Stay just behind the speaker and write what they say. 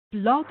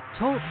Blog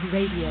Talk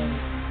Radio.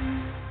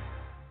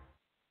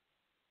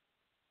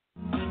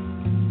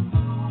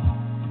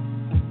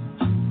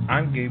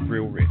 I'm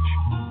Gabriel Rich.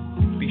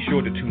 Be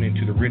sure to tune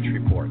into the Rich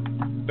Report,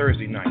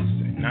 Thursday nights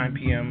at 9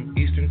 p.m.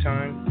 Eastern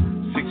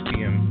Time, 6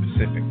 p.m.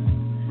 Pacific.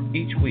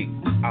 Each week,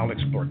 I'll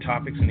explore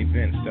topics and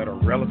events that are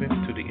relevant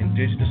to the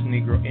Indigenous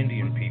Negro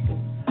Indian people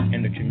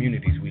and the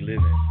communities we live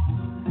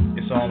in.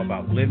 It's all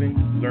about living,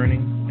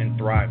 learning, and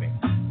thriving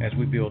as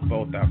we build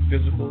both our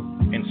physical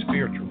and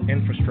spiritual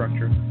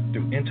infrastructure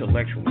through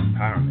intellectual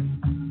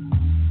empowerment.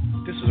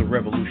 This is a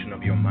revolution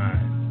of your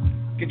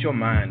mind. Get your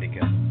mind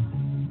together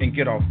and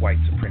get off white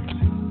supremacy.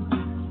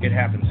 It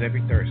happens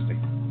every Thursday.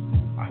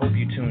 I hope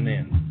you tune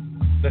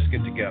in. Let's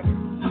get together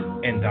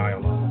and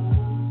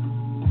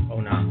dialogue.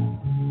 Oh, now.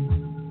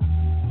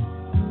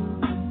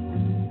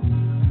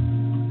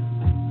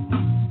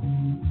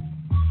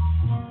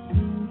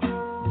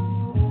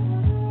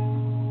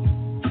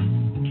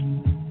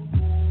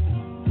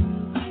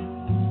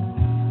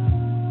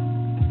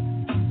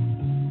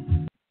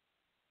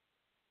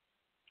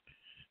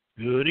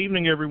 Good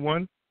evening,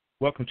 everyone.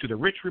 Welcome to the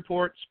Rich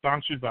Report,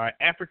 sponsored by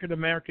African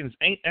Americans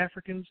Ain't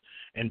Africans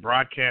and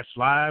broadcast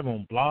live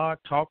on Blog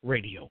Talk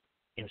Radio.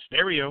 In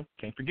stereo,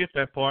 can't forget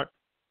that part.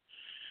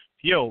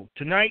 Yo,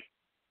 tonight,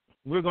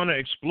 we're going to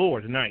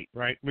explore tonight,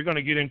 right? We're going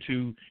to get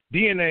into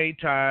DNA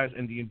ties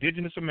and the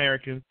Indigenous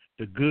Americans,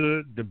 the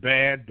good, the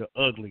bad, the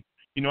ugly.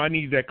 You know, I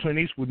need that Clint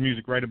Eastwood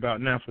music right about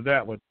now for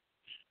that one.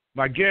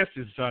 My guest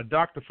is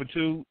Dr.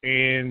 Fatu,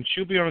 and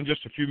she'll be on in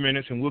just a few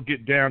minutes, and we'll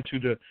get down to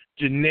the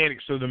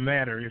genetics of the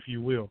matter, if you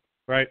will,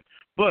 right?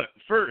 But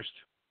first,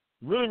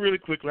 really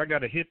quickly, I got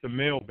to hit the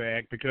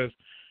mailbag because,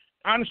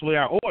 honestly,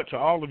 I owe it to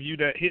all of you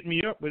that hit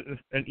me up with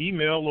an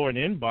email or an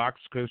inbox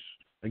because,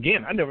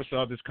 again, I never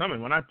saw this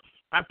coming. When I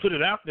put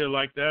it out there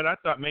like that, I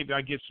thought maybe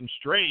I'd get some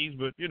strays,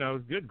 but, you know,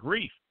 good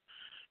grief.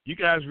 You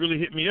guys really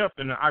hit me up,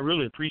 and I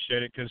really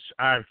appreciate it because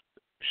I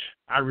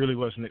really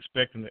wasn't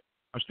expecting it.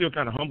 I'm still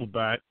kind of humbled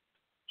by it.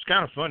 It's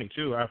kind of funny,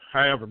 too,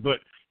 however. But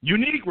you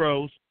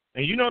Negroes,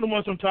 and you know the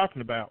ones I'm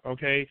talking about,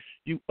 okay?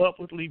 You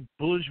upwardly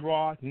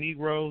bourgeois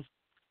Negroes,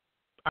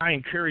 I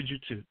encourage you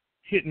to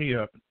hit me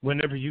up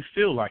whenever you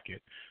feel like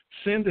it.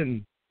 Send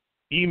an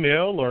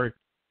email or,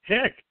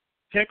 heck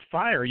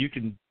fire. You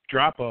can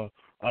drop a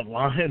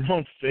line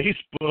on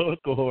Facebook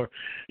or,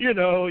 you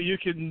know, you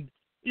can,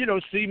 you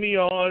know, see me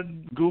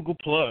on Google+.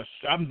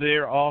 I'm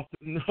there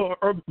often,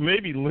 or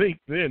maybe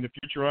LinkedIn if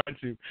you're trying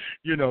to,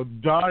 you know,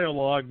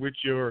 dialogue with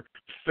your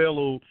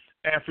fellow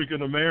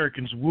African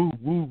Americans.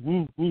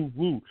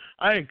 Woo.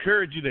 I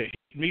encourage you to hit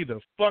me the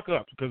fuck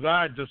up because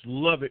I just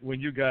love it when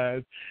you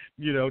guys,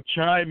 you know,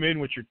 chime in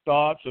with your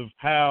thoughts of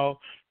how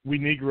we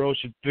Negroes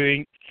should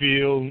think,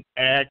 feel,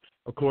 act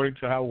according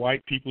to how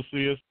white people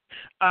see us.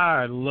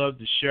 I love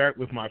to share it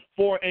with my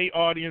 4A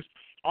audience.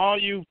 All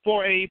you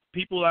 4A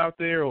people out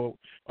there or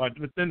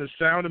within the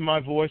sound of my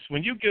voice,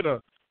 when you get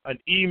an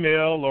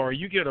email or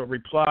you get a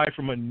reply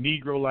from a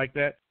Negro like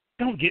that,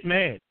 don't get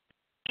mad.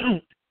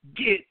 Don't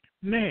get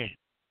mad.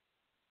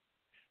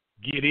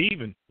 Get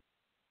even.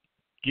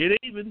 Get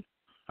even.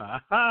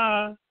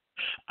 Aha.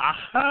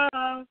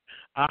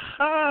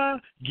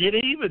 Get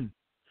even.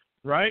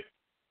 Right?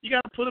 You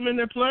got to put them in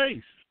their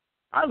place.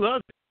 I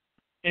love it.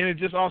 And it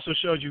just also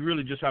shows you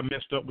really just how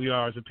messed up we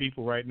are as a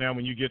people right now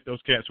when you get those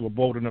cats who are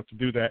bold enough to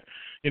do that.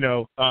 You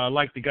know,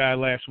 like the guy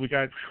last week.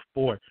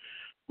 Boy.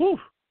 Whew.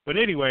 But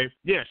anyway,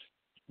 yes,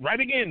 write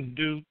again,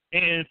 dude.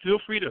 And feel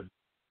free to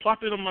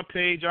plop it on my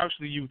page.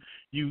 Obviously,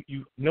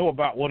 you know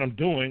about what I'm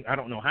doing. I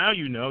don't know how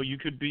you know. You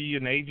could be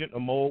an agent, a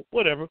mole,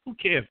 whatever. Who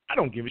cares? I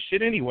don't give a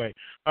shit anyway.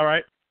 All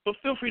right? But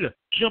feel free to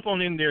jump on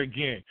in there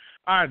again.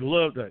 I'd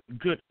love a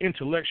good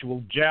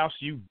intellectual joust.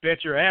 You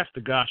bet your ass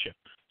to gotcha.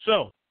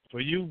 So, for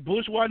you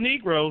bourgeois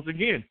Negroes,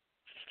 again,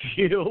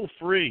 feel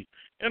free.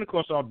 And, of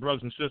course, all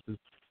brothers and sisters,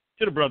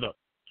 hit a brother up.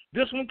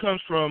 This one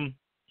comes from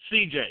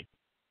CJ,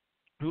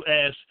 who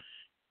asks,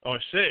 or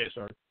says,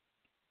 or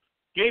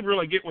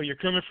Gabriel, I get where you're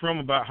coming from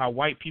about how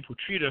white people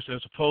treat us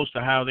as opposed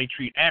to how they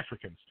treat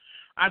Africans.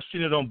 I've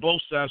seen it on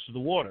both sides of the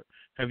water.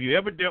 Have you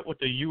ever dealt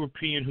with a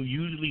European who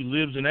usually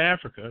lives in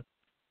Africa,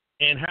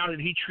 and how did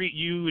he treat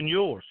you and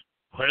yours?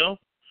 Well,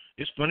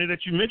 it's funny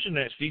that you mentioned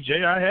that,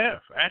 CJ. I have.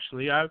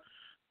 Actually, I've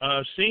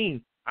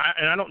seen,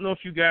 and I don't know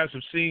if you guys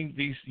have seen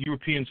these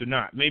Europeans or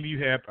not. Maybe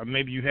you have, or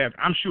maybe you have.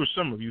 I'm sure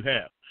some of you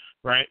have,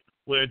 right?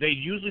 Where they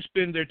usually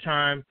spend their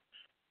time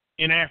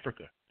in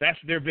Africa. That's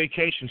their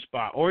vacation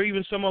spot, or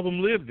even some of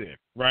them live there,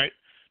 right?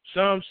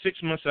 Some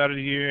 6 months out of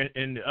the year,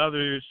 and the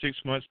other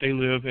 6 months they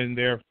live in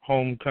their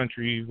home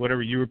country,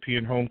 whatever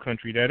European home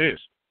country that is,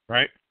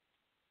 right?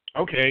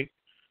 Okay,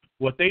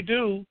 what they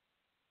do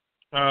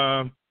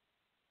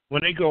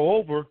when they go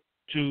over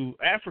to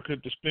Africa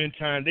to spend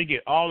time, they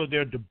get all of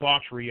their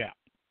debauchery out,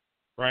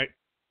 right?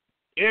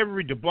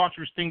 Every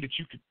debaucherous thing that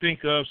you could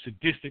think of,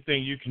 sadistic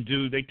thing you can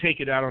do, they take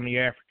it out on the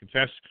Africans.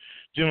 That's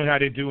generally how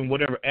they do in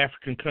whatever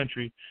African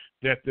country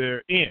that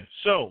they're in.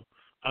 So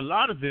a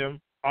lot of them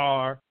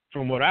are,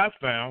 from what I've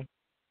found,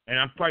 and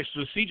I'm quite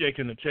sure CJ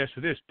can attest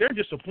to this, they're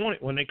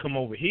disappointed when they come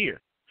over here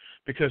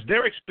because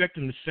they're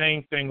expecting the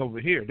same thing over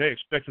here. They're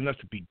expecting us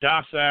to be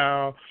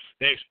docile.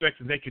 They're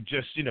expecting they could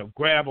just,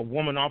 grab a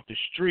woman off the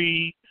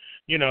street,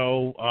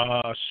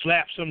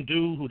 slap some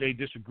dude who they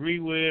disagree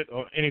with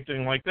or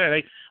anything like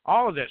that.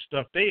 All of that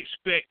stuff, they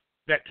expect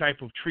that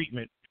type of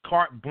treatment,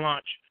 carte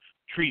blanche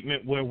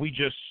treatment, where we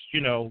just,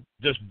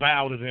 just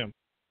bow to them.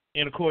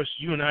 And, of course,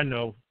 you and I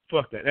know,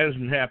 fuck that. That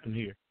doesn't happen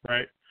here,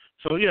 right?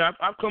 So, yeah,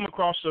 I've come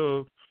across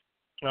a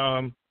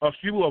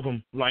few of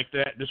them like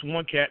that. This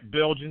one cat,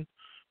 Belgian,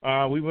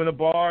 we were in a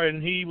bar,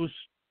 and he was,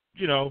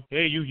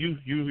 hey,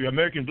 you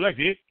American black,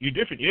 yeah? You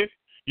different, yeah?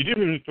 You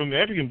different from the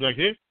African black,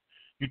 yeah?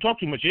 You talk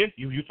too much, yeah?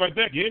 You fight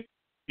back, yeah?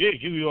 Yeah,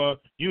 you're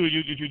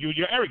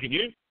arrogant,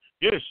 yeah?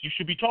 Yes, you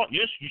should be taught,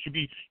 yes? You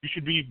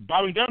should be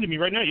bowing down to me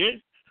right now, yeah?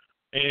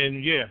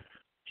 And, yeah,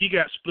 he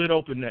got split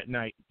open that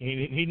night.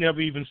 He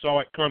never even saw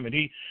it coming.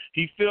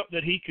 He felt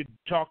that he could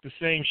talk the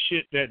same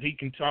shit that he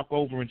can talk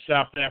over in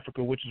South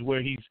Africa, which is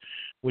where he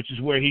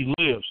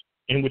lives,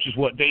 and which is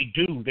what they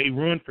do. They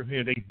run from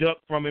him. They duck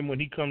from him when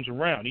he comes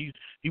around.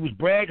 He was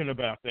bragging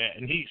about that,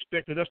 and he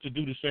expected us to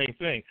do the same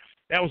thing.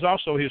 That was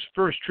also his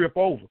first trip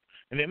over,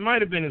 and it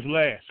might have been his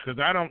last, because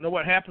I don't know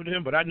what happened to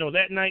him, but I know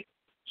that night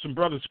some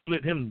brothers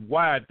split him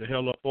wide the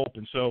hell up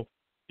open. So,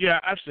 yeah,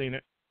 I've seen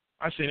it.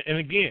 And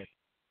again,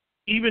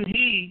 even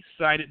he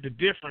cited the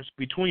difference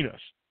between us,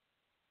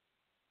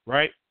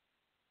 right?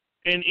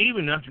 And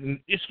even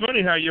it's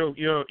funny how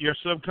your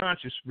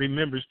subconscious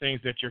remembers things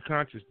that your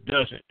conscious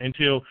doesn't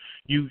until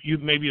you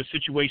maybe a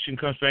situation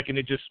comes back and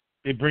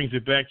it brings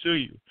it back to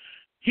you.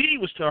 He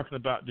was talking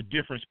about the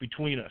difference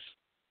between us.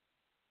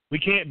 We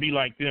can't be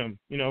like them,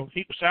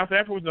 South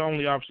Africa was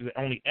obviously the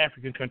only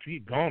African country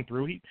he'd gone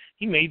through.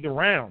 He made the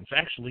rounds.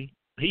 Actually,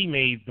 he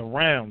made the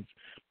rounds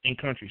in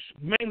countries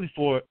mainly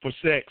for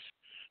sex,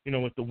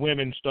 with the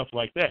women and stuff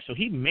like that. So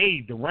he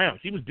made the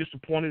rounds. He was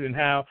disappointed in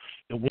how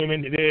the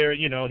women there,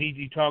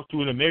 he talked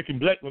to an American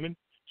black woman.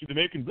 She's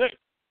American black,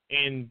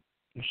 and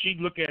she'd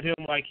look at him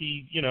like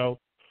he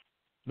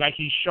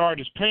shard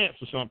his pants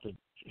or something.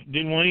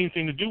 Didn't want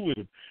anything to do with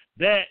him.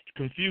 That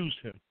confused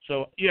him.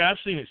 So yeah, I've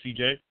seen it,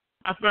 CJ.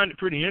 I find it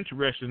pretty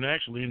interesting,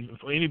 actually, and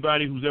for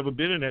anybody who's ever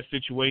been in that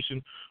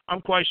situation, I'm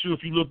quite sure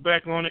if you look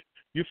back on it,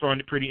 you find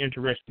it pretty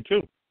interesting,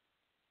 too.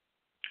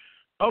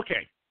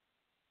 Okay.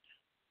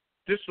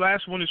 This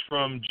last one is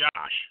from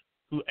Josh,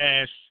 who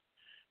asks,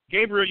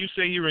 Gabriel, you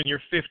say you're in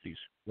your 50s,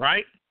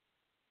 right?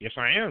 Yes,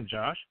 I am,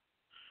 Josh.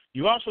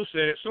 You also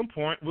said at some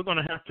point we're going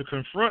to have to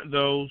confront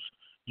those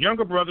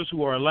younger brothers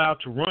who are allowed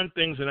to run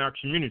things in our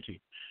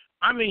community.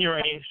 I'm in your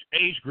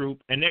age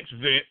group, an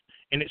ex-vet,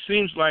 and it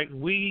seems like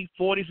we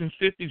 40s and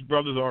 50s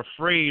brothers are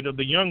afraid of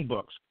the young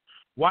bucks.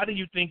 Why do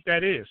you think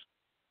that is?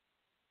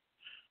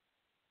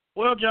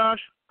 Well, Josh,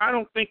 I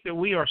don't think that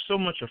we are so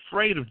much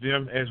afraid of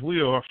them as we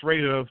are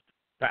afraid of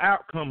the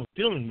outcome of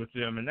dealing with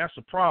them, and that's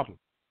a problem.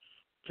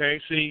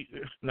 Okay, see,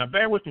 now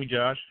bear with me,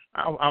 Josh.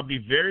 I'll be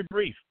very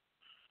brief.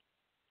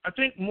 I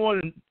think more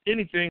than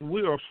anything,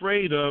 we are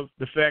afraid of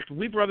the fact that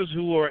we brothers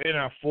who are in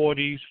our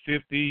 40s,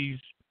 50s,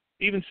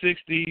 even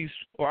 60s,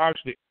 or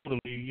obviously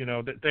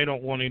elderly, that they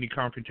don't want any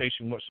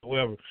confrontation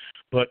whatsoever.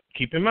 But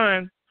keep in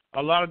mind,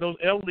 a lot of those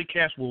elderly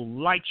cats will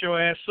light your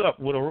ass up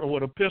with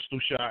a pistol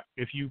shot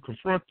if you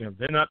confront them.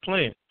 They're not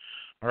playing,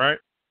 all right?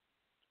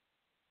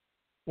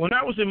 When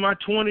I was in my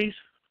 20s,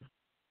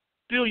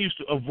 still used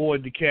to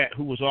avoid the cat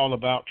who was all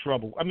about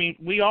trouble. I mean,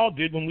 we all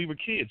did when we were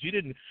kids. We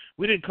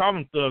didn't call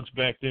them thugs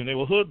back then. They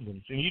were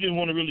hoodlums, and you didn't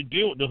want to really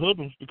deal with the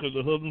hoodlums because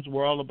the hoodlums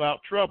were all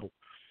about trouble.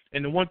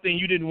 And the one thing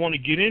you didn't want to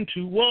get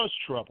into was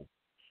trouble,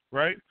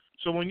 right?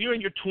 So when you're in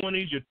your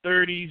 20s, your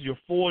 30s, your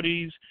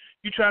 40s,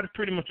 you try to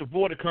pretty much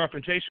avoid a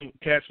confrontation with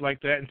cats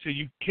like that until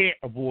you can't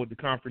avoid the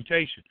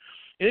confrontation.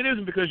 And it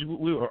isn't because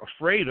we were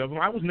afraid of them.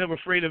 I was never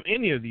afraid of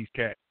any of these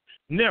cats,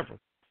 never.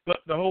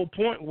 But the whole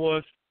point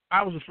was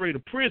I was afraid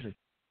of prison.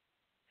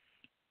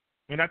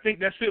 And I think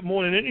that's it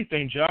more than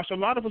anything, Josh. A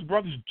lot of us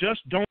brothers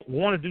just don't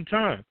want to do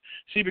time.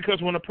 See,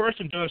 because when a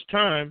person does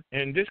time,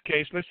 and in this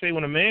case, let's say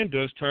when a man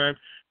does time,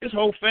 his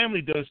whole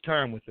family does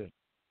time with him.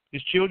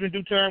 His children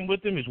do time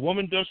with him. His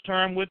woman does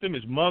time with him.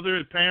 His mother,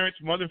 his parents,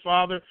 mother,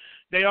 father,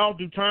 they all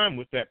do time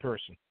with that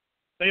person.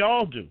 They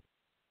all do,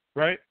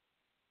 right?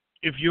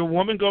 If your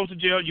woman goes to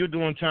jail, you're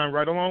doing time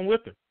right along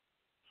with her.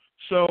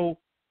 So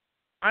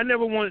I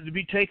never wanted to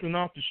be taken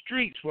off the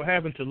streets for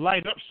having to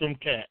light up some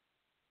cat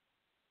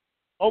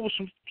over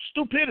some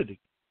stupidity.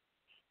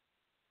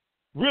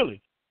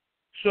 Really.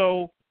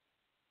 So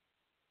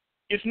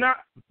it's not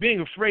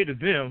being afraid of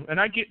them. And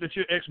I get that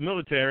you're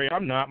ex-military.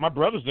 I'm not. My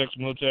brother's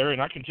ex-military,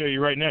 and I can tell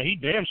you right now, he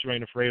damn sure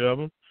ain't afraid of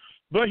them.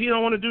 But he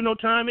don't want to do no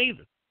time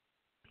either.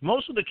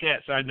 Most of the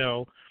cats I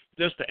know,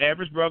 just the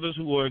average brothers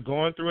who are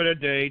going through their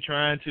day,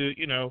 trying to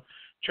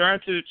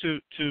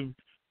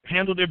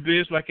handle their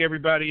biz like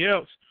everybody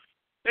else,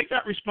 they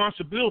got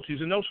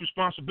responsibilities, and those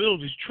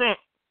responsibilities trump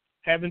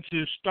having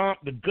to stomp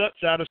the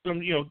guts out of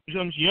some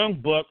young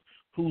buck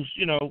who's,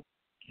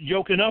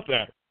 yoking up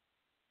at her,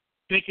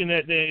 thinking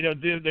that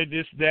they're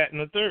this, that, and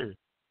the third.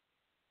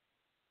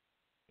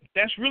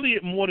 That's really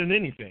it more than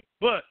anything.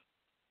 But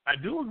I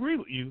do agree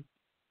with you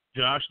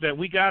Josh, that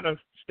we got to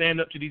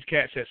stand up to these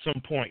cats at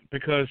some point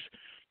because,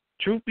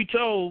 truth be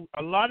told,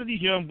 a lot of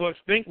these young bucks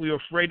think we're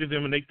afraid of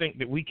them and they think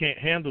that we can't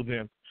handle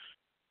them.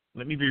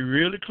 Let me be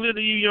really clear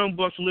to you young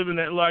bucks living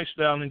that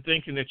lifestyle and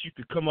thinking that you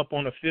could come up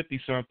on a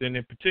 50-something,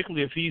 and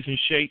particularly if he's in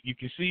shape, you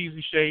can see he's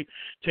in shape,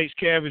 takes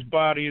care of his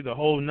body, the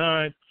whole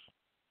nine,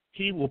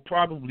 he will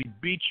probably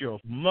beat your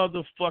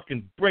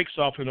motherfucking brakes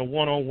off in a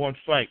one-on-one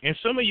fight. And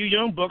some of you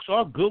young bucks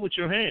are good with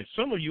your hands.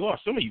 Some of you are.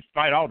 Some of you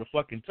fight all the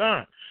fucking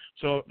time.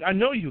 So I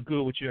know you're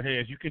good with your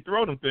hands. You can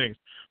throw them things.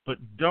 But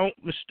don't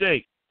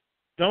mistake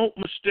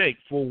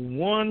for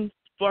one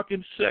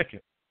fucking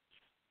second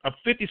a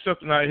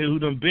 50-something out here who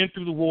done been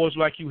through the wars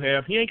like you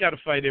have. He ain't got to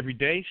fight every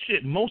day.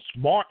 Shit, most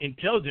smart,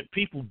 intelligent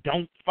people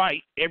don't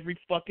fight every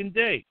fucking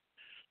day.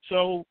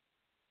 So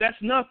that's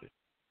nothing.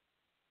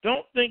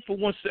 Don't think for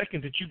 1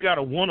 second that you got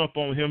a one-up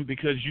on him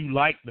because you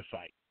like the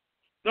fight.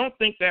 Don't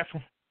think that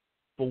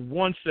for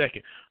 1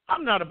 second.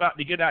 I'm not about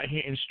to get out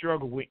here and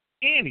struggle with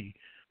any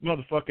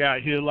motherfucker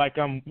out here like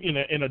I'm in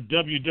a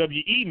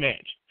WWE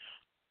match.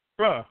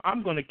 Bruh,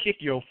 I'm going to kick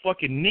your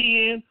fucking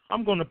knee in.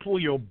 I'm going to pull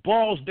your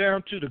balls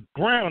down to the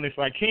ground if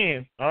I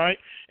can, all right?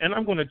 And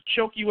I'm going to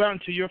choke you out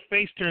until your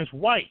face turns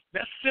white.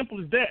 That's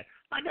simple as that.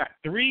 I got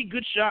 3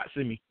 good shots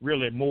in me.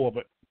 Really more,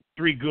 but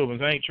 3 good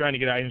ones. I ain't trying to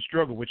get out here and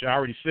struggle, which I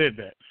already said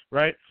that,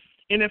 right?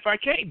 And if I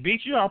can't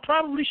beat you, I'll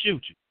probably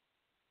shoot you.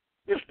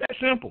 It's that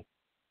simple.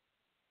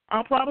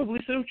 I'll probably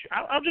shoot you.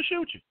 I'll just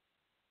shoot you.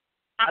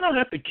 I don't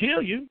have to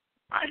kill you.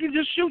 I can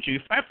just shoot you.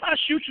 If I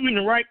shoot you in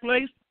the right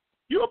place,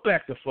 you'll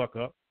back the fuck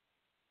up.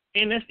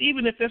 And that's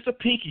even if that's a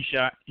pinky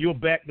shot, you'll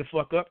back the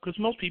fuck up because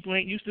most people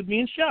ain't used to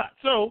being shot.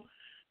 So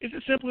it's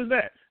as simple as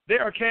that.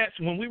 There are cats,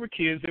 when we were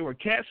kids, there were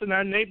cats in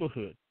our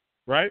neighborhood,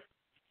 right?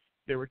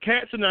 There were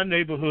cats in our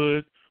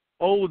neighborhood,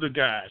 older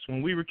guys,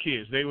 when we were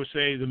kids. They would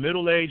say the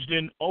middle-aged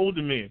and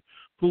older men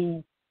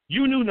who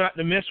you knew not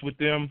to mess with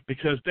them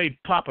because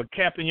they'd pop a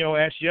cap in your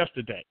ass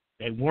yesterday.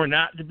 They were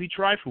not to be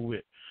trifled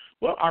with.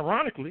 Well,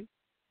 ironically,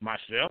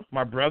 myself,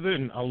 my brother,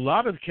 and a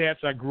lot of the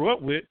cats I grew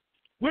up with,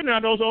 we're now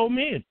those old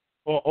men.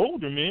 Or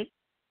older men,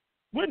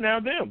 we're now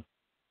them.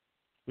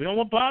 We don't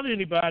want to bother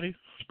anybody,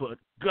 but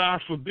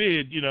God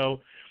forbid,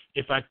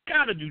 if I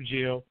got to do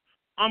jail,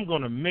 I'm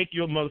going to make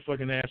your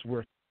motherfucking ass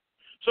worth it.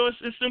 So it's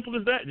as simple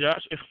as that,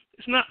 Josh.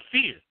 It's not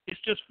fear.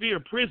 It's just fear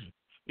of prison.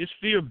 It's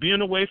fear of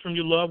being away from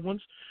your loved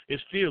ones.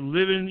 It's fear of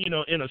living,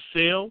 in a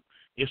cell.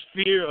 It's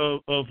fear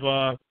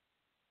of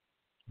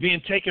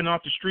being taken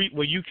off the street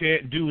where you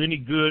can't do any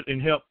good and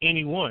help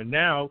anyone.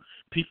 Now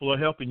people are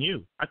helping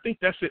you. I think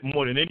that's it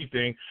more than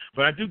anything.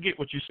 But I do get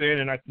what you're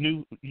saying, and I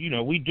knew,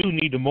 we do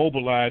need to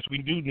mobilize. We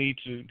do need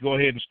to go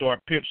ahead and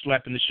start pimp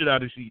slapping the shit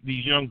out of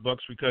these young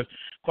bucks because,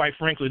 quite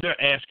frankly, they're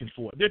asking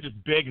for it. They're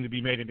just begging to be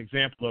made an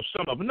example of.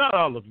 Some of them, not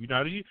all of you.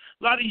 Now, a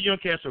lot of these young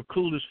cats are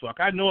cool as fuck.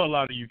 I know a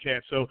lot of you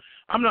cats, so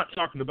I'm not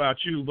talking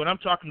about you, but I'm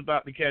talking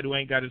about the cat who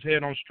ain't got his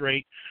head on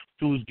straight,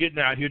 who's getting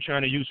out here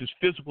trying to use his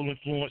physical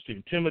influence to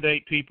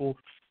intimidate people,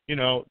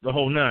 the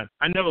whole nine.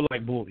 I never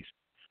liked bullies.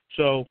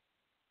 So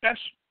that's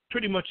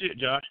pretty much it,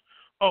 Josh.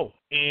 Oh,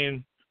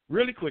 and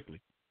really quickly,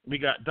 we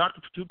got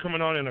Dr. Patu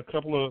coming on in a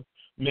couple of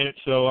minutes,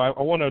 so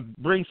I want to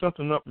bring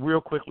something up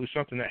real quickly,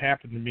 something that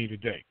happened to me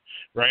today,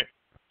 right?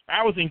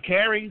 I was in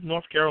Cary,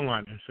 North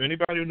Carolina. So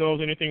anybody who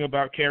knows anything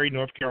about Cary,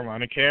 North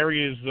Carolina,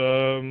 Cary is,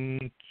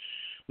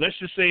 let's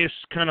just say it's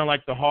kind of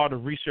like the heart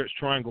of Research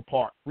Triangle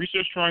Park.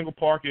 Research Triangle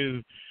Park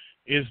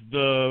is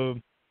the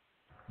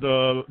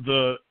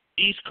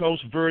East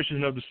Coast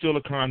version of the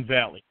Silicon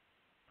Valley,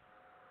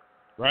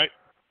 right?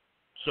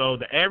 So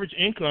the average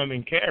income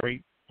in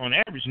Cary, on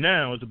average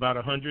now, is about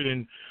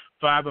 $105,000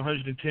 to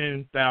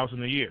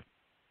 $110,000 a year.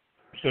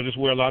 So this is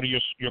where a lot of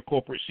your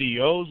corporate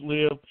CEOs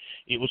live.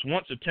 It was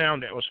once a town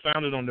that was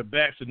founded on the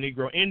backs of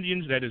Negro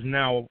Indians that is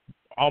now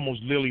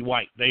almost lily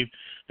white. They've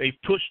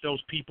pushed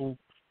those people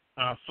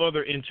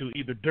further into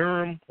either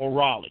Durham or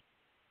Raleigh,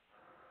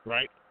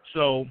 right?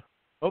 So,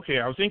 okay,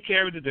 I was in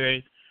Cary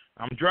today.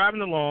 I'm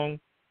driving along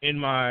in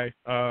my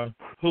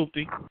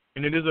hoopty,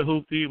 and it is a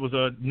hoopty. It was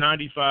a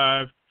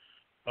 95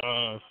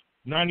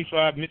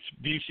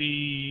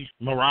 Mitsubishi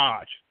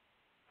Mirage.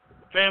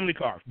 Family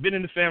car. Been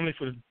in the family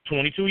for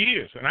 22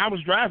 years, and I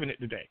was driving it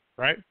today,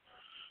 right?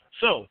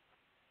 So,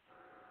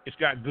 it's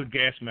got good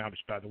gas mileage,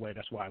 by the way.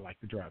 That's why I like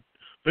to drive it.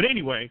 But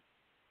anyway,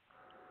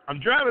 I'm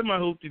driving my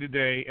hoopty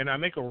today, and I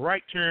make a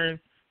right turn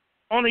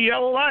on a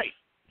yellow light.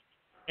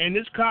 And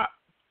this cop,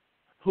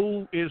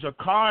 who is a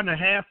car and a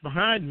half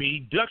behind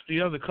me, ducks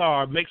the other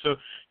car, makes a,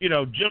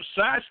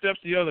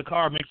 sidesteps the other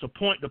car, makes a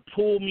point to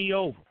pull me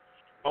over.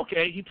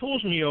 Okay, he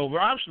pulls me over.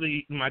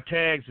 Obviously, my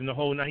tags and the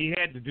whole night, he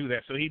had to do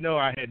that, so he know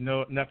I had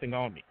nothing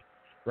on me,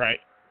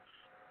 right?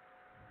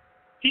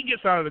 He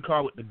gets out of the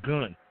car with the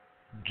gun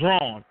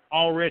drawn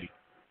already.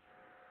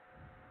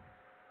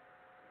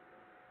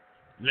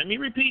 Let me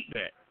repeat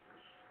that.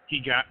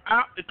 He got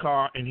out the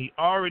car, and he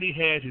already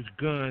had his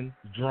gun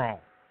drawn.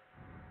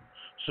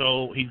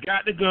 So he's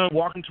got the gun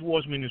walking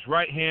towards me in his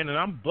right hand, and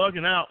I'm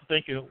bugging out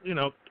thinking,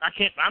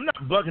 I'm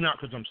not bugging out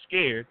because I'm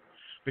scared,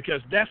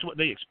 because that's what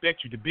they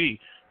expect you to be.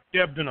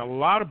 there have been a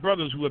lot of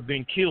brothers who have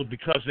been killed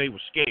because they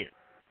were scared.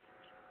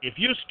 If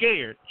you're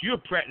scared, you're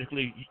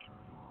practically,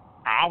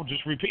 I'll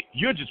just repeat,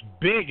 you're just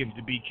begging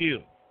to be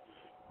killed.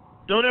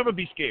 Don't ever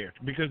be scared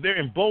because they're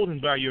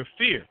emboldened by your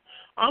fear.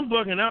 I'm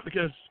bugging out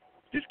because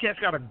this cat's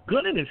got a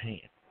gun in his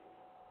hand,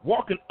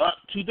 walking up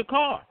to the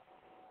car,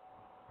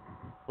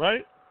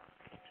 right?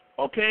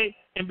 Okay,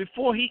 and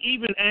before he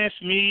even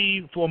asked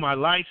me for my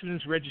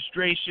license,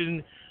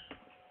 registration,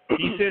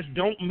 he says,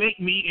 don't make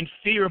me in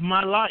fear of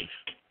my life.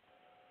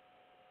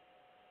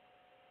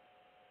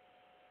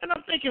 And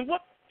I'm thinking,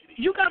 what?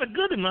 You got a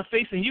gun in my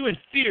face and you in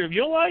fear of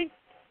your life,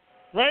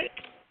 right?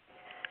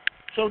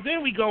 So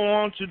then we go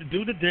on to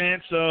do the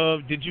dance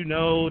of, did you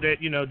know that,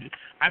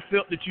 I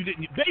felt that you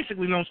didn't,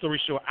 basically, long story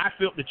short, I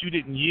felt that you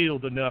didn't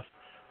yield enough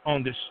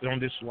on this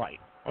light,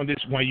 on this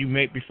one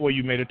before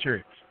you made a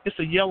turn. It's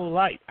a yellow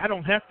light. I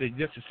don't have to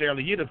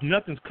necessarily yield. If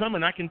nothing's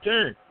coming, I can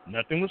turn.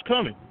 Nothing was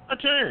coming. I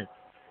turned,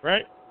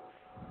 right?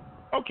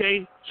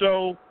 Okay,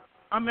 so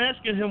I'm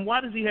asking him, why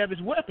does he have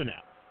his weapon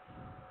out?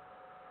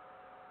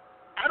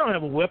 I don't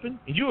have a weapon,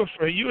 and you're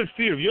afraid, you're in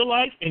fear of your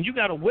life, and you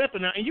got a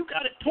weapon out, and you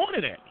got it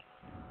pointed at me.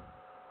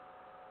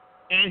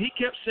 And he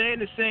kept saying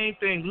the same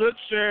thing. Look,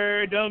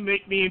 sir, don't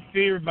make me in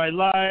fear of my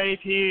life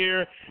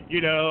here.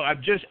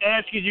 I'm just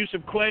asking you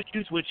some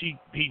questions, which he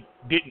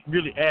didn't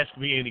really ask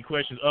me any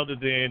questions other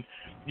than,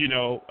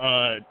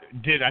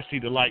 did I see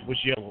the light was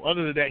yellow?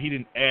 Other than that, he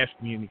didn't ask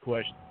me any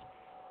questions.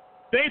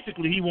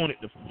 Basically, he wanted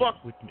to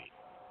fuck with me,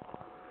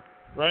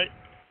 right?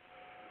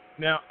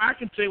 Now, I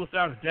can say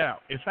without a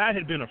doubt, if I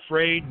had been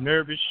afraid,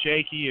 nervous,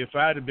 shaky, if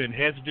I had been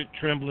hesitant,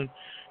 trembling,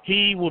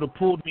 he would have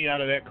pulled me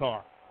out of that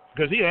car.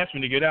 Because he asked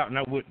me to get out, and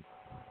I wouldn't.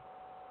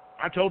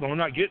 I told him, I'm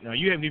not getting out.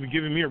 You haven't even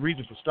given me a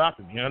reason for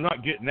stopping me. I'm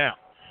not getting out.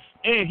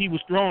 And he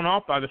was thrown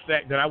off by the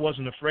fact that I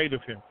wasn't afraid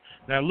of him.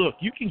 Now, look,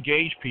 you can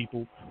gauge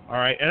people, all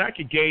right, and I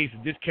could gauge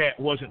that this cat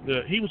wasn't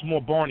he was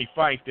more Barney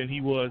Fife than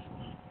he was,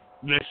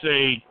 let's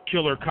say,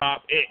 Killer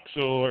Cop X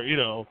or,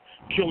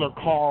 Killer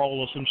Carl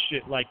or some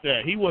shit like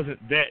that. He wasn't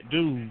that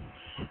dude,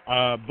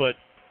 but,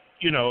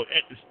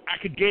 I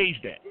could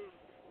gauge that.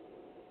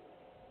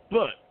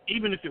 But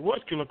even if it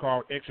was Killer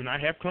Carl X, and I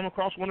have come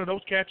across one of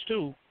those cats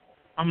too,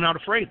 I'm not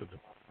afraid of them.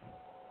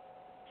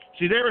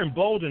 See, they're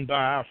emboldened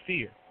by our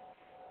fear.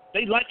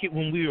 They like it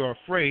when we are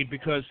afraid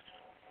because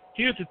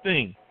here's the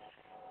thing.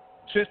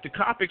 Since the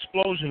cop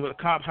explosion with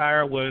the cop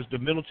hire was the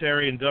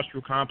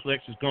military-industrial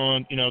complex has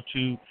gone,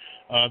 to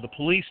the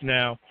police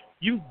now,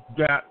 you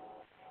got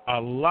a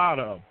lot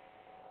of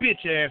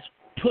bitch-ass,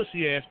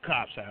 pussy-ass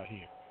cops out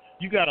here.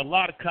 You got a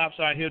lot of cops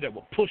out here that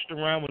were pushed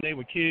around when they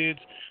were kids,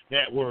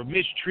 that were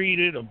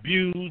mistreated,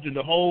 abused, and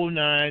the whole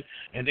nine,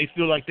 and they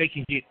feel like they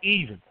can get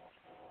even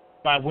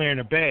by wearing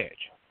a badge.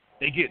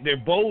 They get their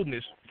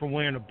boldness from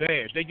wearing a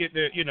badge. They get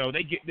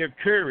their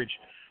courage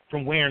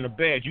from wearing a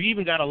badge. You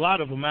even got a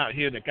lot of them out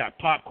here that got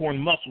popcorn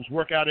muscles,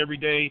 work out every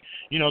day,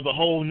 the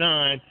whole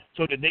nine,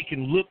 so that they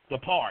can look the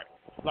part.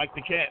 Like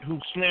the cat who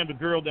slammed a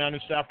girl down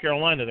in South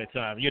Carolina that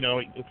time,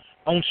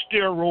 on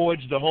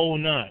steroids, the whole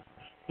nine.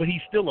 But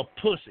he's still a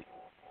pussy,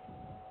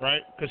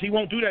 right? Because he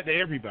won't do that to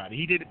everybody.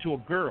 He did it to a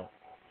girl,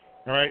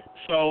 all right?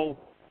 So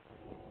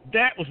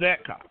that was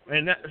that cop.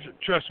 And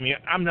trust me,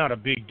 I'm not a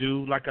big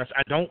dude. Like I said,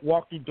 I don't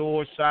walk through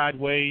doors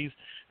sideways,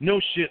 no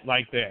shit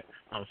like that.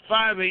 I'm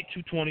 5'8",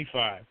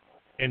 225,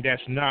 and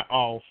that's not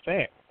all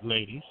fat,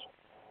 ladies,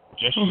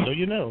 just so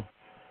you know.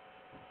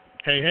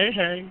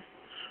 Hey.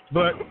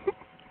 But,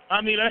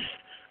 I mean, I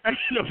ain't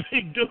a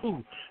big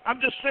dude. I'm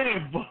just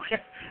saying, Buck.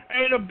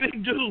 I ain't a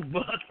big dude,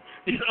 Buck.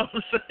 You know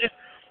what I'm saying?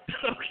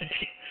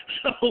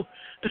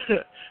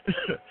 Okay.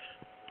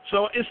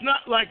 So it's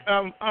not like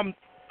I'm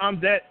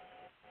that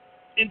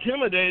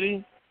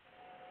intimidating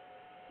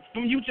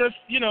from you just,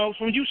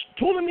 from you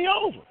pulling me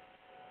over.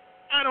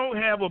 I don't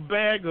have a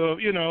bag of,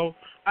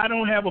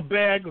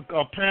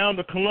 a pound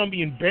of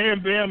Colombian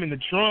Bam Bam in the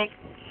trunk.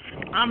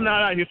 I'm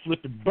not out here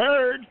flipping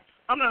birds.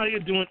 I'm not out here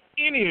doing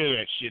any of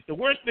that shit. The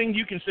worst thing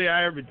you can say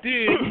I ever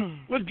did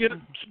was get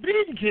a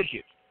speeding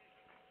ticket.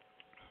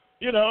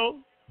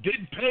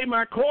 Didn't pay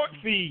my court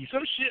fee,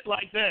 some shit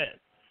like that.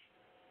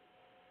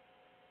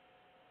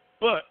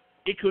 But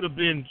it could have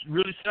been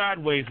really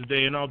sideways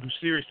today, in all due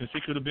seriousness.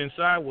 It could have been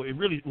sideways. It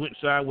really went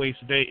sideways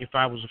today if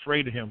I was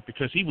afraid of him,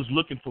 because he was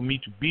looking for me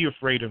to be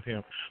afraid of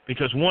him.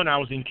 Because, one, I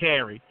was in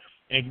Cary,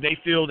 and they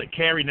feel that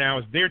Cary now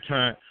is their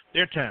town.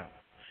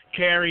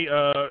 Cary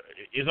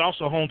is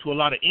also home to a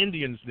lot of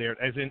Indians there,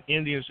 as in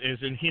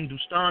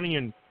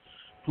Hindustanian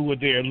who are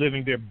there,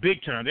 living there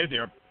big time. They're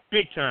there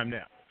big time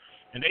now.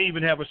 And they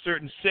even have a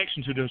certain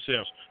section to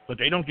themselves, but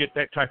they don't get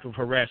that type of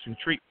harassing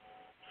treatment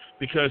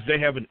because they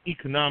have an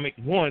economic,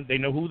 one, they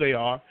know who they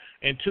are,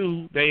 and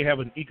two, they have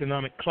an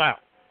economic clout.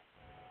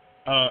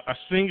 A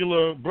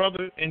singular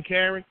brother in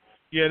Cary,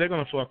 yeah, they're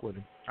going to fuck with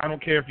him. I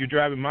don't care if you're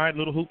driving my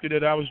little hoopty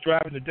that I was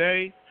driving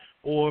today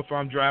or if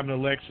I'm driving a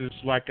Lexus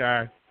like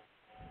I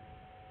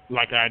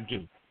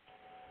do.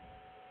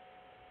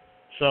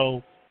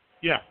 So,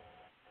 yeah,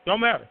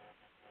 don't matter.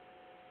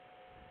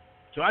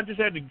 So I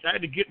just had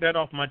to get that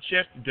off my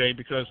chest today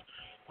because,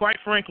 quite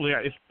frankly,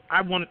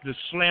 I wanted to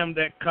slam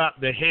that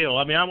cop to hell.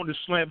 I mean, I wanted to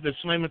slam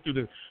him through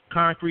the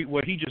concrete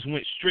where he just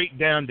went straight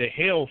down to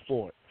hell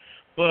for it.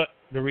 But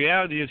the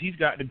reality is he's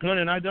got the gun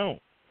and I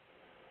don't.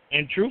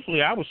 And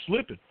truthfully, I was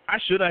slipping. I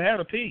should have had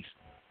a piece.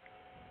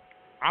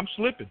 I'm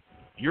slipping.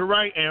 You're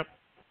right, Amp.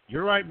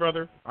 You're right,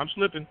 brother. I'm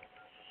slipping.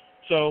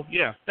 So,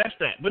 yeah, that's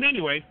that. But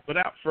anyway,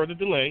 without further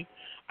delay,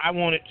 I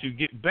wanted to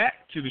get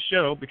back to the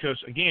show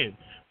because, again,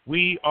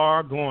 we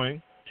are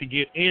going to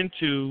get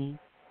into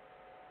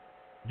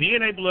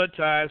DNA blood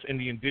ties and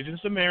the Indigenous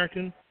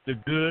American, the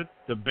good,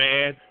 the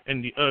bad,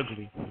 and the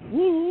ugly.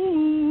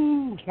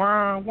 Woo!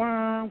 Wah,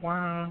 wah,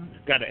 wah.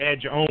 Got to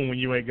add your own when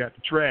you ain't got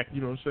the track,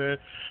 you know what I'm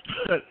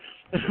saying?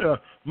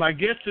 But my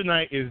guest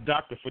tonight is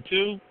Dr.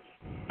 Fatou.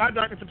 Hi,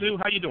 Dr. Fatou.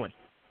 How you doing?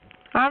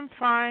 I'm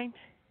fine.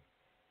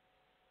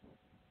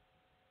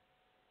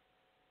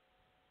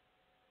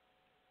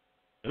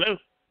 Hello?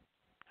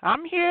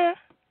 I'm here.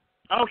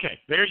 Okay,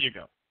 there you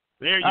go.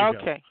 There you go.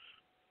 Okay.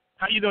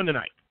 How you doing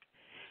tonight?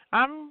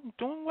 I'm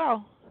doing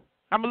well.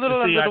 I'm a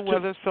little under the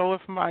weather, so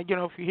if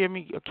if you hear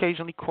me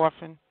occasionally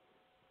coughing,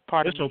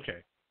 pardon me. It's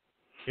okay.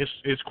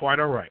 It's quite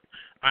all right.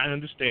 I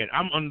understand.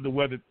 I'm under the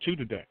weather too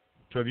today.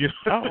 So you.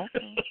 Oh.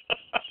 Okay.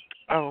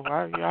 Oh,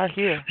 I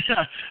hear.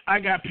 I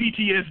got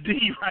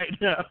PTSD right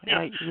now.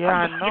 Yeah,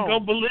 I know. I go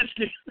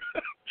ballistic.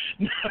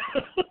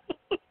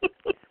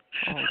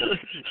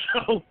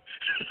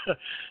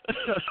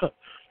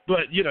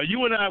 But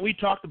you and I, we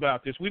talked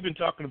about this. We've been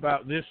talking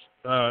about this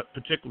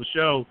particular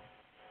show,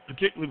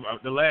 particularly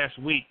the last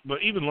week,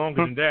 but even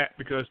longer than that,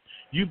 because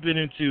you've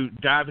been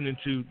diving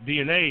into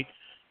DNA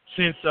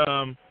since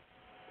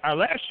our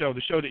last show,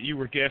 the show that you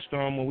were guest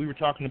on, when we were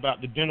talking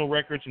about the dental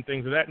records and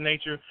things of that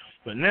nature.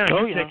 But now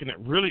you're taking it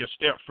really a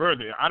step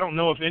further. I don't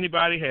know if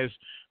anybody has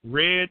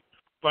read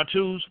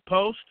Fatou's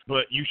post,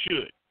 but you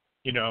should.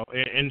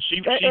 And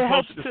she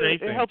posted the same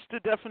thing. It helps to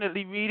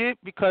definitely read it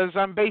because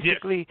I'm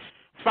basically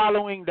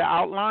following the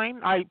outline.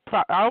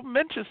 I'll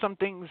mention some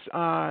things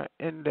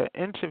in the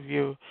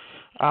interview,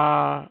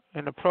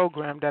 in the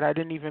program that I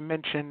didn't even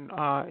mention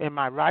in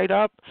my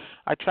write-up.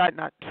 I tried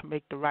not to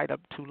make the write-up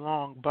too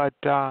long, but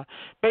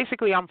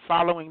basically I'm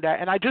following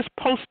that. And I just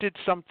posted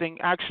something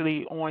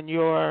actually on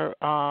your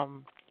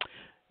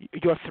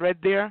thread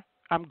there.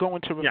 I'm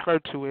going to refer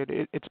to it.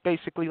 It's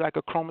basically like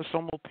a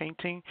chromosomal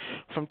painting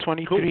from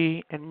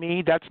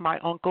 23andMe. That's my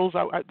uncle's,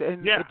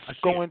 it's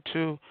going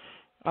to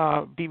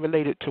be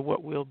related to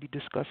what we'll be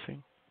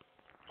discussing.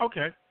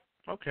 Okay,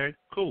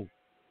 cool.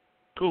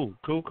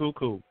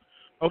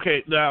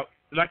 Okay, now,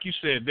 like you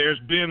said, there's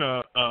been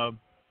a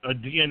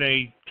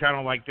DNA kind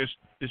of like this.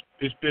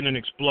 It's been an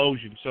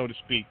explosion, so to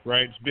speak,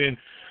 right? It's been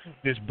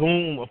this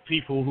boom of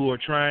people who are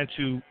trying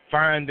to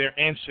find their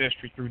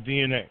ancestry through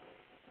DNA,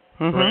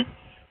 right?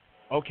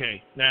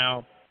 Okay,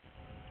 now,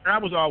 I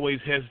was always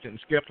hesitant and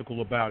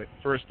skeptical about it,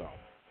 first off.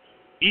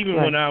 Even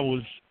when I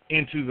was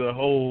into the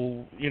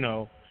whole,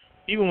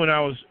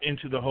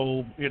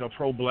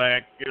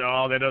 pro-black,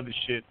 all that other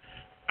shit,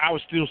 I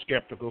was still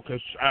skeptical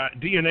because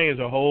DNA is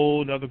a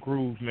whole other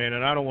groove, man,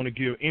 and I don't want to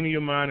give any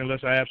of mine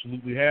unless I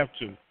absolutely have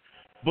to.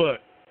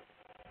 But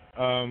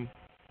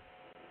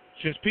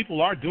since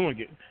people are doing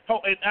it,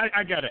 and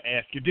I got to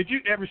ask you, did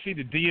you ever see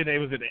the DNA?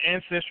 Was it the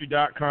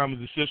Ancestry.com of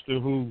the sister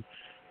who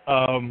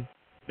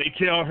they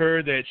tell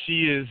her that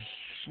she is,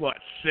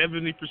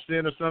 70%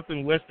 or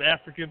something West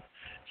African?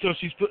 So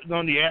she's putting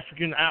on the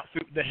African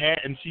outfit with the hat,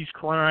 and she's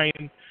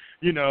crying,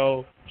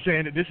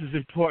 saying that this is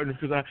important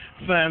because I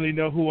finally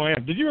know who I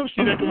am. Did you ever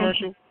see that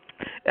commercial?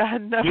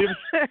 No.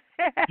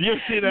 You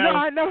ever see that? No,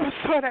 I never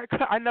saw that.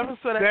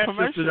 That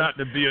commercial. That's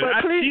to be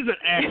she's an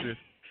actress.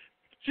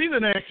 She's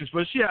an actress,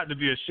 but she ought to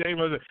be ashamed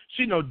of it.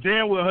 She know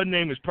damn well her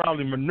name is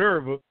probably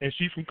Minerva, and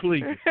she's from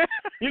Cleveland.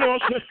 You know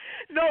what I'm saying?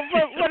 No,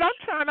 but what I'm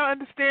trying to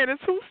understand is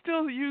who's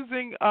still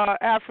using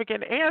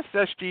African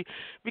ancestry,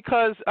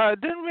 because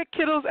didn't Rick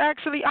Kittles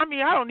actually, I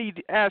don't need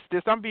to ask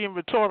this, I'm being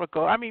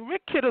rhetorical.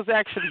 Rick Kittles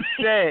actually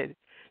said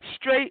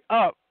straight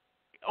up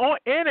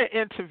in an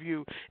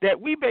interview that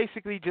we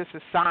basically just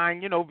assign,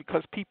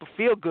 because people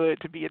feel good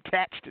to be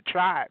attached to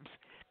tribes.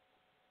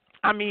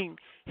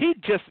 He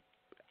just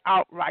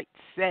outright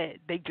said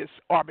they just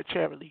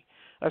arbitrarily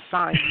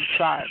assign you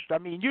tribes.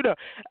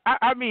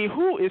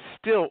 Who is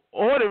still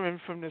ordering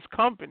from this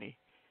company?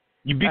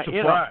 You'd be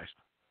surprised.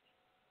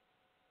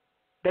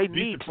 They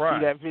need to see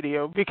that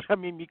video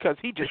because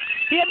he admits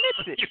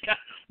it.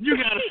 You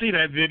got to see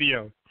that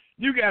video.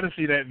 You got to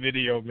see that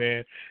video,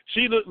 man.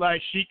 She looked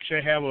like she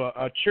should have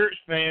a church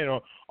fan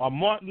or a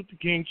Martin Luther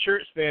King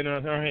church fan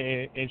on her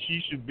hand, and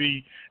she should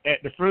be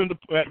at the front of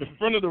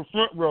the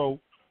front row,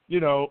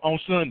 on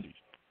Sundays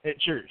at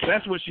church.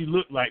 That's what she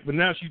looked like. But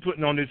now she's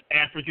putting on this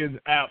African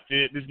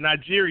outfit, this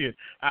Nigerian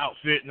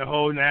outfit, and the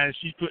whole nine.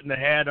 She's putting the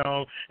hat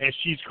on, and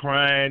she's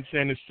crying,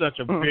 saying it's such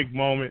a big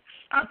moment.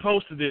 I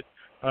posted it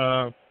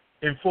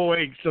in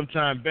 4-8 some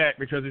time back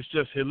because it's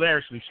just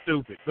hilariously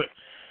stupid. But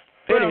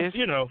it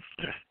is.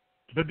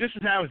 But this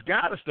is how it's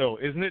got us, though,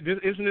 isn't it?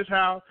 Isn't this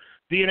how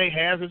DNA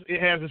has us?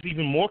 It has us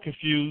even more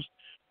confused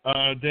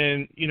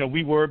than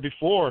we were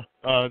before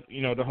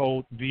the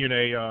whole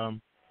DNA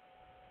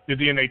the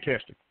DNA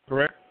testing.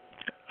 Correct?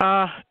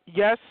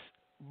 Yes,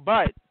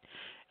 but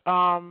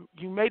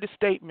you made a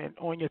statement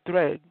on your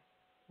thread,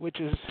 which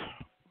is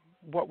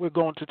what we're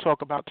going to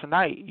talk about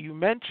tonight. You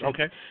mentioned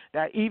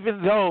that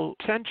even though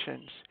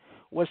tensions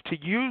was to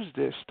use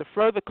this to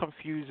further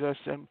confuse us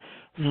and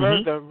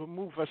further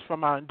remove us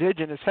from our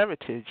indigenous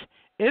heritage,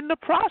 in the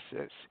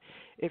process,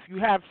 if you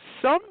have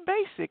some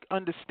basic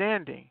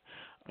understanding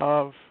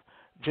of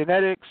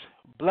genetics,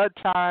 blood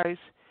ties,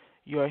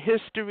 your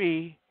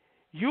history,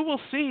 you will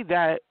see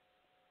that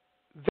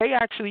they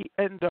actually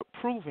end up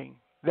proving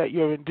that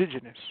you're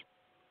indigenous.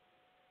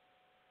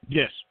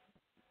 Yes.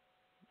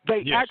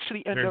 They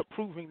actually end up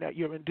proving that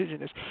you're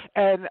indigenous.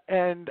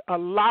 And a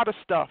lot of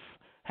stuff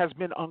has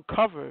been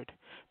uncovered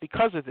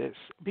because of this.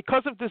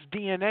 Because of this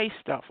DNA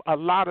stuff, a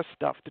lot of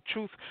stuff, the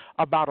truth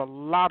about a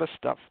lot of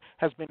stuff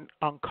has been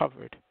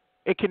uncovered.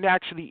 It can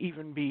actually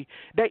even be,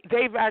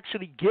 they've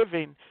actually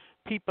given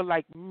people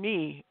like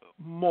me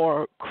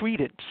more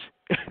credence.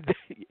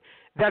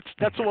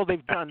 That's all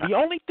they've done. The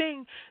only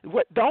thing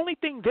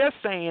they're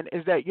saying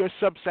is that you're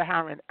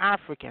sub-Saharan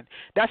African.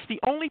 That's the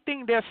only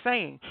thing they're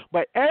saying.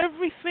 But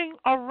everything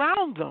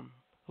around them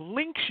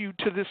links you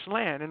to this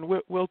land, and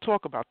we'll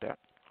talk about that.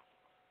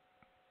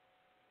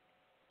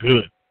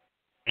 Good,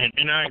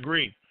 and I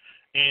agree.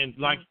 And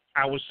like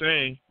I was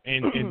saying,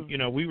 and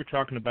we were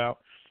talking about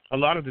a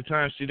lot of the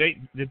time. See,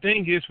 the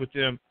thing is with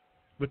them,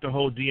 with the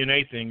whole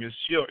DNA thing is,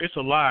 sure, it's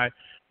a lie.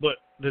 But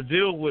the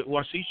deal with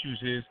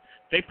Wasishus is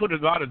they put a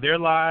lot of their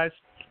lies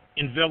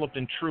enveloped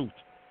in truth,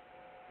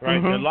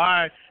 right? The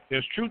lie,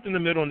 there's truth in the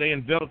middle, and they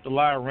envelop the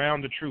lie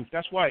around the truth.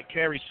 That's why it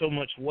carries so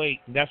much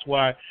weight, and that's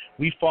why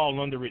we fall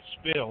under its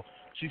spell.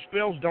 See,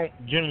 spells don't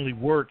generally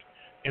work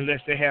unless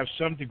they have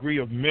some degree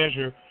of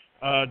measure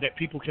that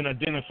people can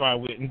identify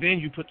with, and then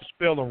you put the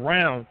spell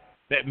around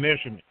that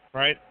measurement,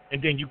 right?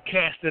 And then you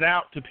cast it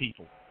out to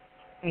people.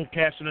 And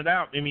casting it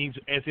out, it means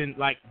as in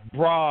like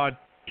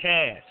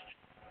broadcast.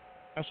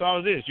 That's all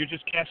it is. You're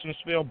just casting a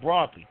spell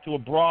broadly to a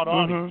broad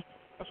audience.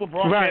 That's what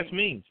broadcast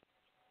means.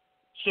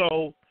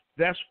 So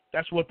that's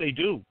what they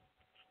do.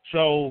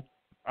 So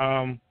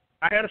I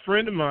had a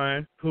friend of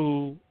mine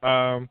who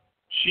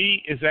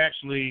she is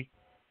actually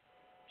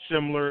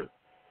similar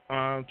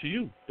to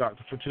you,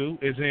 Dr. Fatu,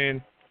 is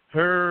in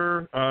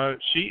her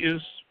she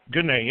is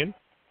Ghanian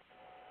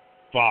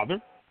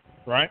father,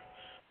 right?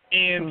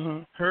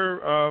 And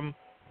her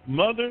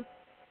mother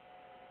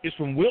is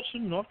from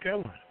Wilson, North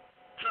Carolina.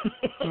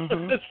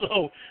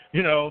 So,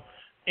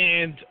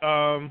 and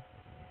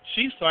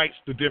she cites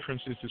the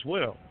differences as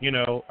well,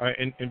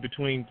 in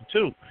between the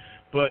two.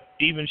 But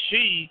even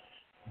she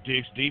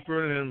digs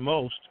deeper than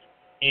most,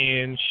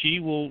 and she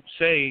will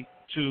say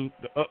to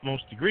the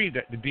utmost degree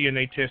that the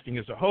DNA testing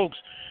is a hoax.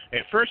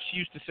 At first she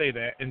used to say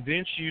that, and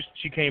then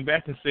she came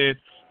back and said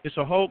it's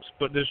a hoax,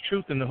 but there's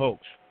truth in the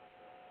hoax.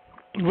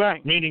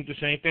 Right. Meaning the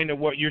same thing that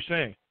what you're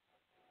saying.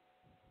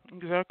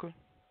 Exactly.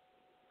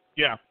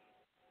 Yeah.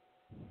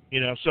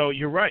 So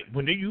you're right.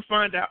 When you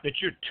find out that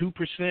you're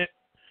 2%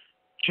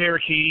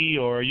 Cherokee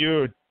or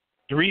you're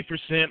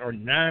 3% or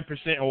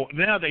 9%, or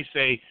now they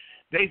say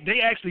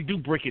they actually do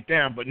break it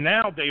down, but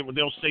now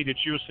they'll say that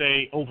you'll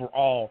say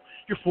overall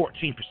you're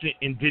 14%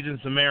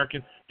 Indigenous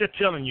American. They're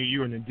telling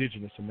you're an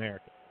Indigenous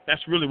American.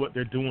 That's really what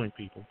they're doing,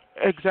 people.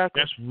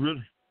 Exactly.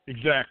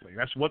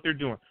 That's what they're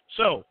doing.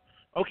 So,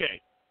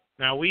 okay,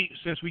 now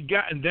since we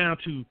gotten down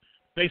to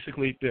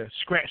basically the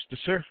scratch the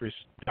surface,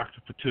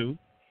 Dr. Fatu,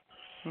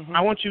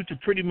 I want you to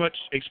pretty much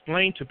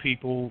explain to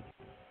people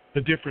the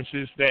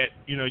differences that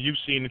you've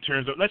seen in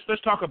terms of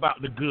let's talk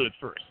about the good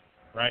first,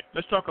 right?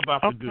 Let's talk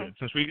about the good.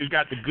 Since we've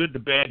got the good, the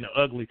bad, and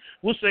the ugly,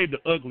 we'll save the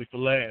ugly for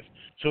last,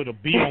 so it'll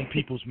be on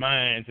people's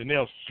minds and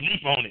they'll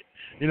sleep on it.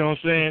 You know what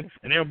I'm saying?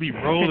 And they'll be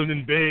rolling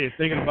in bed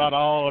thinking about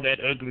all that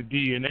ugly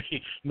DNA.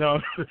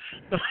 No,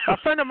 a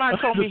friend of mine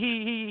told me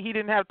he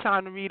didn't have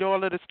time to read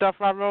all of the stuff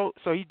I wrote,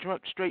 so he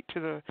jumped straight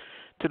to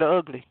the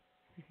ugly.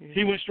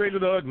 He went straight to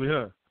the ugly,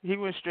 huh? He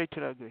went straight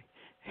to the ugly.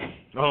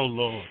 Oh,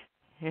 Lord.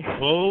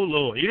 Oh,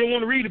 Lord. He didn't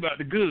want to read about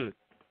the good.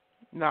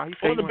 No, he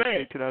said he went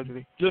straight to the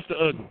ugly. Just the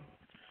ugly.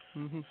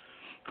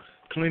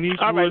 Clint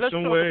Eastwood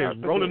somewhere is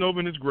rolling over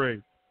in his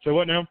grave. So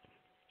what now?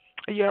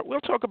 Yeah,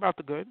 we'll talk about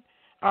the good.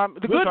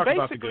 The good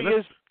basically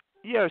is,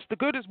 yes, the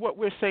good is what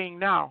we're saying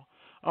now.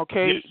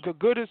 Okay, yes. The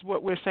good is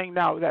what we're saying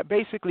now, that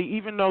basically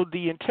even though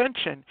the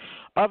intention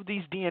of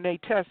these DNA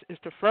tests is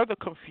to further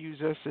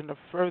confuse us and to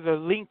further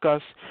link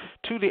us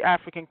to the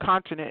African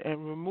continent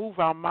and remove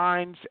our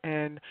minds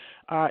and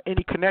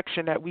any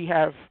connection that we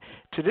have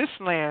to this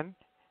land,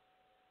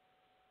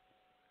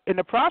 in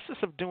the process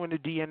of doing the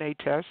DNA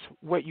test,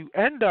 what you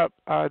end up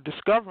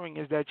discovering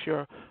is that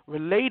you're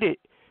related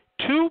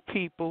to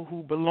people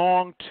who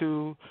belong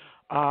to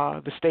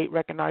the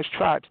state-recognized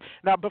tribes.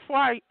 Now,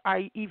 before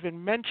I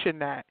even mention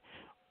that,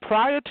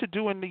 prior to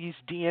doing these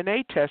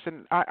DNA tests,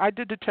 and I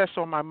did the test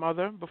on my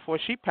mother before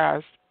she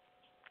passed,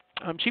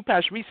 She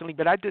passed recently,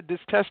 but I did this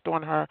test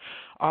on her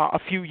a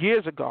few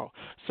years ago.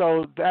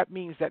 So that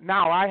means that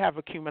now I have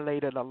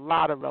accumulated a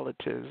lot of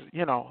relatives,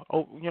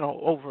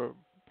 over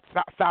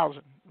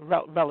 1,000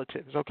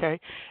 relatives, okay?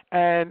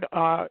 And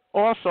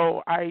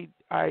also I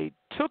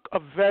took a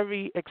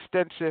very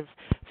extensive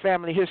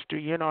family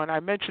history, and I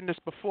mentioned this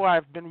before.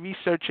 I've been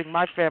researching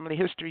my family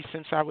history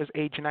since I was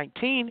age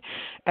 19,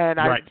 and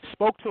I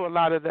spoke to a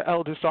lot of the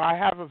elders, so I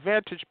have a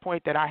vantage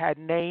point that I had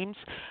names.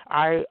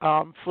 I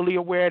am fully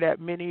aware that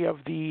many of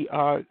the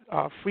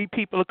free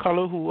people of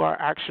color who are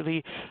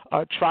actually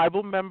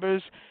tribal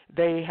members,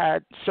 they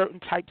had certain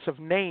types of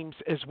names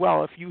as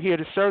well. If you hear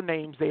the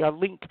surnames, they are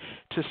linked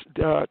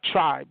to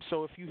tribes.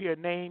 So if you hear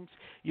names,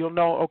 you'll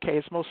know, okay,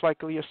 it's most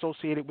likely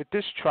associated with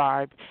this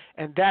tribe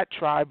and that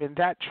tribe and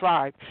that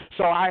tribe.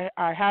 So I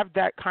have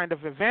that kind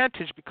of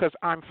advantage because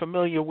I'm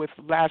familiar with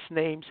last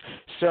names,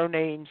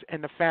 surnames,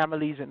 and the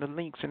families and the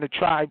links and the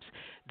tribes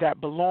that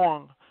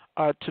belong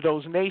to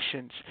those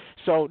nations.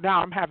 So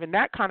now I'm having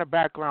that kind of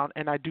background,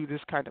 and I do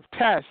this kind of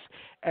test,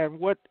 and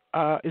what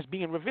is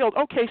being revealed,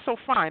 okay, so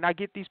fine, I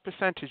get these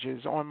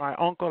percentages on my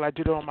uncle. I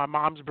did it on my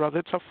mom's brother.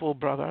 It's a full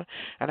brother.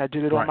 And I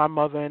did it on my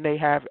mother, and they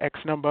have X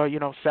number,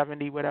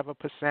 70 whatever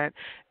percent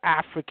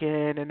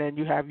African, and then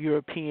you have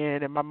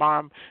European, and my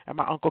mom and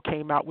my uncle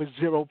came out with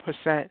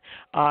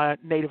 0%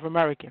 Native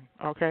American,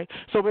 okay?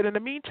 So, but in the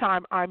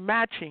meantime, I'm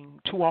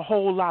matching to a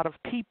whole lot of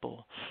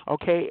people,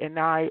 okay? And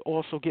I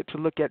also get to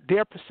look at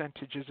their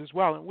percentages as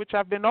well, and which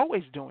I've been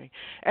always doing.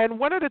 And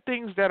one of the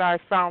things that I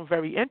found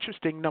very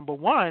interesting, number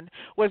one,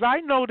 was I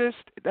noticed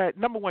that,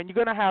 number one, you're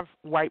going to have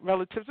white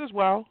relatives as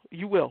well.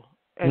 You will.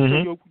 And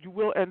so you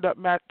will end up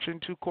matching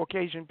to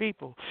Caucasian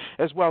people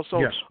as well.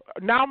 So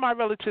now my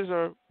relatives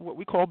are what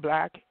we call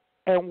black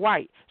and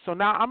white. So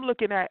now I'm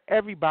looking at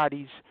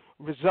everybody's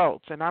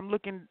results, and I'm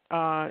looking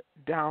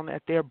down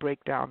at their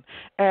breakdown.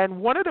 And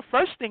one of the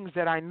first things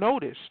that I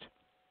noticed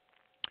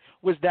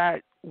was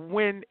that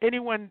when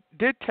anyone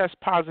did test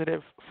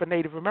positive for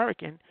Native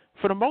American,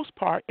 for the most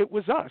part, it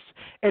was us.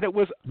 And it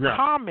was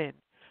common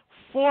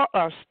for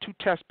us to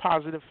test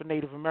positive for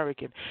Native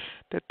American.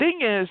 The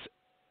thing is,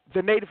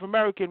 the Native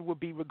American would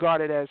be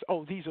regarded as,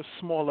 oh, these are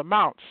small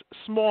amounts.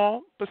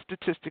 Small, but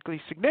statistically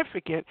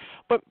significant,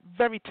 but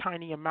very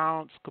tiny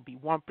amounts. Could be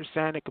 1%,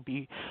 it could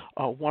be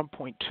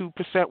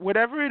 1.2%.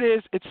 Whatever it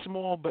is, it's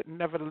small, but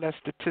nevertheless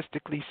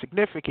statistically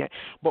significant.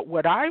 But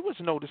what I was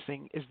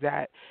noticing is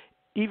that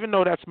even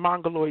though that's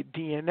Mongoloid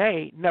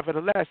DNA,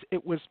 nevertheless,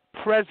 it was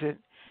present.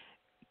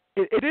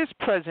 It is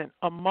present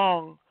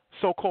among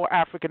so-called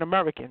African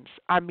Americans.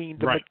 I mean,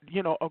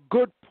 a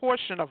good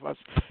portion of us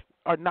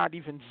are not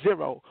even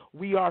zero.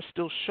 We are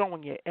still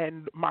showing it.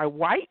 And my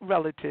white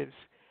relatives,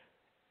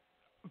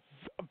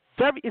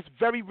 it's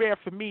very rare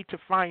for me to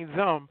find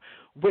them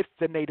with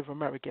the Native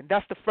American.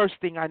 That's the first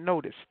thing I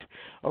noticed,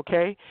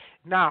 okay?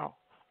 Now,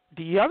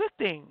 the other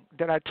thing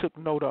that I took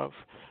note of,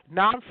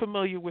 now I'm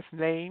familiar with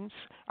names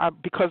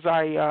because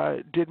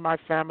I did my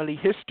family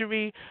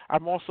history.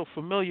 I'm also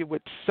familiar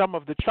with some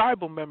of the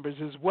tribal members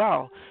as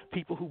well,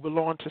 people who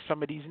belong to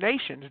some of these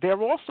nations.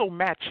 They're also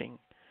matching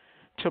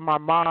to my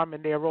mom,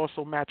 and they're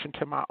also matching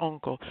to my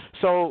uncle.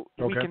 So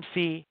we can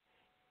see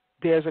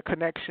there's a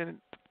connection.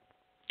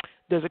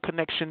 There's a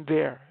connection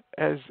there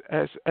as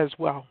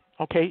well.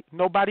 Okay,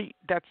 nobody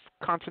that's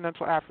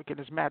continental African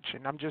is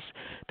matching.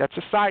 That's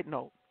a side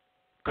note.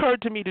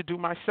 Occurred to me to do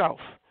myself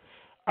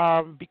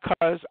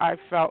because I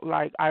felt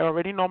like I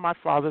already know my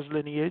father's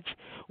lineage.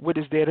 What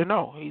is there to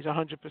know? He's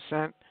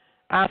 100%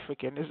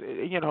 African.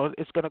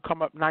 It's going to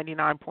come up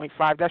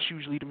 99.5. That's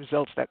usually the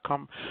results that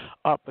come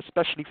up,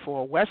 especially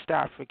for a West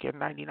African,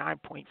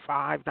 99.5,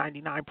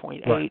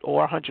 99.8,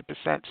 or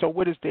 100%. So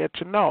what is there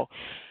to know?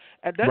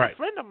 And then a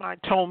friend of mine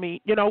told me,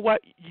 you know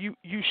what, you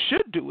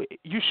should do it.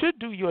 You should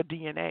do your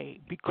DNA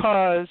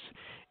because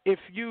if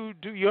you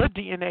do your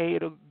DNA,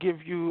 it'll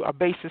give you a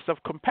basis of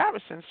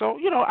comparison. So,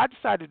 I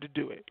decided to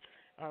do it,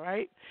 all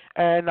right?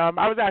 And I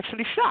was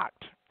actually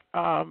shocked.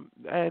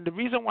 And the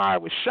reason why I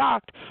was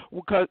shocked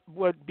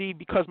would be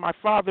because my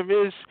father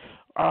is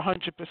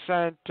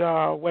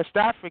 100% West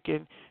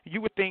African.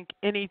 You would think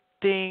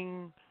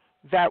anything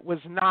that was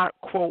not,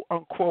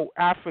 quote-unquote,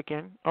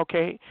 African,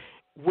 okay,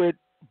 would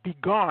be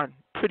gone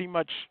pretty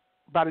much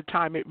by the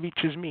time it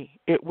reaches me.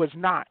 It was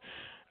not.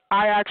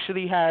 I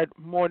actually had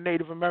more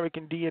Native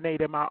American DNA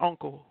than my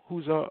uncle,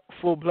 who's a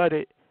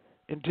full-blooded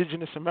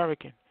Indigenous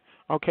American,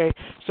 okay?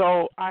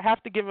 So I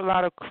have to give a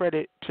lot of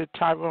credit to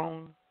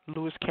Tyrone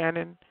Lewis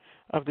Cannon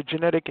of the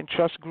Genetic and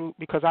Trust Group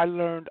because I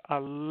learned a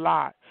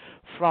lot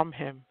from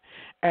him.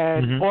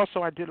 And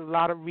also I did a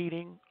lot of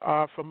reading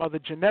from other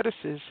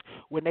geneticists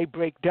when they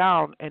break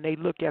down and they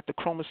look at the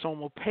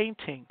chromosomal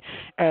painting.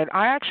 And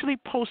I actually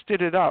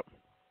posted it up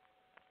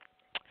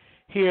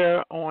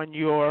here on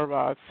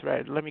your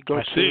thread. Let me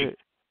go to it.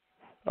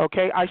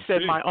 Okay, I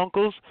said my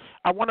uncles.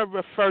 I want to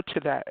refer to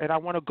that, and I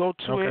want to go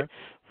to it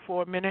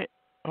for a minute.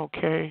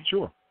 Okay.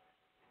 Sure.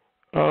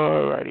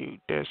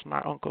 Alrighty, there's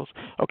my uncles.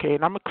 Okay,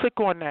 and I'm going to click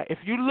on that. If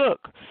you look,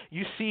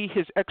 you see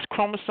his X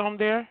chromosome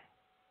there?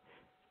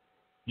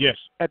 Yes.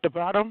 At the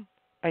bottom?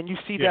 and you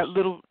see Yes. that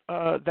little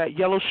that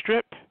yellow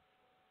strip?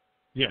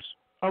 Yes.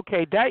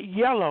 Okay, that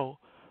yellow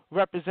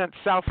represents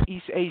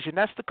Southeast Asian.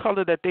 That's the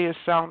color that they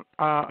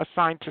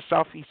assigned to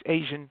Southeast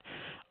Asian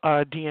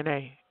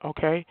DNA.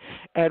 Okay,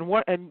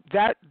 and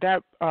that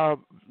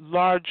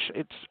large,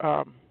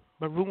 it's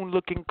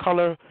maroon-looking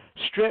color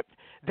strip,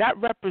 that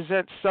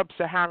represents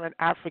sub-Saharan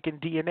African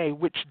DNA,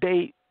 which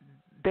they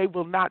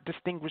will not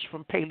distinguish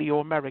from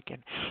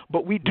Paleo-American.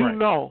 But we do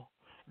know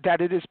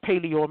that it is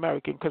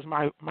Paleo-American because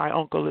my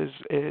uncle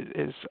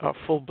is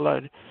full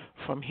blood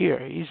from here.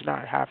 He's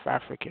not half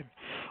African.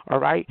 All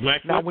right.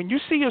 Blackfoot? Now, when you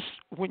see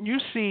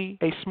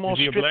a small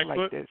strip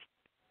like this,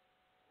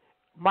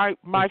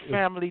 my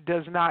family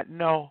does not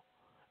know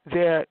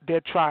their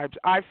tribes.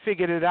 I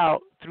figured it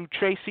out through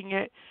tracing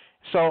it,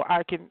 so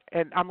I can,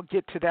 and I'm gonna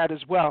get to that as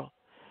well.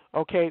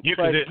 Okay. Yeah,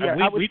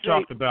 but we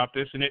talked about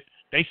this, and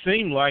they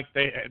seem like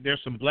there's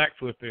some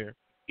Blackfoot there,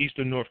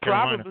 eastern North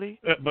Carolina. Probably.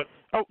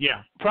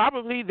 Yeah.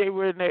 Probably they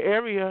were in the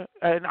area,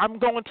 and I'm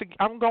going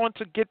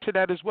to get to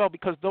that as well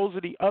because those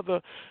are the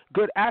other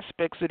good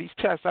aspects of these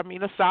tests. I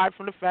mean, aside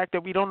from the fact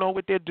that we don't know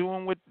what they're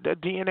doing with the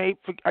DNA,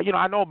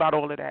 I know about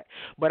all of that,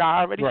 but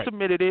I already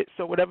submitted it.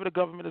 So whatever the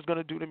government is going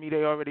to do to me,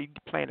 they already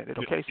planning it.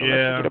 Okay, so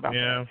let's forget about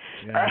that.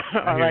 Yeah.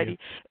 All righty.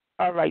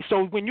 All right,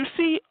 so when you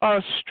see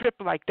a strip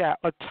like that,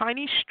 a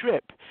tiny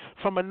strip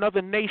from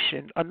another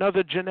nation,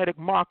 another genetic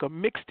marker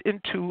mixed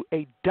into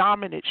a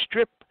dominant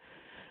strip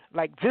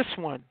like this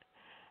one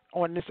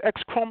on this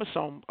X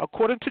chromosome,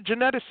 according to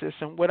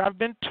geneticists and what I've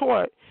been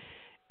taught,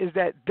 is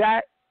that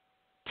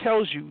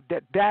tells you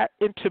that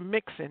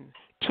intermixing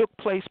took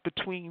place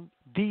between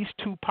these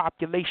two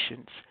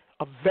populations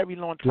a very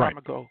long time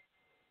ago.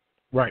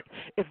 Right.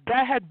 If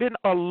that had been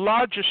a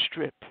larger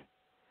strip,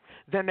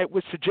 then it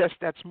would suggest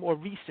that's more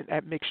recent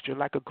admixture,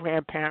 like a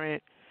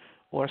grandparent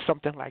or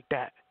something like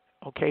that,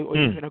 okay, or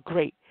even a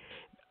great.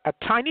 A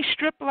tiny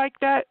strip like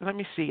that, let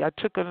me see.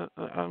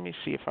 Let me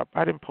see if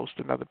I didn't post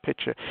another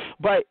picture.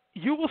 But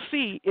you will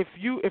see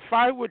if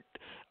I would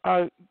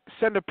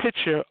send a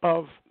picture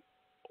of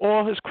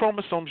all his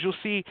chromosomes, you'll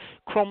see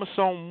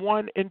chromosome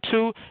 1 and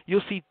 2,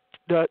 you'll see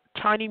the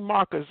tiny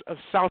markers of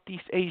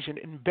Southeast Asian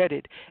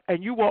embedded.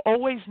 And you will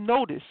always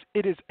notice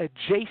it is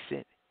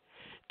adjacent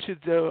to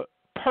the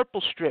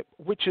purple strip,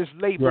 which is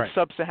labeled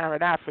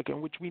sub-Saharan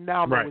African, which we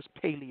now know is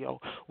Paleo.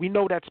 We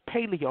know that's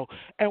Paleo.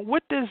 And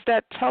what does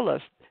that tell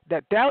us?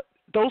 That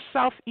those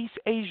Southeast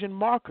Asian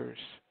markers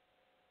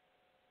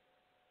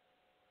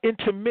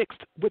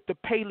intermixed with the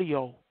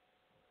Paleo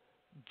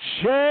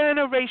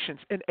generations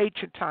in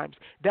ancient times.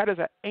 That is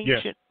an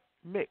ancient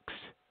mix.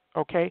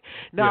 Okay?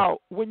 Now,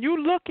 when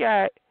you look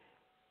at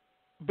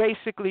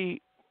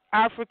basically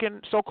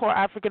so-called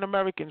African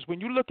Americans,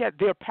 when you look at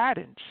their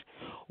patterns,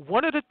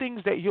 one of the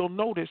things that you'll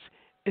notice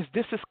is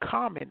this is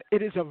common.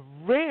 It is a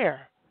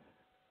rare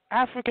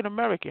African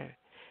American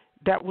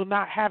that will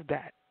not have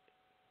that.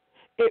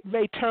 It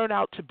may turn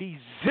out to be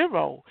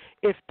 0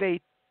 if they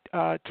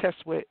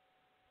test with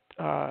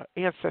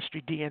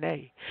Ancestry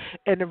DNA.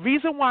 And the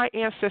reason why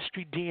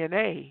Ancestry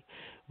DNA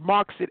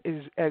marks it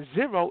as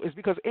 0 is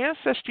because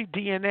Ancestry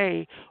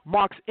DNA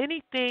marks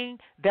anything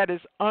that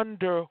is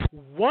under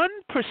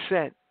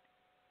 1%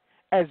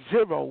 as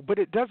 0, but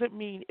it doesn't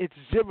mean it's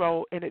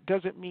 0, and it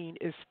doesn't mean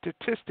it's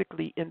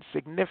statistically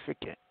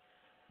insignificant.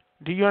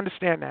 Do you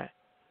understand that?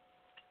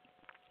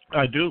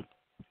 I do.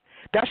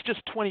 That's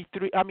just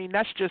 23. I mean,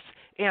 that's just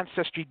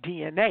Ancestry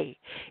DNA.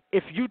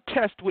 If you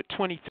test with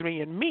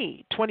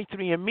 23andMe,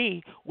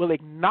 23andMe will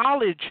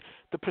acknowledge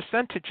the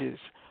percentages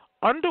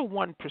under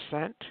 1%,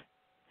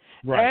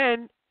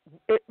 and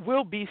it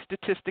will be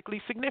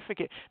statistically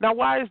significant. Now,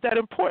 why is that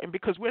important?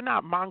 Because we're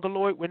not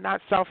Mongoloid, we're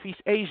not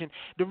Southeast Asian.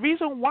 The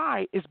reason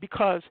why is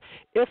because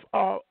if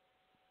a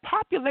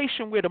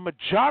population where the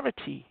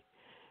majority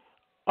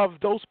of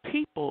those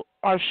people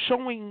are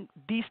showing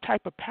these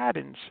type of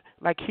patterns,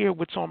 like here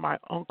what's on my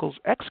uncle's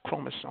X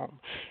chromosome,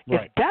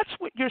 if that's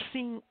what you're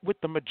seeing with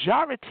the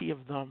majority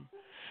of them,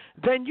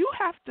 then you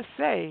have to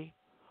say,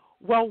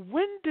 well,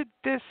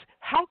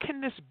 how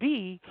can this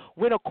be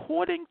when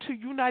according to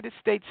United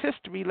States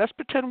history, let's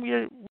pretend we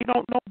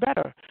don't know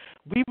better.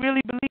 We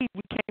really believe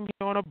we came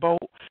here on a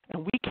boat,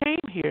 and we came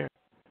here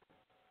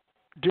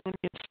during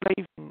the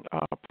enslaving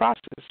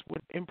process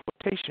when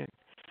importation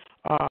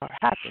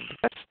happened.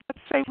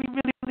 Let's say we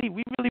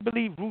really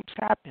believe roots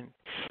happened.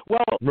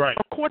 Well,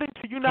 according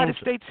to United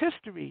States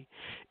history,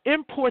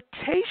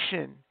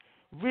 importation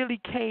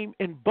really came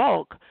in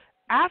bulk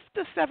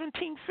after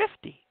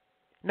 1750.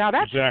 Now,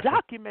 that's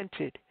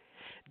documented.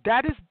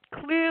 That is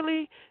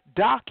clearly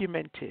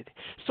documented.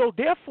 So,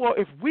 therefore,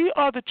 if we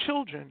are the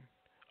children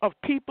of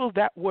people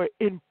that were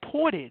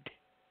imported,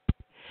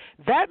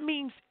 that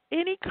means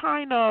any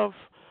kind of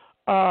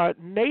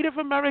Native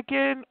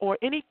American or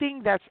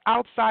anything that's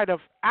outside of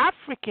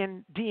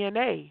African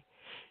DNA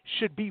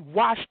should be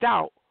washed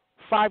out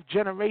 5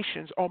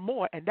 generations or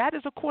more, and that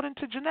is according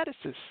to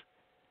geneticists.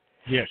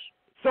 Yes.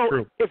 So,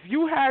 true. If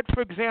you had,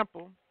 for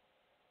example,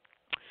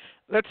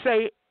 let's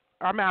say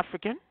I'm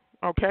African,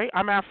 okay?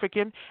 I'm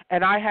African,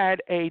 and I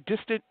had a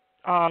distant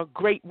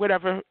great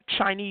whatever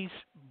Chinese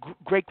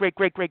great great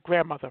great great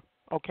grandmother.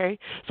 Okay,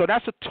 so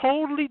that's a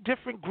totally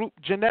different group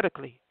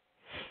genetically.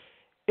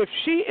 If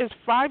she is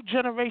 5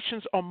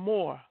 generations or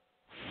more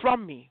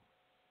from me,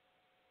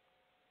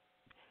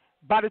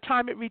 by the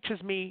time it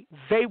reaches me,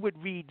 they would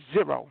read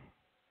 0.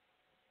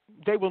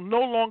 They will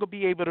no longer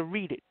be able to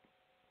read it.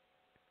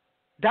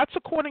 That's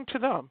according to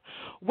them.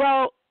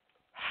 Well,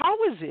 how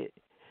is it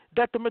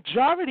that the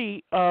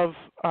majority of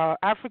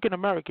African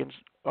Americans,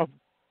 the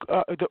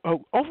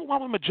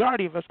overwhelming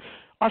majority of us,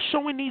 are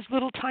showing these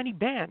little tiny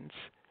bands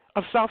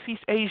of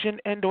Southeast Asian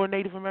and or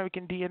Native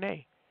American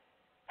DNA?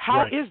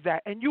 How is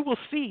that? And you will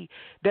see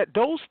that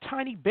those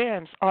tiny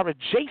bands are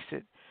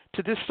adjacent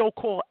to this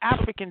so-called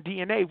African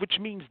DNA, which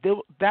means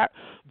that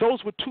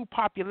those were 2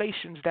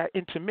 populations that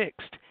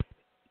intermixed.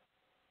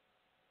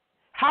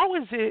 How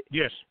is it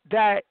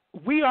that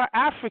we are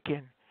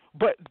African,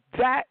 but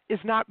that is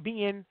not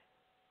being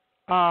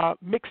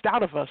mixed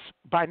out of us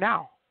by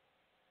now?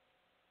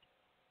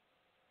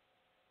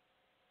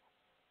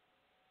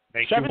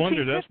 Makes you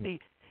wonder, doesn't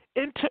it?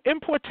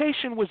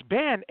 Importation was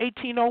banned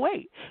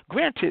 1808.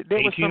 Granted, there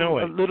was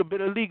a little bit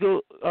of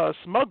legal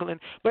smuggling,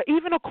 but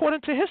even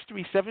according to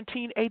history,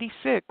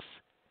 1786,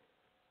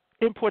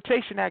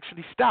 importation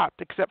actually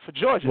stopped, except for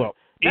Georgia. Well,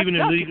 even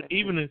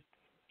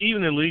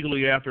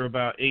illegally after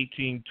about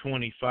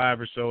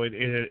 1825 or so,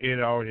 it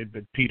already had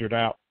been petered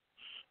out.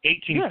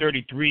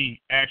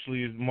 1833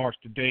 actually marks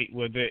the date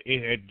where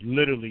it had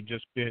literally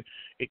just been,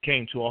 it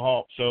came to a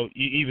halt. So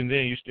even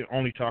then, you still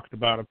only talked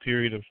about a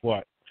period of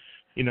what?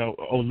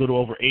 A little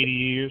over 80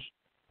 years.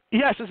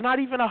 Yes, it's not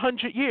even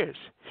 100 years.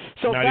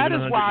 So that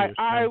is why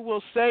I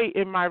will say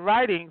in my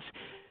writings,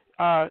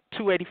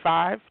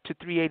 285 to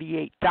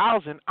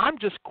 388,000, I'm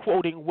just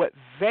quoting what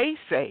they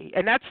say,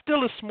 and that's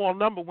still a small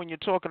number when you're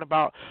talking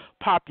about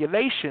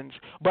populations,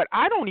 but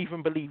I don't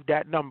even believe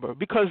that number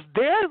because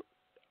their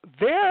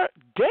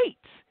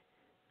dates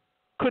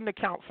couldn't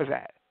account for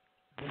that.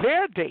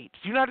 Their dates,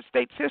 United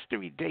States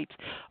history dates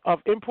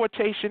of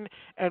importation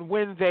and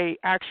when they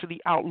actually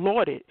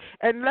outlawed it.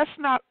 And let's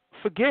not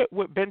forget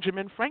what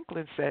Benjamin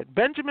Franklin said.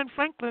 Benjamin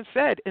Franklin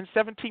said in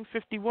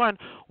 1751,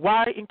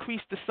 why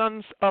increase the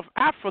sons of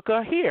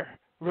Africa here?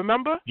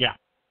 Remember? Yeah.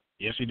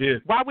 Yes, he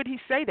did. Why would he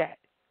say that?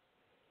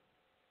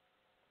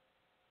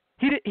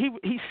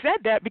 He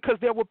said that because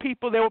there were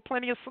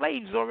plenty of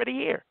slaves already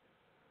here.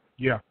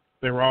 Yeah,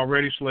 there were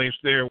already slaves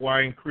there.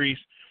 Why increase?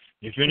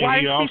 Why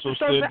increase the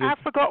sons of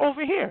Africa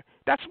over here?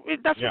 That's what he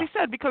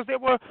said, because there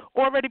were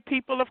already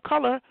people of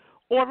color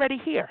already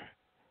here.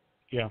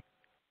 Yeah.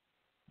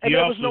 And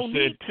there was no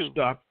need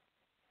to.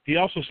 He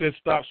also said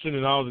stop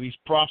sending all of these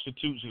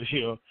prostitutes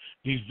here,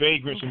 these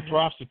vagrants and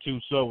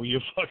prostitutes over.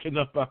 You're fucking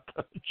up our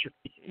country.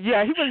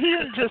 Yeah, it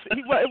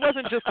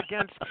wasn't just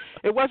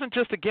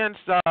against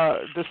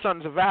the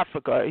sons of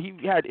Africa. He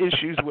had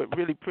issues with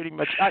really pretty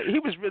much. He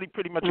was really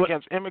pretty much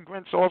against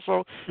immigrants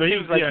also. He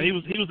was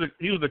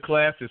a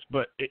classist,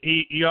 but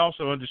he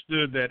also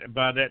understood that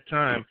by that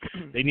time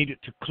they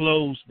needed to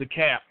close the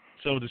cap,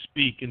 so to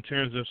speak, in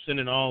terms of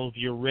sending all of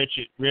your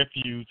wretched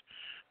refuge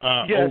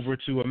over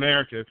to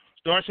America.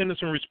 Start sending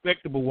some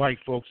respectable white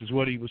folks, is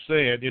what he was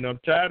saying. I'm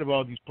tired of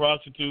all these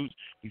prostitutes,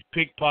 these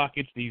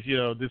pickpockets, these,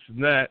 this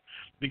and that,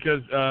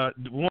 because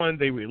one,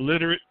 they were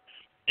illiterate,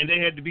 and they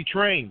had to be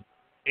trained.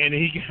 And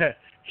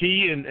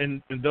he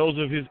and those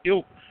of his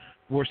ilk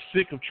were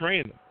sick of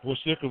training them, were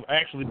sick of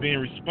actually being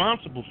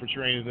responsible for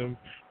training them,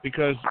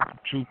 because,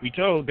 truth be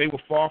told, they were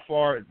far,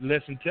 far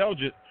less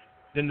intelligent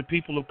than the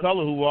people of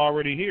color who were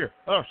already here,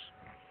 us.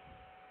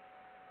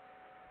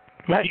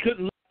 Right. He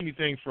couldn't learn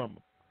anything from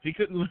them. He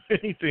couldn't learn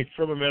anything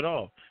from them at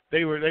all.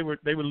 They were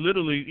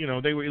literally,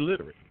 they were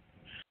illiterate.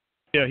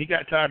 Yeah, he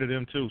got tired of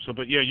them too. So,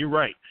 but yeah, you're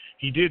right.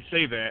 He did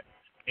say that,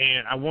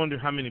 and I wonder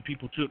how many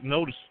people took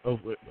notice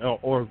of it,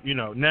 or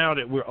now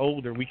that we're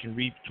older, we can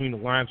read between the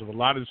lines of a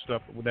lot of the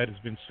stuff that has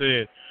been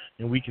said,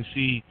 and we can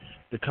see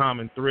the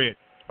common thread.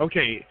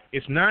 Okay,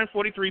 it's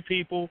 9:43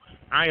 people.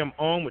 I am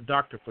on with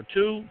Dr.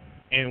 Fatu,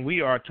 and we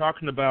are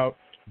talking about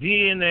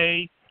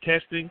DNA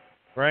testing,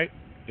 right?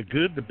 The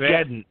good, the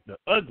bad, and the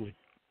ugly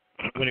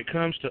when it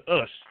comes to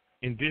us,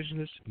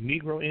 Indigenous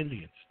Negro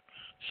Indians.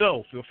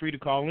 So feel free to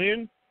call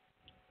in.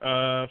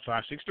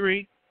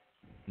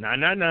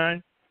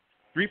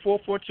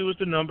 563-999-3442 is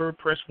the number.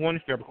 Press 1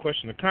 if you have a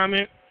question or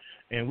comment,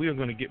 and we are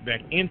going to get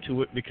back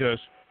into it because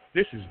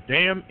this is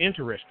damn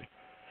interesting,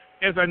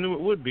 as I knew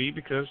it would be,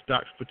 because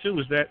Dr. Fatu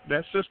is that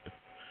sister.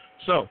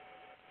 So,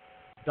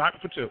 Dr.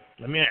 Fatu,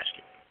 let me ask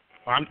you.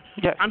 I'm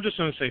just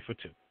going to say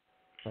Fatu,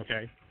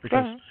 okay?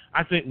 Because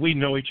I think we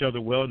know each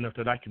other well enough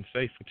that I can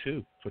say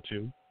Fatu.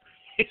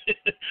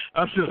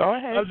 I'm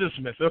just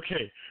a mess.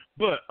 Okay.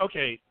 But,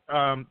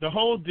 the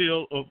whole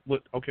deal of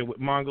with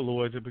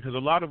Mongoloids is because a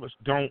lot of us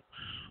don't.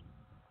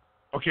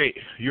 Okay,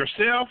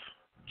 yourself,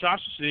 Tasha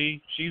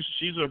C,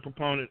 she's a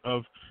proponent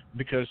of,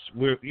 because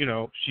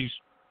she's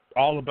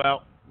all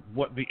about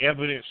what the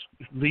evidence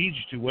leads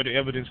you to, where the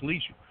evidence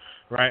leads you,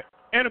 right?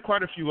 And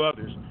quite a few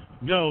others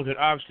know that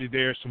obviously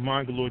there's some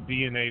Mongoloid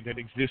DNA that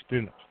exists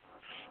in us.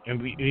 And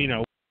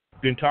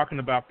been talking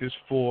about this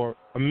for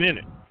a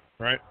minute,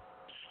 right?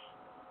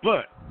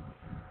 But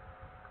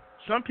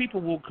some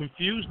people will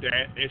confuse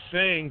that as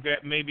saying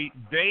that maybe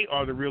they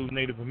are the real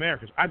Native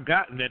Americans. I've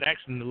gotten that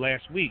actually in the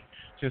last week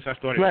since I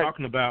started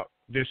talking about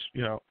this,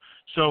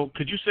 So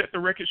could you set the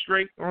record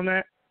straight on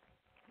that?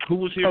 Who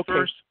was here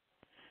first?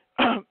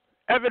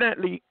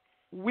 Evidently,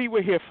 we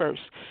were here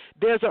first.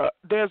 There's a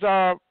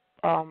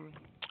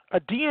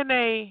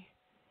DNA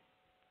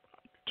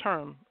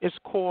term. It's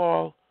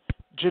called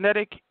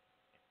genetic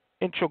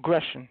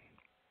introgression.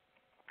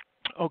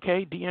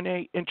 Okay,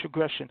 DNA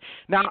introgression.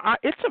 Now,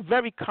 it's a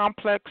very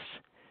complex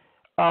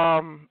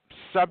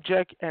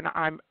subject, and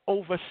I'm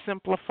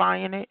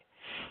oversimplifying it.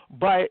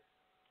 But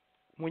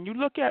when you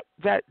look at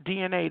that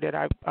DNA that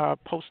I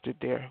posted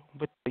there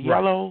with the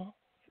yellow,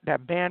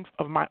 that band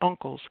of my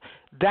uncles,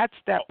 that's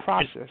that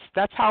process.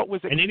 That's how it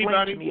was explained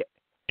to me.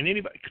 And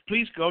anybody,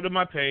 please go to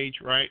my page,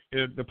 right?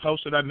 The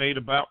post that I made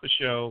about the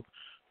show.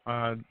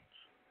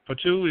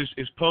 Fatu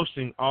is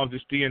posting all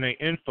this DNA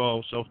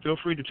info, so feel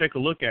free to take a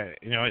look at it.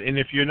 And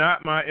if you're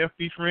not my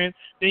FB friend,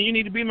 then you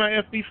need to be my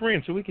FB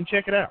friend so we can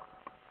check it out.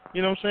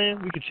 You know what I'm saying?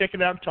 We can check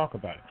it out and talk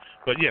about it.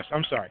 But yes,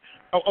 I'm sorry.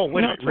 Oh,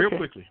 wait a minute,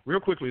 real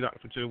quickly, Dr.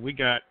 Fatu. We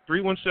got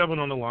 317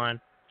 on the line.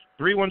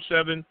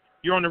 317,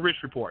 you're on the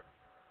Rich Report.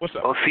 What's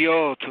up?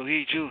 Osio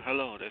Tohiju.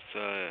 Hello, that's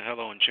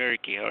hello in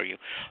Cherokee. How are you?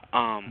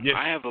 Yes.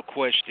 I have a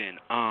question.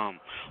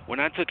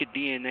 When I took a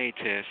DNA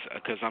test,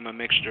 because I'm a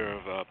mixture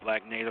of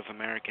Black Native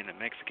American and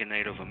Mexican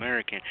Native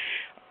American,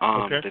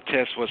 the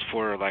test was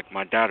for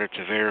my daughter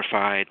to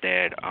verify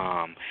that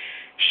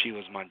she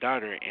was my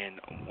daughter. And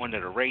one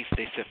of the race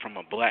they said from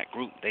a black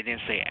group. They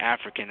didn't say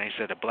African. They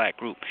said a black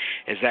group.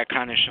 Is that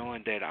kind of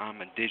showing that I'm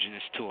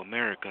indigenous to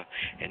America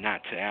and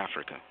not to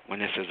Africa when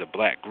this is a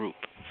black group?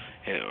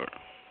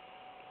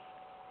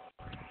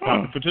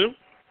 Fatu?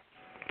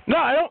 No,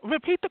 I don't.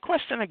 Repeat the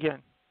question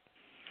again.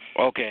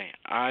 Okay,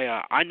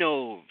 I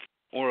know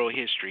oral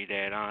history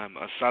that I'm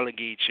a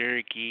Salagi,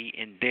 Cherokee,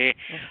 Inde,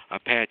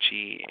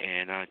 Apache,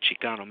 and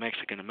Chicano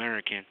Mexican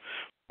American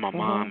from my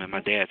mom and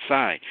my dad's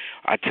side.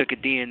 I took a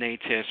DNA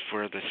test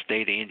for the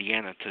state of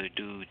Indiana to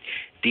do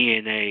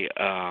DNA,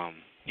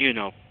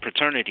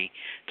 paternity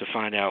to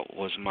find out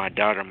was my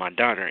daughter,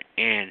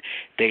 and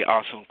they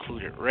also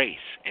included race.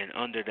 And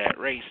under that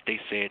race, they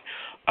said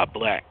a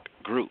black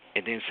group.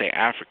 It didn't say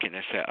African,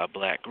 it said a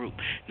black group.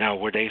 Now,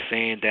 were they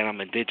saying that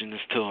I'm indigenous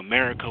to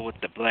America with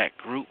the black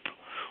group,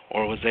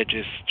 or was that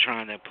just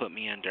trying to put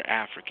me under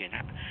African?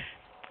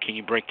 Can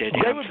you break that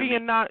down?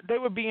 They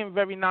were being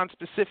very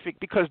nonspecific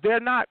because they're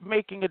not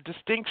making a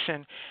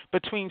distinction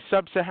between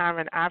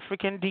sub-Saharan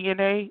African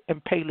DNA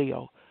and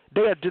paleo.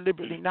 They are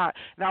deliberately not.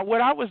 Now,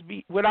 what I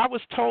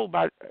was told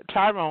by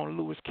Tyrone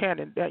Lewis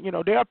Cannon, that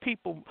there are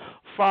people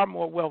far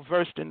more well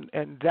versed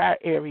in that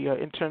area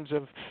in terms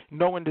of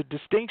knowing the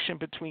distinction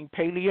between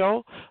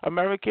Paleo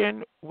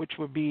American, which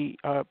would be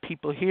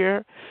people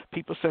here,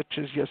 people such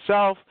as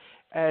yourself,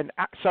 and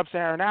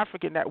sub-Saharan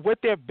African, that what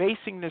they're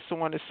basing this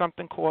on is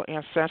something called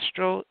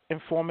ancestral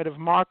informative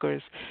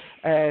markers,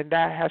 and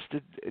that's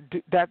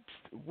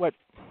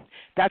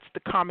the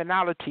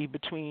commonality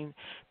between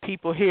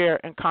people here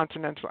and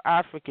continental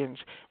Africans.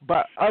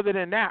 But other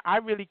than that, I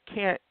really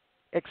can't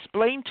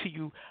explain to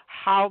you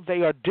how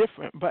they are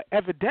different, but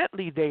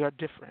evidently they are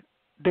different.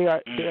 They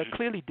are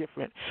clearly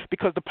different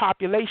because the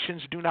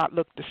populations do not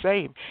look the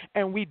same.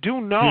 And we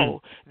do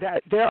know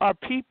that there are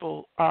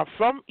people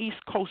from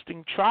East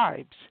Coasting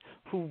tribes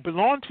who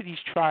belong to these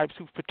tribes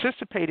who've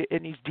participated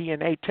in these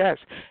DNA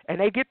tests, and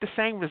they get the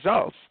same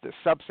results, the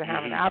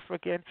sub-Saharan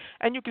African,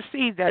 and you can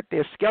see that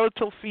their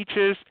skeletal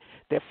features,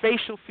 their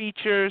facial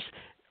features,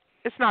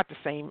 it's not the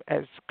same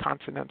as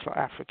continental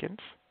Africans.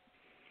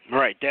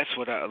 Right, that's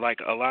what a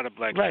lot of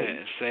blacks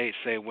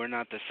say we're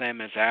not the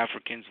same as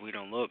Africans. We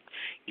don't look,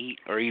 eat,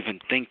 or even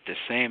think the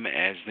same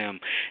as them.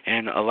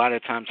 And a lot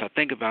of times I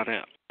think about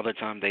it all the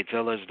time. They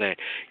tell us that,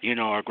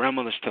 our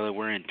grandmothers tell us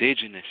we're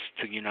indigenous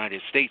to the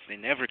United States. They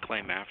never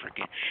claim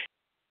African.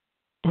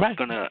 Right. I'm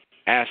going to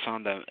ask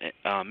on the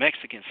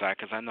Mexican side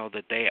because I know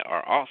that they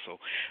are also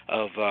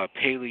of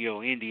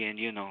Paleo-Indian,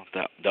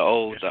 the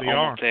old, the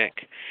Olmec,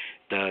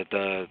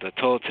 the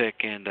Toltec,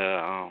 and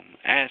the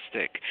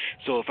Aztec.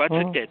 So if I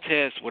took that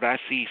test, would I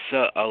see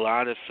a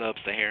lot of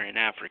sub-Saharan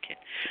African,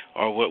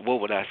 or what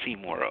would I see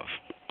more of?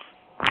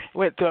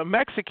 With the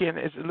Mexican,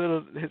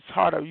 it's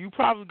harder. You're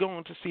probably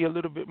going to see a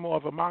little bit more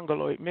of a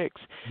Mongoloid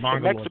mix.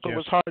 In Mexico,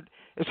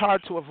 it's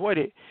hard to avoid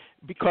it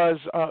because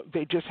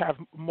they just have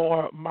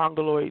more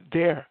Mongoloid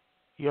there.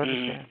 You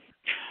understand?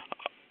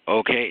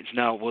 Okay.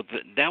 Now,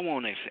 that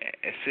won't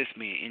assist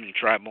me in any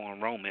tribal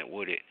enrollment,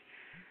 would it?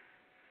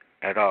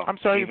 At all? I'm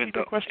sorry, repeat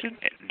the question?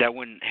 That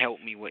wouldn't help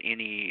me with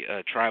any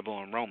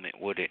tribal enrollment,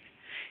 would it?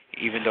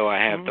 Even though I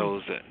have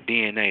those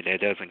DNA,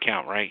 that doesn't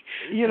count, right?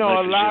 A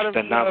lot of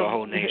the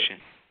Navajo Nation.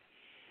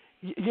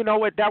 You know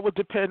what? That would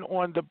depend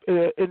on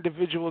the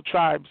individual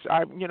tribes.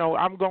 I'm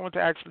going to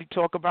actually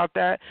talk about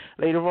that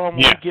later on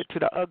when we get to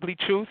the ugly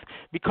truth,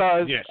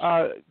 because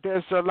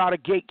there's a lot of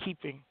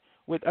gatekeeping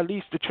with at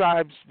least the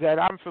tribes that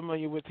I'm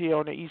familiar with here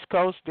on the East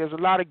Coast, there's a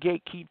lot of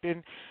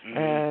gatekeeping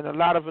and a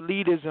lot of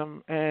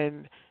elitism,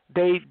 and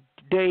they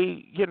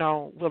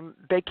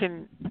they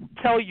can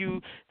tell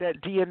you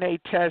that DNA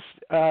test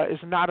is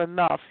not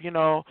enough,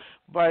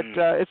 but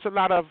it's a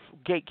lot of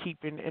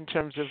gatekeeping in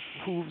terms of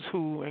who's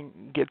who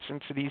and gets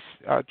into these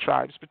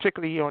tribes,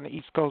 particularly here on the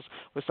East Coast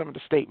with some of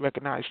the state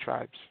recognized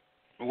tribes.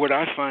 What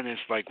I find is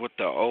like with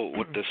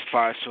this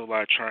five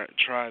solar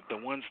tribe, the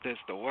ones that's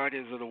the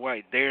whitest of the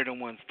white, they're the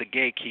ones, the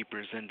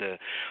gatekeepers, and the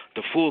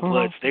full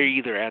bloods. They're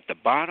either at the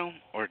bottom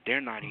or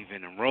they're not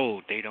even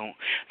enrolled. They don't.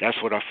 That's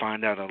what I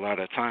find out a lot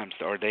of times,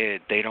 or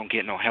they don't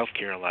get no health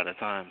care a lot of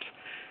times.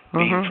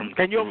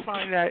 And you'll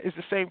find that it's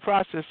the same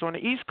process on the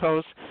East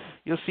Coast.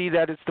 You'll see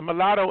that it's the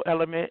mulatto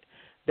element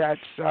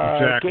that's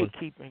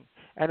gatekeeping.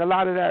 And a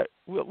lot of that,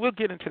 we'll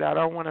get into that. I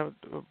don't want to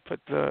put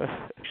the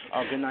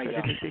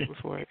anything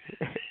before it.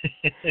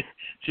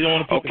 She don't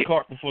want to put the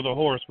cart before the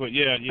horse, but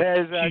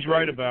she's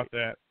right about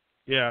that.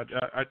 Yeah,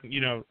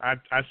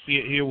 I see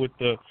it here with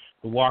the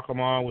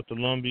Waccamaw, with the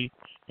Lumbee,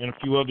 and a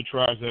few other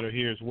tribes that are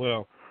here as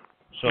well.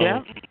 So,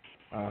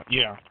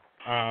 okay.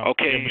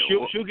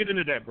 But she'll get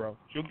into that, bro.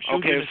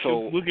 We'll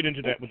get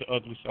into that with the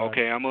ugly side.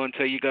 Okay, I'm going to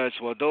tell you guys,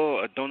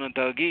 Dona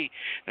Dagi,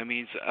 that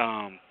means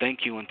thank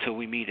you until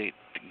we meet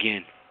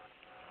again.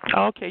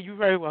 Okay, you're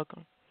very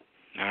welcome.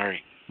 All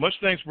right. Much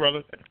thanks,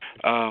 brother.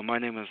 My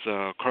name is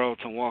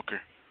Carlton Walker,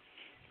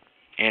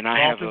 and I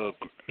have a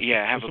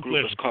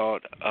group that's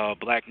called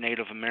Black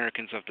Native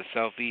Americans of the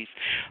Southeast.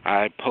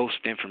 I post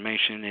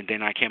information, and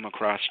then I came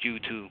across you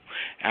too,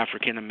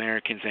 African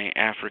Americans Ain't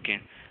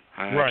African.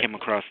 I came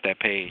across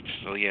that page.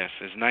 So yes,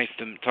 it's nice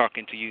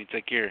talking to you.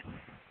 Take care.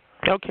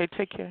 Okay,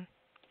 take care.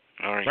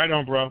 All right. Right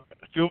on, bro.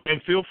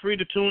 Feel free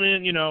to tune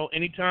in,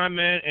 anytime,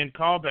 man, and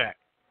call back.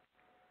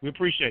 We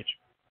appreciate you.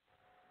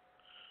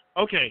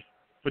 Okay,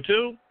 for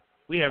two,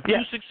 we have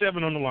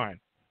 267 on the line.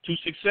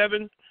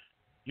 267,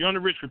 you're on the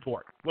Rich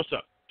Report. What's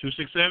up?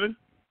 267?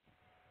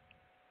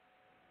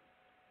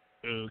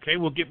 Okay,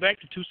 we'll get back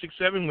to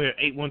 267. We're at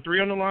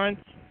 813 on the line.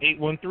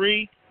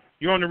 813,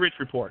 you're on the Rich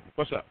Report.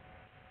 What's up?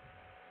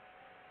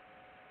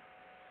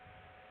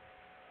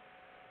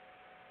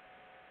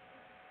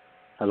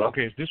 Hello?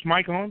 Okay, is this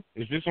mic on?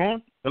 Is this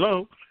on?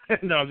 Hello?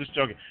 No, I'm just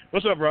joking.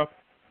 What's up, bro?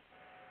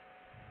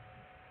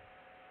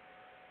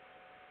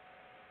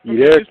 You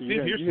there?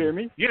 You hear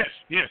me? Yes,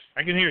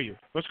 I can hear you.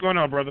 What's going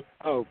on, brother?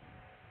 Oh,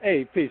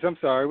 hey, peace. I'm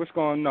sorry. What's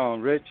going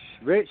on, Rich?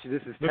 Rich,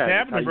 this is What's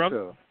happening,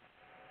 brother?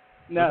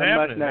 Not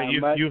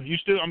much. You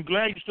still? I'm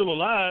glad you're still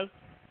alive.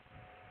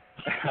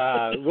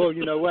 Well,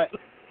 you know what?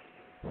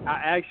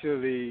 I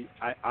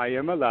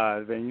am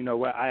alive, and you know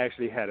what? I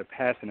actually had a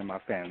passing in my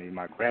family.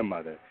 My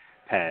grandmother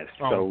passed,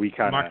 so we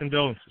kind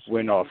of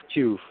went off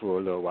cue for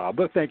a little while.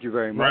 But thank you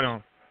very much. Right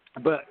on.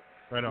 But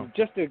right on.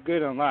 Just to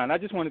get online, I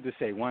just wanted to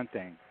say one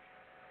thing.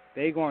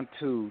 They're going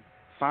to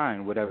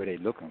find whatever they're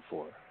looking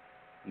for.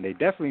 And they're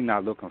definitely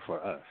not looking for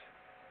us.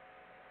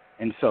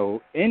 And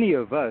so any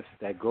of us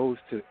that goes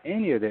to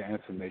any of their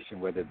information,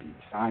 whether it be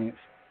science,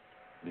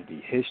 whether it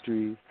be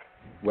history,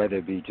 whether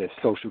it be just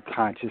social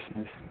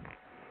consciousness,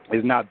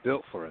 is not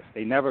built for us.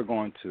 They're never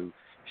going to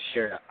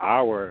share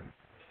our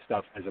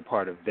stuff as a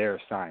part of their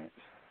science.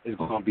 It's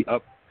going to be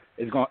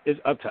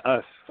it's up to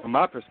us, from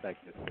my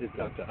perspective, it's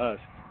up to us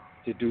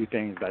to do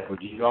things like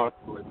what you are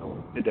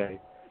doing today,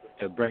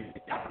 to bring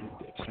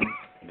contradictions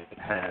and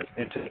have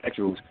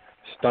intellectuals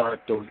start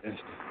those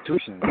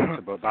institutions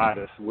to provide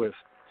us with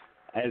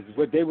as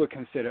what they would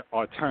consider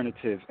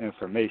alternative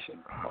information,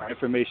 or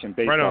information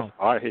based off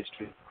our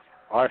history,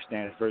 our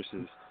stance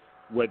versus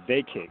what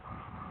they kick.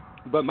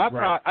 But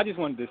I just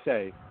wanted to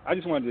say,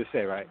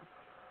 right,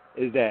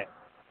 is that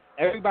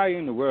everybody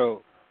in the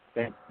world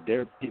think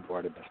their people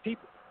are the best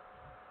people,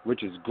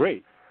 which is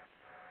great.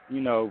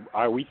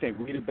 We think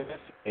we the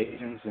best,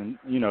 Asians, and,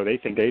 they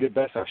think they the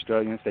best,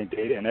 Australians think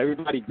they, and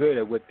everybody good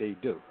at what they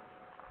do.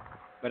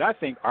 But I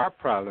think our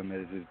problem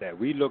is that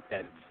we look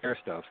at their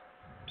stuff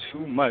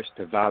too much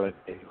to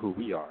validate who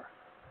we are.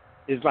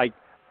 It's like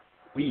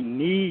we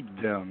need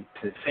them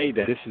to say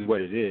that this is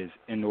what it is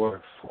in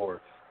order for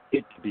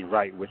it to be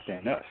right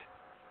within us.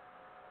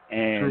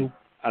 And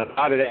a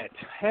lot of that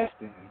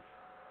testing,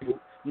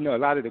 a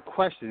lot of the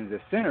questions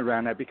are centered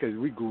around that because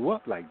we grew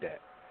up like that.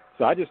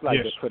 So I just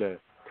like to put a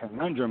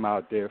conundrum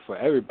out there for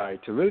everybody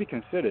to really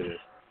consider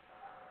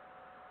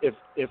this.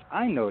 If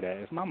I know that,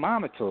 if my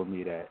mama told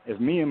me that,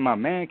 if me and my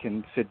man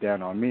can sit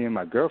down, or me and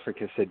my girlfriend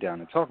can sit down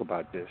and talk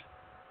about this,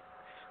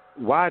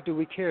 why do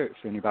we care if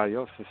anybody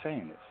else is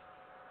saying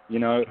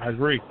this? I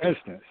agree. For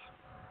instance,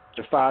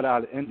 the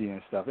 $5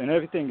 Indian stuff, and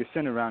everything is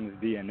centered around this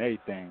DNA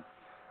thing.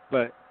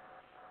 But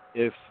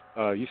if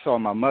you saw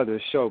my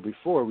mother's show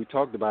before, we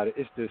talked about it,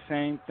 it's the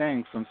same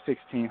thing from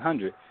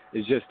 1600.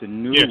 It's just a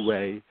new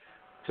way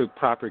to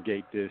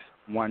propagate this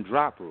one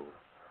drop rule.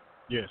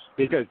 Yes.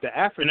 Because the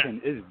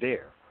African is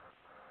there.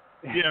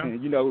 Yeah.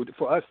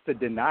 For us to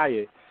deny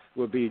it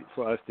would be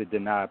for us to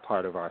deny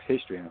part of our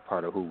history and a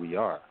part of who we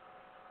are.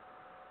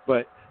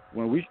 But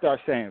when we start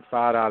saying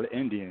 $5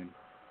 Indian,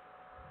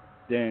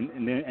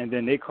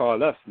 then they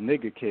call us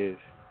nigger kids.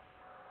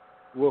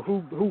 Well,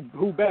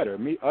 who better,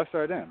 me, us,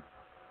 or them?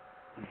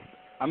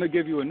 I'm gonna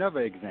give you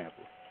another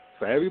example.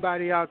 For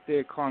everybody out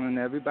there calling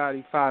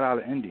everybody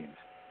 $5 Indians,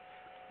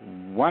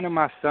 one of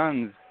my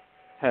sons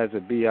has a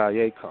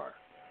BIA card.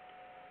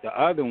 The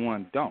other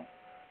one don't.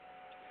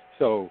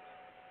 So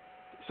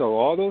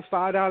all those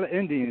 $5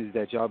 Indians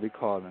that y'all be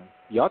calling,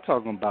 y'all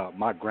talking about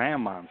my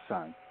grandma's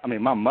son. I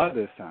mean, my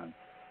mother's son,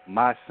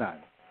 my son.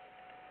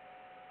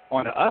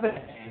 On the other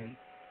hand,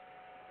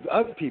 the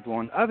other people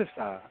on the other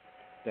side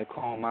that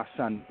call my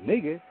son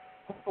nigger,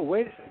 oh,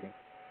 wait a second,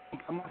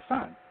 I'm my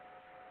son.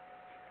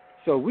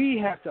 So we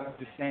have to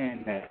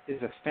understand that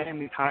there's a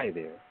family tie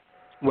there,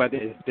 whether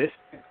it's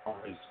distant or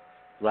it's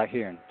right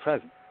here in the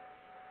present.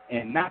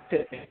 And not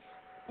to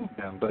exclude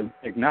them, but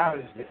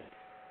acknowledge that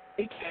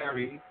they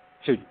carry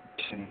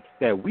traditions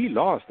that we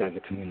lost as a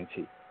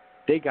community.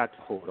 They got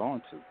to hold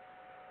on to.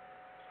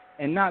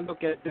 And not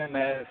look at them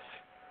as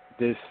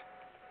this,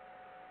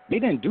 they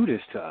didn't do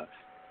this to us.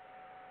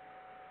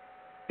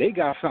 They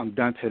got something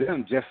done to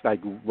them just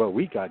like what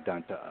we got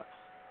done to us.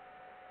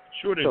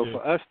 Sure they so did.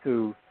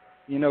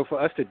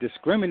 For us to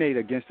discriminate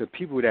against the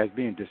people that's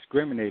being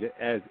discriminated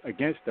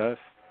against us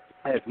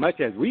as much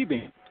as we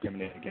being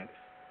discriminated against,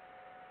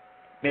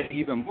 maybe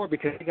even more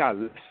because they got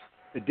less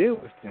to deal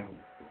with them.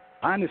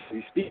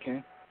 Honestly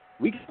speaking,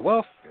 we get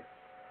welfare.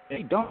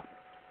 They don't.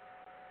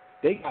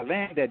 They got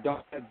land that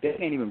they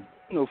can't even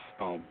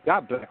from.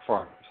 Got black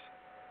farmers.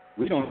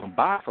 We don't even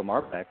buy from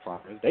our black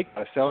farmers. They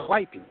got to sell to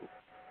white people.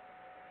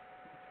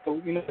 So,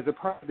 as a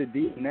part of the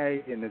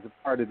DNA and as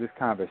a part of this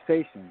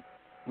conversation,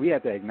 we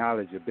have to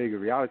acknowledge a bigger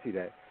reality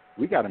that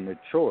we got to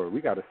mature.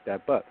 We got to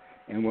step up.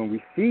 And when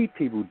we see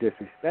people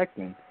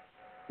disrespecting,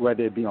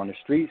 whether it be on the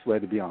streets,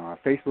 whether it be on our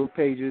Facebook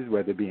pages,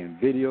 whether it be in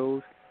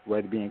videos,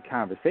 whether it be in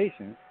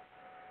conversations,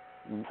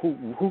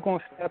 who going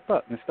to step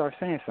up and start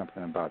saying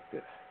something about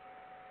this?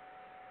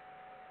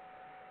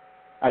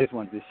 I just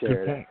wanted to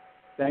share that.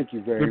 Thank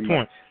you very much. Good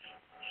point.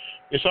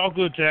 It's all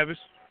good, Tavis.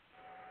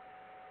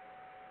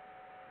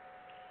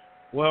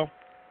 Well,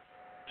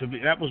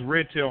 that was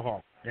Red Tail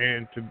Hawk,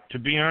 and to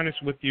be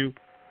honest with you,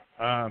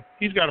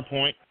 he's got a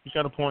point. He's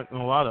got a point in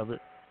a lot of it.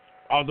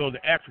 Although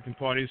the African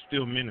part is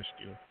still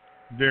minuscule,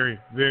 very,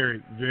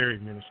 very, very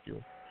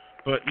minuscule.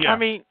 But yeah, I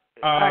mean,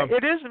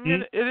 it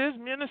is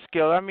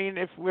minuscule. I mean,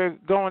 if we're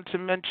going to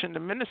mention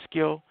the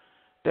minuscule,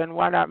 then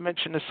why not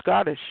mention the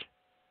Scottish?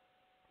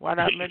 Why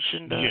not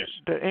mention the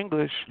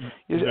English?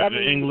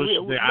 The English,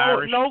 the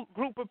Irish. No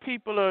group of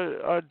people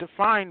are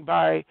defined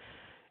by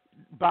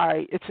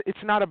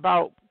it's not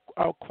about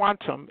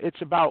quantum. It's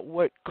about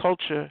what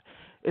culture.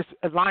 It's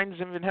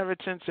lines of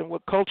inheritance and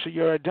what culture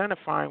you're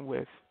identifying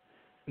with.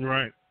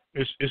 Right.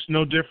 It's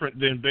no different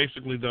than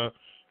basically the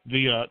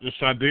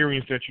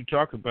Siberians that you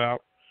talk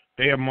about.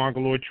 They have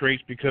Mongoloid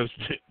traits because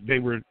they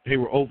were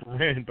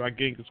overran by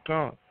Genghis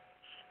Khan.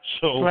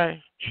 So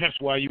That's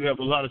why you have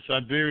a lot of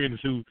Siberians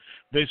who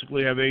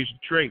basically have Asian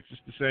traits.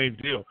 It's the same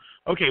deal.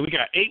 Okay, we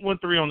got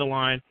 813 on the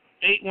line.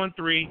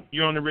 813,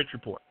 you're on the Rich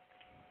Report.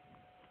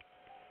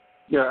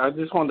 Yeah, I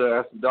just wanted to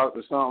ask the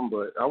doctor something,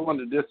 but I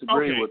wanted to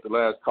disagree with the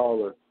last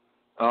caller.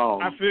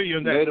 I feel you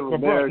in that. Native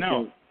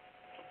Americans.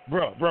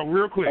 Bro,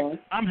 real quick.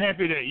 I'm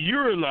happy that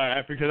you're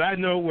alive because I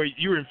know where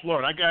you're in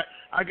Florida.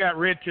 I got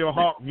Red Tail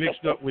Hawk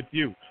mixed up with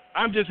you.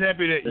 I'm just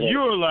happy that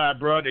you're alive,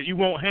 bro, that you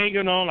won't hang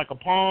it on like a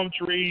palm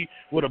tree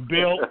with a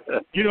belt.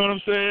 You know what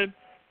I'm saying?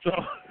 So,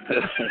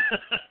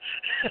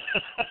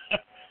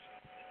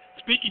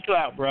 speak your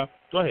clout, bro.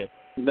 Go ahead.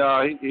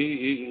 No,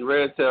 he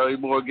Red Tail, he's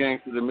more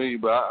gangster than me,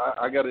 but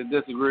I got to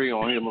disagree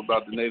on him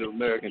about the Native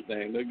American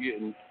thing. They're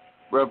getting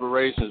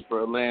reparations for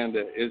a land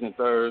that isn't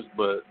theirs,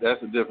 but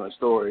that's a different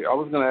story. I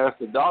was going to ask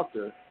the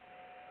doctor.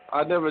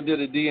 I never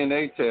did a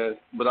DNA test,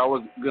 but I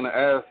was going to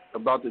ask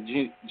about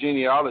the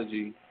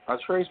genealogy. I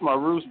traced my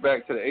roots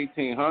back to the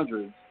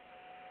 1800s,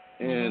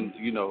 and,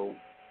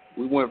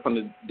 we went from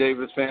the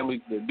Davis family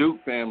to the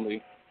Duke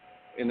family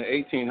in the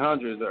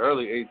 1800s, the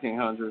early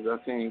 1800s.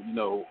 I seen,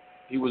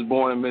 he was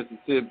born in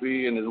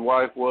Mississippi and his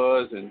wife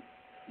was, and,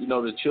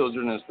 the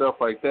children and stuff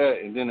like that,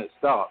 and then it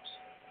stops.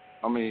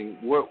 I mean,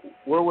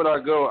 where would I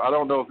go? I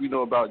don't know if you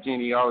know about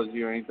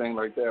genealogy or anything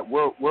like that.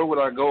 Where would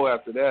I go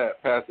after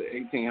that, past the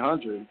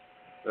 1800s,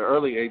 the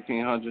early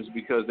 1800s,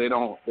 because they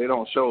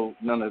don't show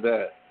none of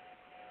that.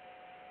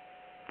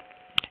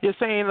 You're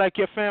saying like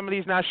your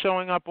family's not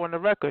showing up on the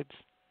records?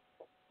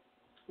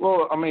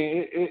 Well, I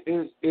mean,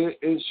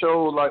 it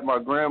showed like my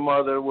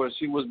grandmother where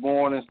she was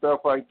born and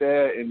stuff like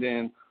that, and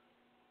then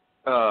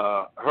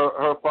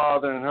her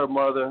father and her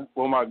mother,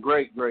 well, my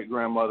great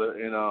grandmother,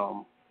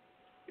 and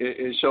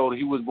it showed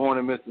he was born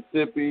in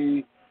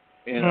Mississippi,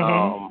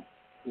 and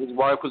his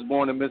wife was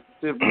born in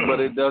Mississippi, but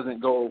it doesn't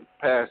go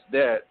past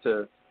that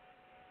to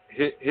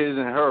his and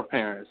her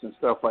parents and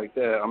stuff like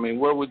that. I mean,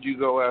 where would you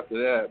go after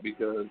that?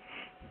 Because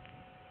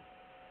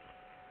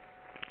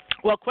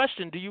well,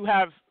 question: Do you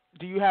have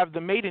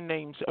the maiden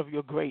names of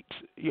your great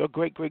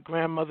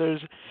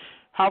grandmothers?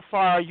 How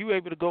far are you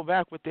able to go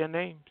back with their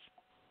names?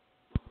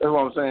 That's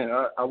what I'm saying.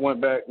 I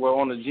went back,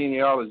 on the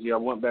genealogy, I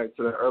went back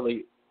to the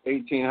early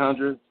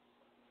 1800s.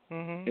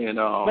 Mm-hmm. And,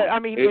 but, I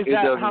mean, is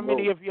that how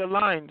many of your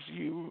lines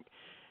you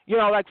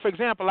know, like, for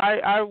example,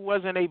 I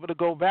wasn't able to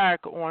go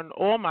back on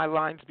all my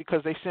lines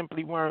because they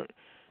simply weren't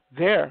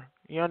there.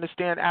 You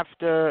understand?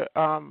 After,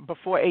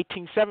 before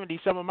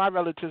 1870, some of my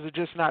relatives are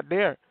just not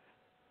there.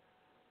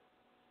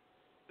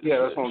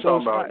 Yeah, that's what I'm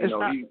talking about.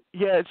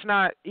 It's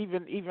not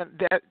even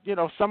that, you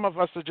know, some of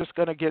us are just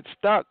going to get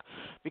stuck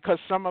because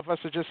some of us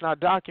are just not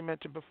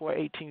documented before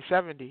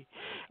 1870.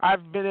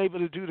 I've been able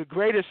to do the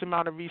greatest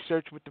amount of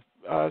research with the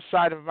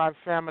side of my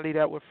family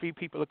that were free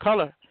people of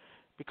color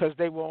because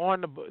they were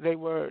they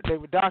were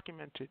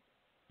documented.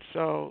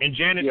 So and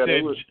Janet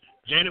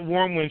Janet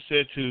Wormwind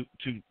said to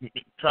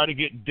try to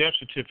get death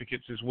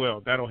certificates as well.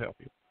 That'll help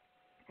you.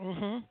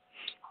 Mhm.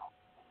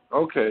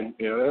 Okay,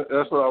 yeah,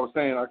 that's what I was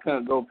saying. I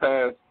couldn't go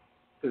past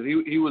because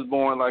he was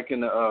born like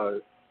in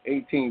the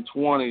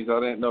 1820s. I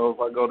didn't know if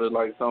I go to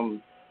like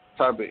some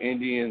type of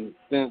Indian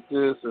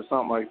census or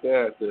something like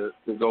that to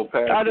go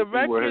past. The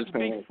records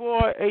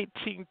before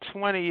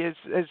 1820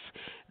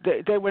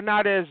 they were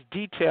not as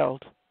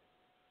detailed.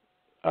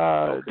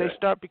 They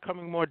start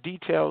becoming more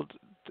detailed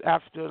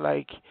after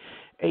like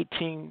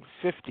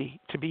 1850.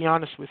 To be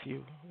honest with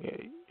you.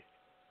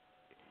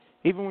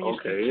 Even when you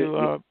speak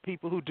to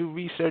people who do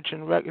research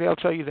and they'll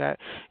tell you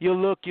that. You'll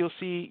look, you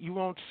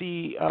won't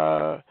see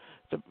you'll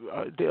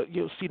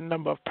see the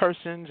number of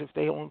persons, if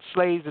they own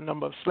slaves, the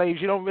number of slaves.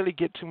 You don't really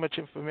get too much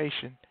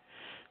information.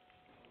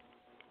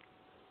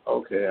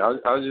 Okay, I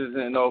just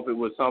didn't know if it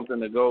was something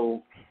to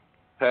go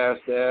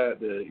past that,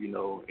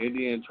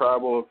 Indian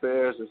tribal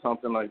affairs or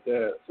something like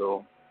that.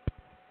 So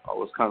I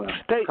was kind of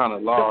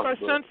lost.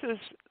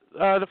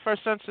 The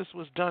first census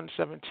was done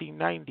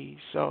 1790.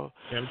 So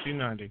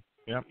 1790.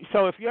 Yep.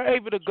 So if you're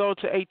able to go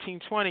to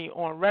 1820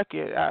 on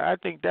record, I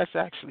think that's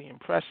actually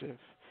impressive.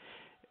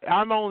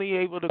 I'm only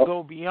able to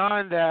go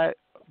beyond that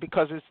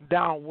because it's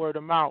down word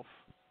of mouth.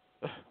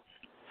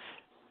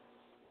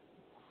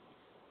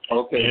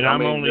 Okay, and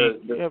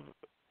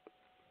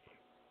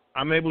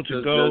I'm able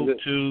to go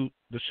to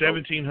the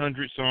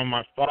 1700s on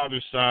my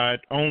father's side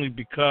only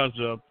because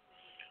of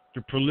the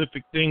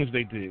prolific things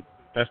they did.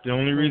 That's the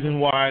only reason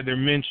why they're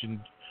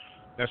mentioned.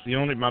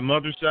 My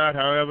mother's side,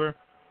 however,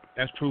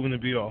 that's proven to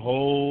be a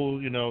whole,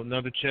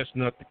 another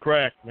chestnut to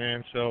crack,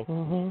 man. So,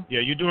 yeah,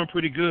 you're doing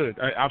pretty good.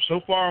 I've so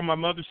far on my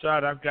mother's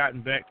side, I've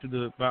gotten back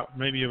to about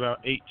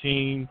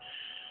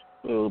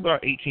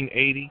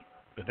 1880.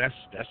 But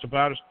that's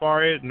about as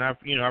far as. And I've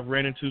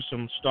ran into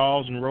some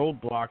stalls and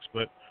roadblocks,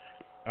 but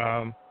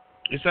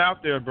it's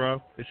out there,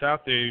 bro. It's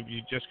out there.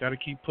 You just got to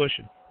keep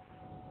pushing.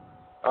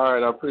 All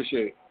right, I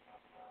appreciate it.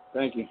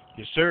 Thank you.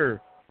 Yes,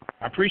 sir.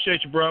 I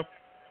appreciate you, bro.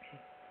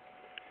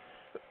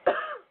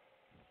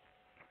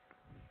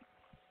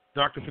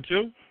 Dr.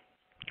 Fatu?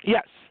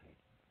 Yes.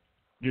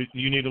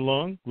 You need a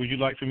lung? Would you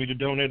like for me to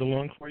donate a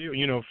lung for you?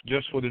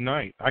 Just for the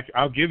night.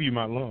 I'll give you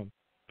my lung.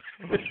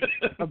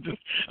 I'm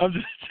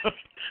just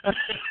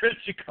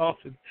Richie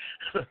coughing.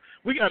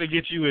 We got to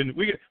get you in.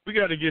 We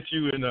got to get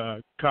you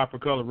in Copper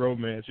Color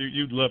Romance.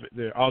 You'd love it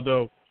there.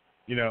 Although,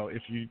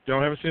 if you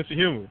don't have a sense of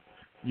humor,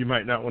 you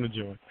might not want to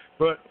join.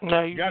 But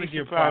you got to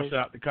give props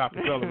out to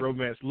Copper Color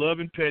Romance, Love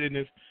and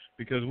Pettiness,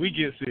 because we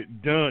get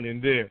it done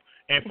in there.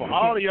 And for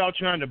all of y'all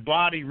trying to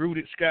body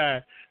Rooted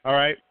Sky, all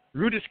right,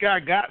 Rooted Sky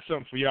got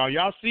something for y'all.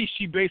 Y'all see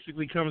she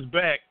basically comes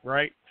back,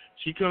 right?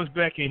 She comes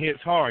back and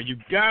hits hard. You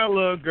got to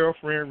love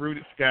girlfriend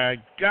Rooted Sky.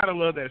 Got to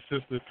love that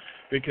sister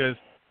because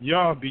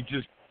y'all be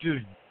just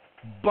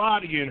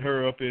bodying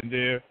her up in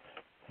there,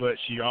 but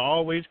she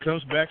always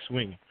comes back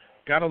swinging.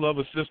 Got to love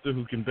a sister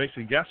who can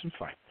basically got some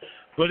fight.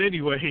 But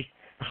anyway,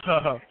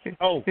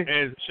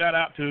 and shout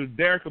out to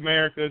Derek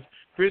Americas,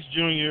 Chris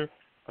Jr.,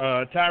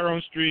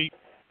 Tyrone Street,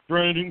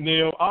 Brandon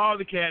Neal, all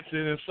the cats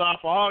in there,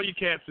 Safa, all you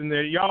cats in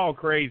there, y'all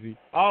crazy.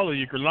 All of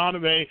you,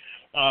 Carlana May,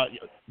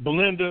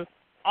 Belinda,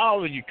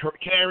 all of you,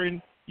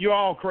 Karen, you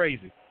all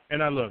crazy,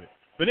 and I love it.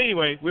 But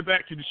anyway, we're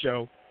back to the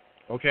show,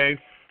 okay?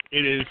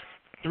 It is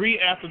 3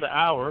 after the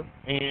hour,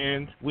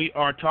 and we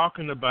are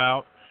talking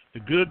about the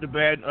good, the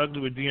bad, and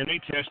ugly with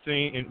DNA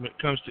testing when it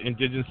comes to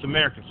Indigenous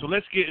Americans. So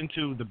let's get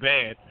into the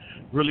bad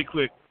really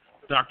quick,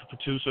 Dr.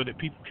 Fatu, so that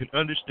people can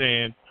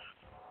understand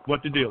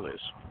what the deal is.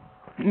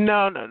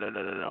 No.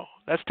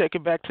 Let's take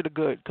it back to the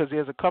good because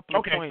there's a couple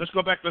of points. Okay, let's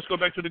go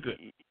back to the good.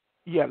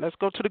 Yeah, let's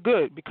go to the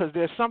good because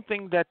there's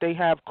something that they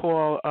have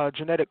called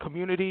genetic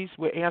communities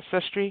with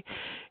Ancestry,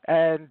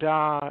 and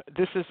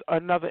this is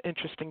another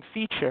interesting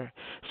feature.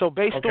 So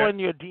based on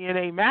your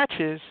DNA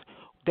matches,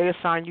 they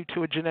assign you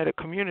to a genetic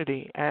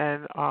community.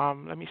 And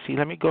let me see.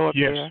 Let me go up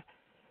there.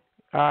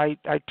 I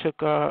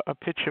took a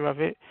picture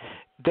of it.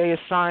 They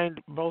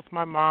assigned both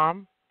my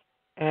mom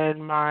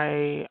and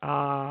my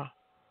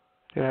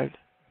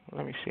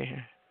let me see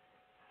here.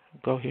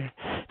 Go here.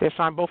 They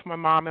assigned both my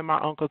mom and my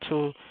uncle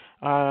to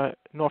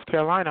North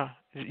Carolina.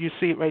 You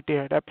see it right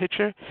there, that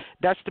picture?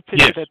 That's the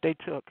picture that they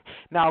took.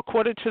 Now,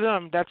 according to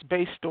them, that's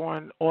based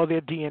on all their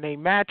DNA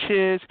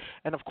matches,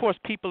 and of course,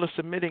 people are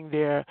submitting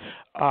their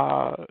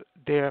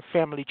their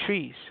family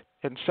trees.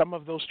 And some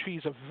of those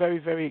trees are very,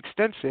 very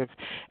extensive.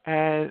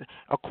 And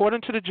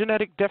according to the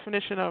genetic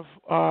definition of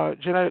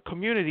genetic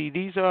community,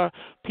 these are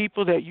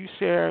people that you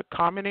share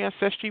common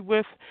ancestry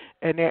with,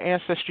 and their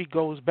ancestry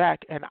goes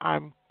back, and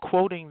I'm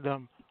quoting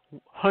them,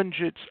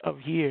 hundreds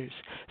of years.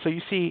 So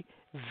you see,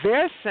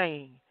 they're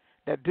saying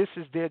that this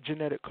is their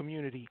genetic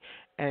community,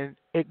 and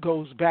it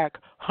goes back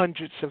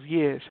hundreds of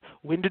years.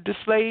 When did the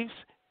slaves,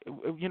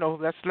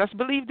 let's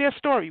believe their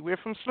story. We're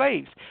from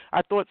slaves.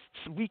 I thought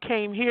we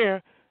came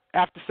here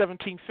after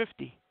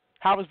 1750.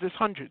 How is this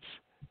hundreds?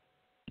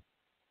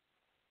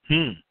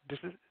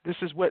 This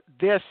is what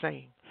they're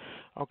saying.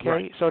 Okay,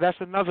 right. So that's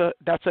another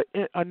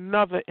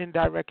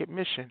indirect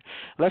admission.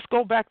 Let's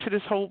go back to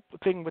this whole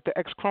thing with the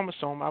X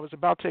chromosome. I was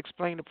about to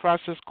explain the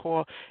process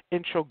called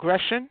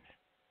introgression.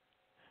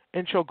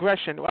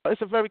 Introgression. Well,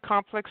 it's a very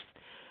complex.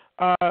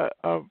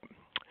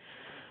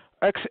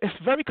 It's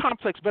very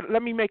complex, but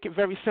let me make it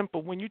very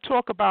simple. When you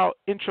talk about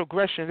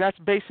introgression, that's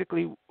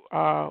basically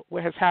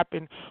what has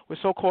happened with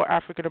so-called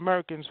African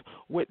Americans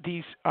with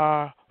these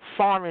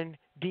foreign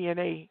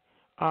DNA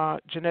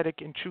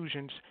genetic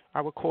intrusions,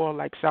 I would call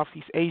like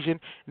Southeast Asian,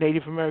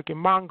 Native American,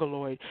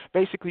 Mongoloid.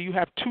 Basically, you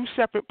have two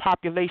separate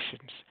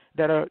populations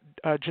that are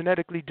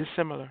genetically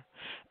dissimilar.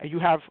 And you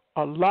have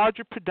a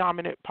larger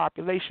predominant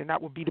population,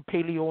 that would be the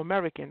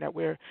Paleo-American, that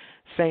we're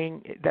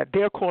saying that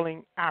they're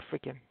calling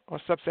African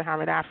or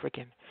Sub-Saharan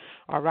African.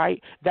 All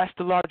right? That's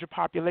the larger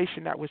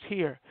population that was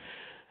here.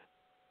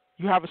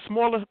 You have a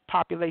smaller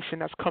population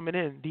that's coming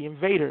in, the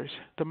invaders,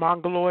 the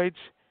Mongoloids,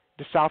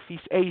 the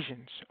Southeast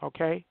Asians,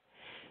 okay?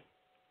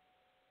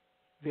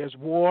 There's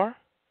war,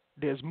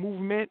 there's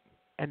movement,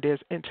 and there's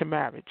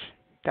intermarriage.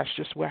 That's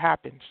just what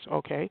happens,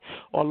 okay,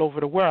 all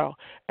over the world.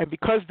 And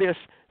because there's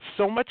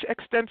so much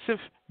extensive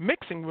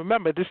mixing,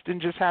 remember, this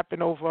didn't just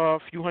happen over a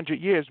few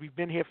hundred years. We've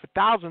been here for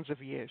thousands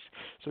of years.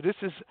 So this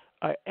is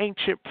an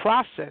ancient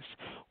process.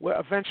 What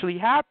eventually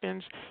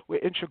happens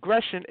with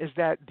introgression is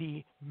that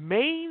the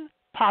main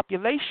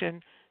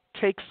population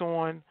takes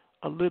on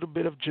a little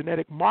bit of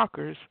genetic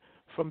markers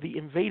from the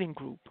invading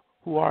group,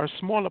 who are a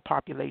smaller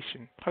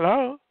population.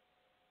 Hello?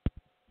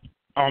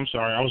 Oh, I'm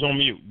sorry. I was on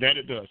mute. That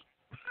it does.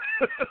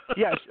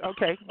 Yes,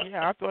 okay.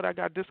 Yeah, I thought I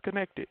got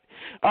disconnected.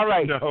 All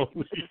right. No.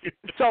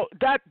 So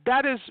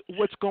that is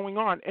what's going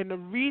on. And the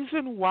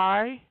reason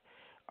why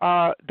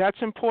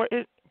that's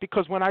important,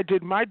 because when I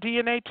did my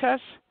DNA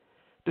test,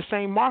 the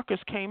same markers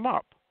came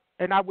up.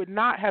 And I would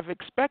not have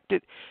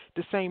expected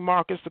the same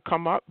markers to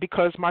come up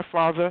because my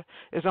father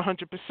is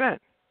 100%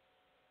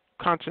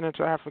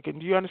 continental African.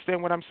 Do you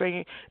understand what I'm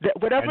saying? That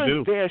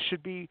whatever is there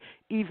should be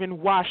even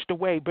washed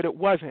away, but it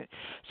wasn't.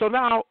 So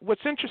now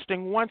what's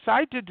interesting, once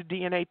I did the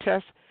DNA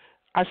test,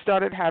 I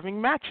started having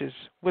matches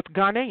with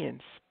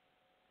Ghanaians.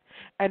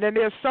 And then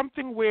there's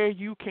something where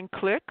you can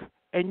click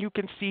and you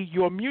can see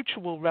your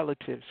mutual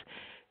relatives.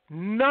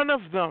 None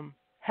of them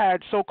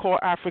had so-called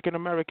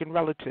African-American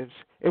relatives.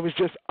 It was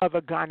just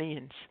other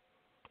Ghanaians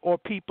or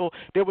people.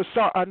 There was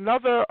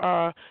another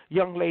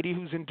young lady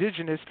who's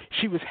indigenous.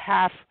 She was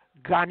half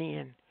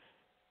Ghanian.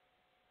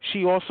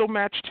 She also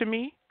matched to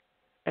me,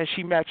 and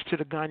she matched to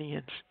the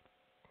Ghanaians.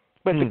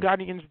 But the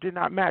Ghanaians did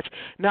not match.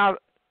 Now,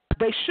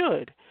 they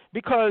should,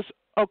 because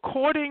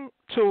according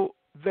to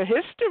the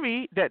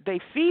history that they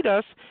feed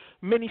us,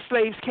 many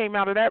slaves came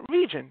out of that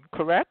region,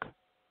 correct?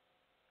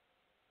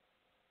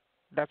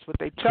 That's what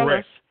they tell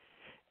us.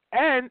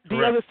 And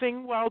the other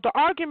thing, well, the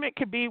argument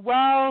could be,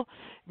 well,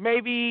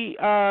 maybe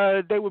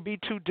they would be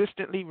too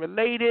distantly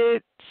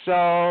related,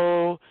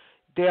 so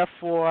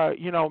therefore,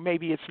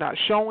 maybe it's not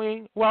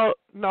showing. Well,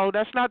 no,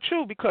 that's not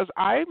true, because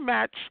I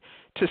match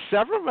to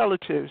several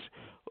relatives,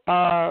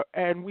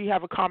 and we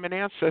have a common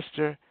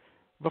ancestor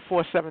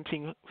before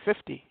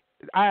 1750.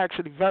 I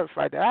actually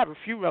verified that. I have a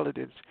few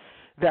relatives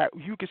that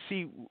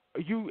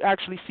you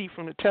actually see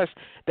from the test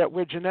that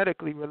we're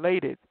genetically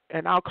related,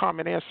 and our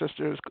common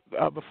ancestor is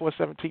before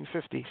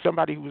 1750,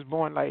 somebody who was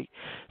born like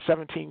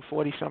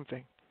 1740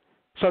 something.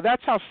 So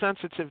that's how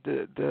sensitive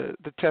the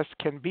test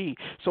can be.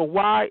 So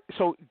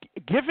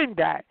given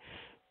that,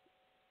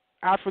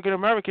 African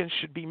Americans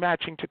should be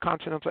matching to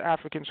continental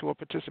Africans who are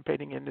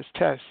participating in this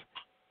test.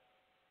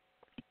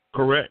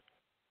 Correct.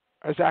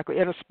 Exactly,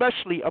 and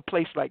especially a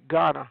place like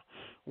Ghana,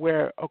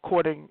 where,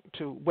 according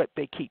to what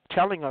they keep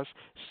telling us,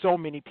 so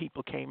many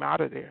people came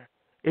out of there.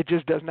 It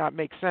just does not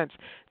make sense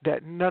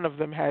that none of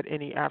them had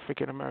any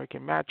African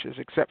American matches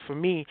except for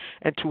me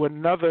and to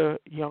another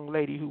young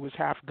lady who was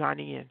half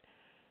Ghanaian.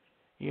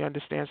 You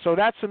understand? So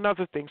that's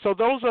another thing. So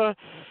those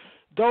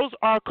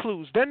are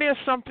clues. Then there's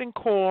something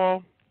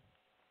called,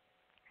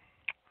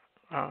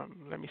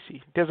 let me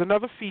see. There's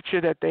another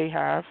feature that they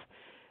have,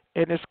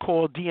 and it's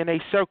called DNA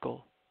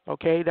Circle.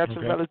 Okay, that's a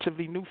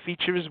relatively new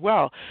feature as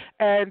well.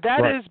 And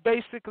that is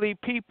basically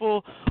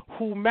people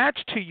who match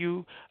to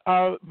you,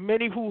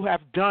 many who have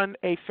done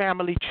a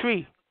family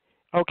tree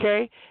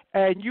okay?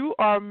 And you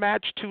are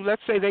matched to,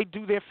 let's say they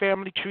do their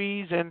family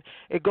trees, and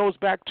it goes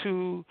back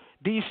to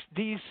these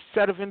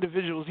set of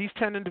individuals. These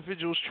 10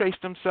 individuals trace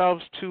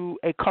themselves to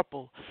a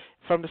couple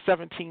from the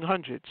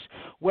 1700s.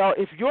 Well,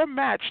 if you're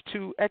matched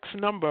to X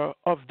number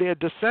of their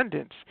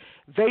descendants,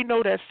 they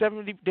know that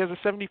there's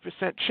a 70%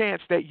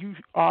 chance that you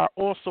are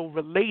also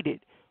related,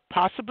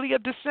 possibly a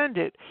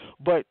descendant,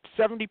 but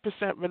 70%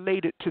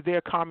 related to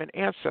their common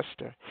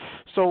ancestor.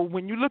 So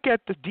when you look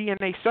at the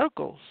DNA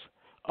circles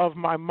of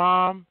my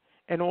mom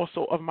and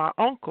also of my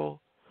uncle,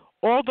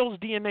 all those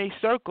DNA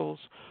circles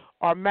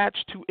are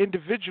matched to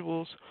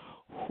individuals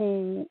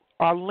who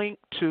are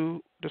linked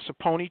to the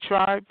Saponi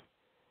tribe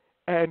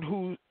and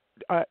whose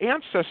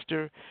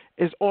ancestor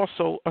is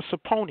also a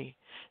Saponi.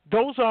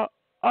 Those are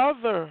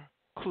other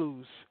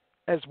clues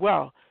as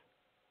well.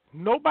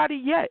 Nobody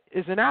yet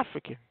is an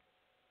African.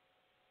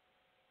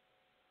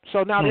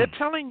 So now they're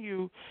telling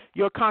you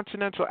you're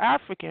continental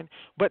African,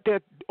 but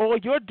all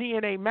your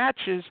DNA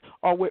matches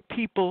are with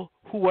people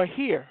who are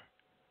here.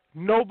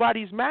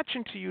 Nobody's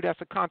matching to you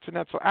that's a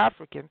continental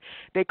African.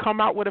 They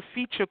come out with a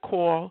feature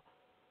called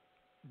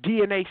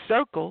DNA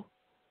Circle,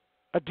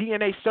 a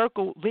DNA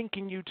circle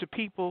linking you to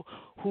people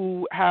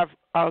who have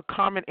a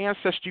common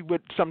ancestry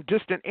with some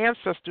distant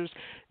ancestors.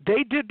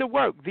 They did the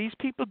work. These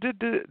people did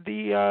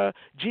the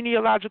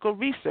genealogical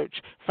research,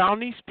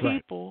 found these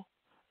people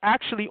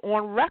actually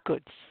on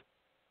records,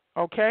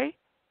 okay?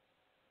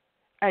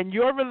 And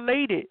you're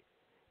related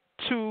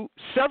to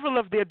several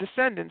of their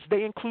descendants.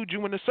 They include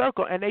you in the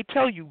circle, and they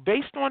tell you,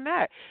 based on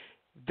that,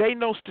 they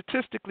know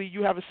statistically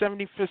you have a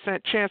 70%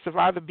 chance of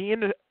either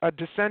being a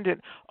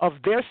descendant of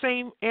their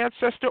same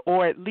ancestor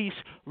or at least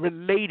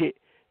related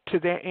to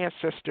their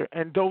ancestor.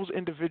 And those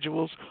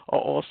individuals are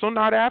also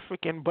not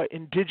African, but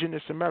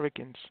Indigenous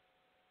Americans,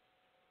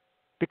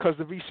 because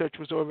the research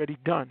was already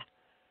done.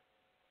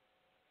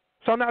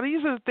 So now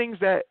these are the things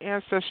that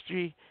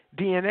Ancestry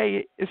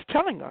DNA is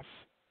telling us.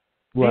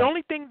 Right. The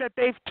only thing that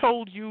they've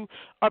told you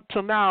up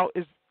till now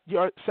is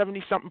you're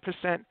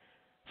 70-something%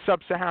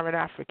 sub-Saharan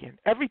African.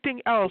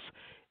 Everything else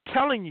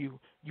telling you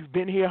you've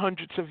been here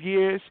hundreds of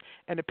years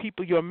and the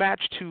people you're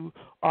matched to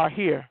are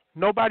here.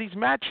 Nobody's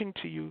matching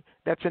to you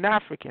that's an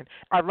African.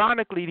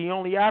 Ironically, the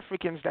only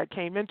Africans that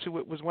came into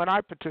it was when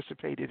I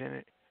participated in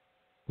it.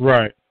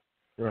 Right.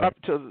 Up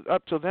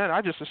till then,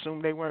 I just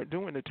assumed they weren't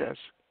doing the test.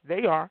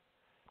 They are.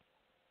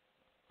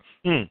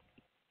 And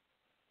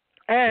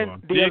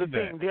the other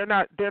thing,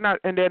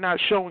 they're not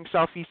showing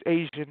Southeast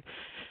Asian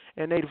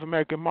and Native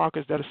American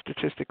markers that are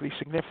statistically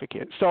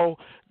significant. So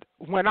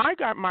when I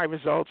got my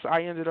results,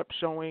 I ended up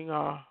showing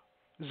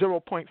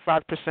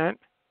 0.5%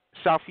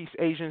 Southeast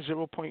Asian,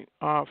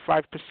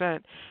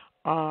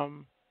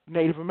 0.5%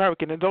 Native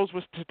American, and those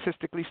were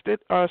statistically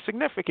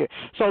significant.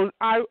 So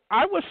I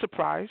was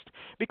surprised,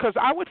 because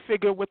I would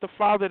figure with a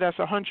father that's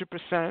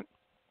 100%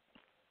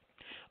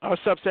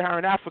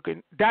 sub-Saharan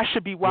African, that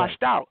should be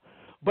washed out.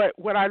 But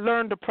when I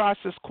learned the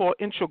process called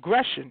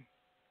introgression,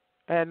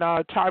 and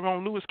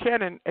Tyrone Lewis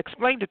Cannon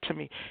explained it to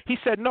me, he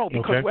said no,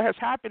 because what has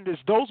happened is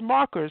those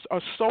markers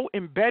are so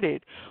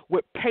embedded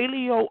with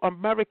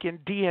Paleo-American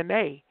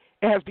DNA,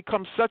 it has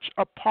become such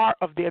a part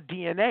of their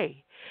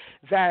DNA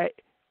that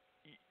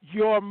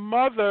your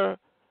mother,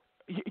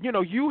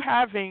 you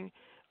having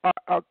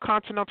a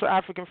continental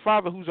African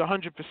father who's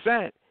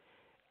 100%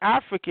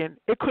 African,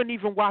 it couldn't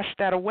even wash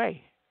that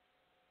away.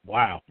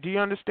 Wow. Do you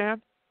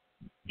understand?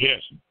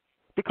 Yes.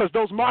 Because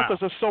those markers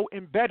are so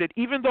embedded.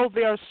 Even though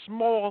they are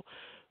small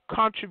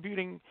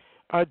contributing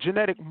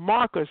genetic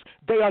markers,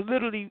 they are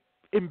literally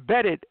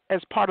embedded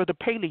as part of the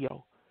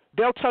paleo.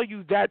 They'll tell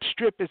you that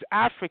strip is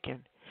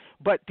African,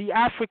 but the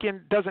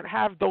African doesn't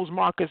have those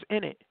markers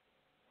in it.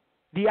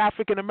 The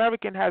African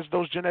American has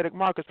those genetic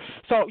markers.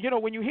 So,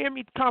 when you hear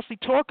me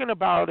constantly talking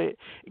about it,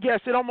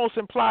 yes, it almost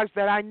implies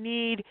that I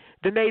need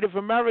the Native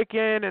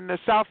American and the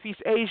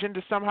Southeast Asian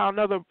to somehow or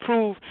another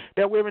prove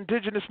that we're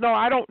indigenous. No,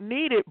 I don't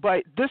need it,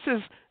 but this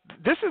is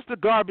the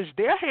garbage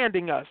they're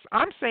handing us.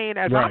 I'm saying,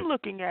 as I'm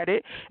looking at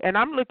it and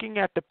I'm looking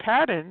at the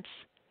patterns,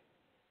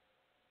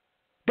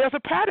 there's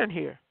a pattern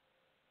here.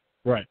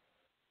 Right.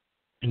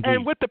 Indeed.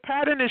 And what the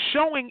pattern is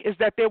showing is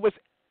that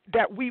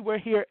that we were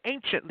here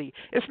anciently.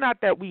 It's not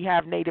that we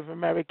have Native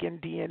American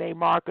DNA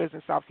markers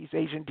and Southeast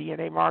Asian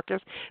DNA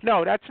markers.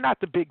 No, that's not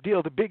the big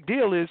deal. The big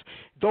deal is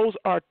those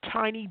are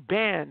tiny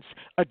bands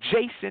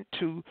adjacent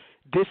to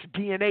this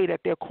DNA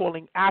that they're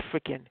calling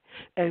African.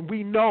 And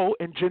we know,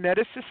 and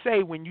geneticists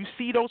say, when you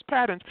see those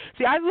patterns,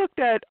 I looked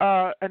at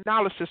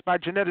analysis by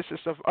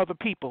geneticists of other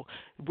people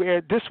where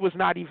this was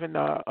not even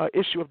an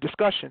issue of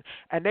discussion.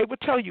 And they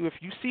would tell you, if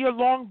you see a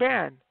long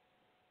band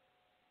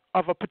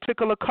of a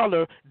particular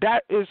color,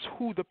 that is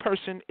who the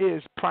person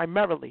is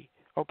primarily,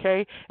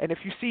 okay? And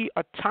if you see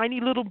a tiny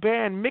little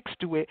band mixed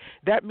to it,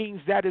 that means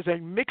that is a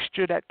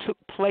mixture that took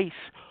place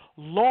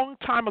long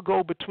time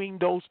ago between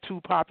those two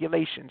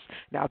populations.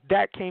 Now,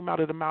 that came out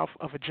of the mouth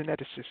of a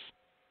geneticist.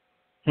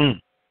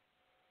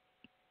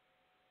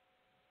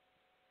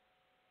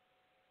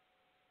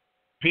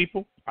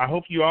 People, I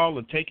hope you all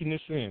are taking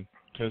this in,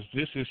 because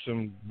this is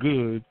some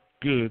good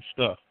good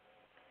stuff.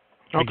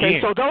 Okay,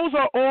 Again, so those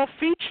are all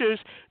features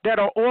that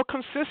are all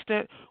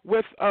consistent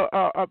with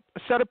a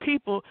set of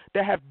people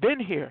that have been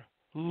here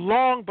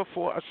long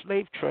before a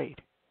slave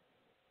trade.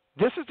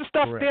 This is the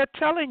stuff correct. they're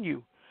telling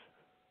you.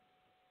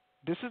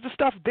 This is the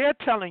stuff they're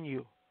telling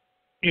you.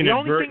 The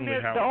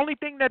only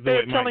thing that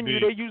they're telling you,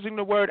 they're using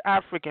the word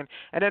African,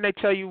 and then they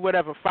tell you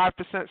whatever 5%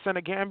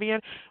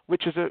 Senegambian,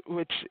 which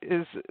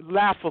is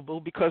laughable,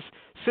 because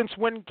since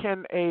when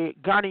can a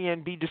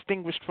Ghanian be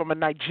distinguished from a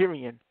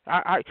Nigerian?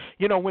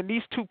 When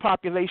these two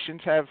populations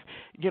have,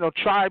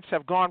 tribes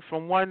have gone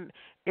from one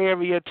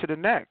area to the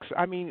next.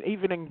 I mean,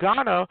 even in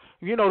Ghana,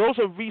 those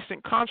are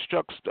recent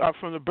constructs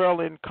from the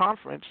Berlin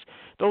Conference.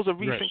 Those are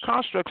recent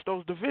constructs,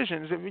 those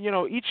divisions.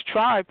 Each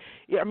tribe,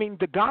 the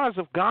Ghanas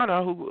of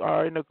Ghana, who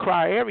are in the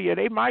Kra area,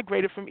 they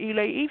migrated from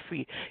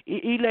Ile-Ife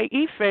in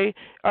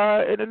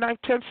the 9th,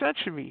 10th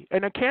century.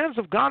 And the Kans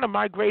of Ghana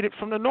migrated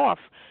from the north.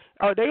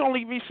 They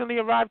only recently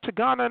arrived to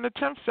Ghana in the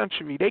 10th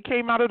century. They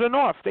came out of the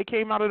north. They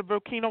came out of the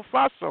Burkina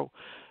Faso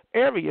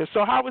area.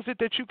 So how is it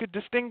that you could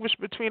distinguish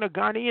between a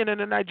Ghanaian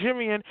and a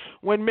Nigerian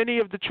when many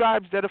of the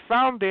tribes that are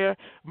found there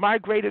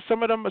migrated,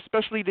 some of them,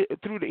 especially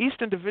through the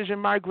Eastern Division,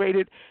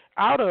 migrated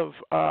out of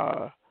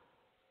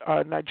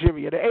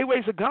Nigeria? The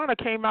Aways of Ghana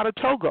came out of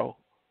Togo.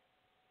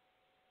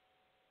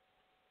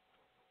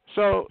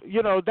 So,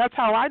 that's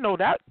how I know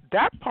that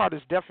part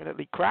is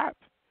definitely crap.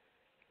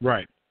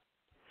 Right.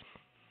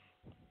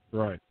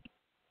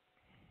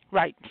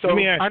 So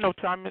I know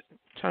time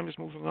is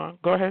moving on.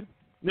 Go ahead.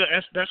 Yeah,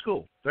 that's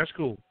cool.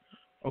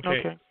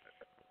 Okay.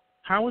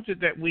 How is it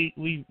that we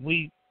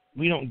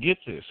don't get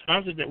this? How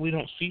is it that we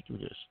don't see through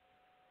this?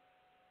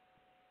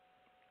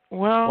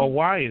 Well, or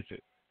why is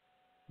it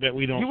that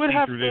we don't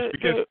see through this?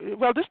 Because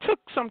this took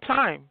some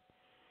time.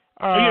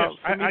 I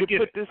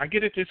get it. I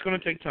get it. It's going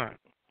to take time.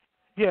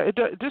 Yeah,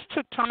 this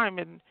took time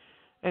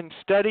and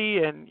study,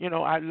 and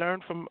I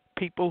learned from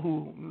people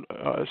who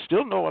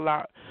still know a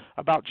lot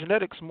about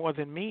genetics more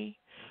than me.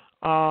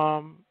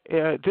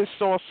 This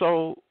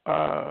also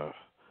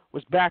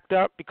was backed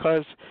up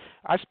because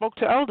I spoke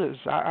to elders.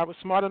 I was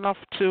smart enough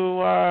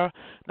to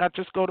not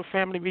just go to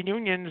family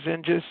reunions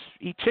and just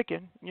eat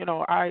chicken.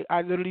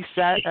 I literally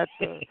sat at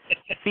the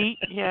feet.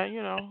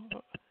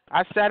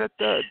 I sat at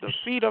the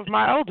feet of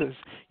my elders.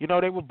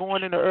 They were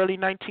born in the early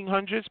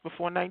 1900s,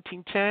 before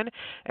 1910,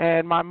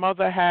 and my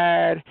mother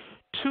had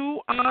 2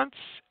 aunts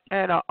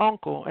and an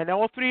uncle, and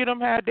all 3 of them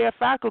had their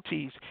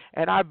faculties,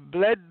 and I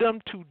bled them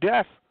to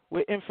death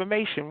with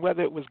information,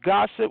 whether it was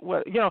gossip,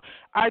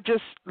 I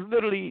just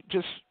literally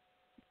just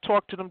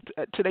talked to them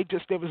till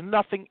there was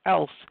nothing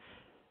else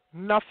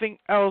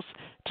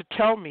to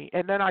tell me.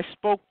 And then I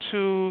spoke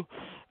to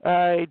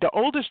the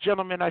oldest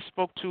gentleman I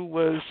spoke to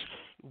was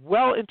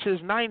well into his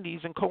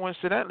 90s, and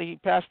coincidentally he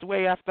passed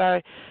away after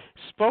I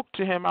spoke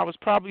to him. I was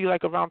probably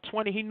like around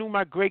 20. He knew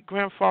my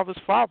great-grandfather's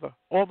father.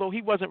 Although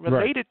he wasn't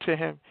related to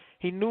him,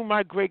 he knew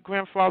my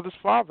great-grandfather's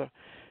father.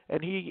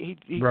 And he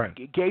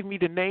gave me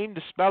the name,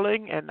 the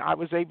spelling, and I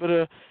was able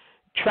to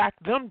track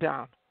them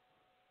down.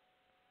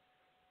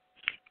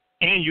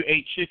 And you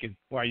ate chicken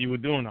while you were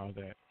doing all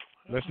that.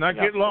 Let's not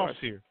get lost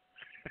here.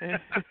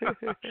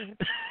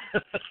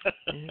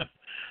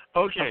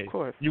 Okay. Of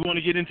course. You want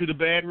to get into the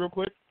bad real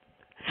quick?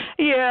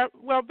 Yeah.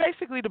 Well,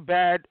 basically the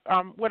bad.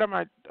 What am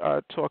I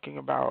talking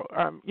about?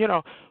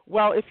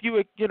 Well, if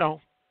you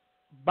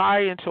buy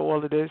into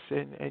all of this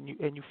and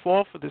you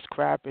fall for this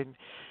crap, and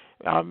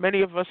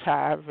many of us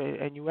have,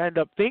 and you end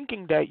up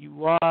thinking that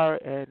you are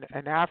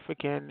an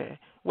African.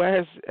 What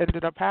has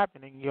ended up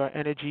happening? Your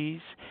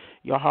energies,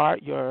 your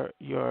heart,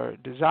 your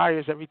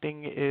desires,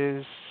 everything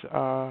is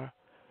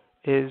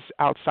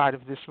outside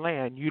of this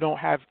land. You don't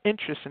have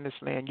interest in this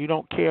land. You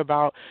don't care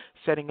about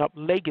setting up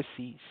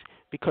legacies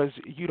because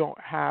you don't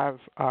have,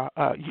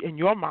 in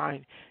your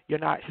mind, you're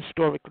not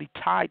historically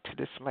tied to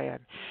this land.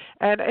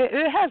 And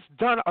it has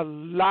done a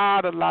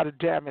lot of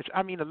damage.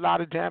 I mean, a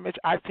lot of damage.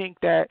 I think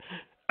that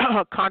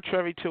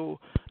contrary to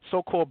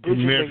so-called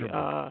bridging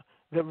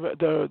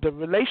the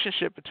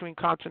relationship between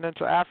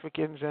continental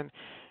Africans and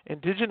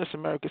Indigenous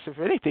Americans, if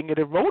anything, it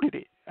eroded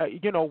it.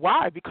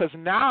 Why? Because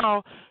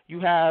now you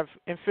have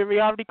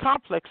inferiority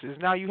complexes.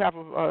 Now you have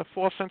a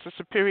false sense of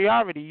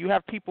superiority. You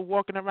have people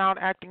walking around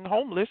acting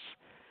homeless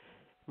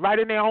right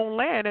in their own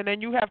land, and then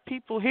you have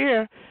people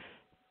here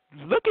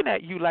looking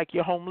at you like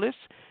you're homeless,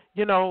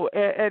 and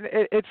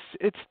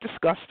it's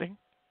disgusting.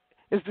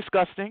 It's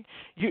disgusting.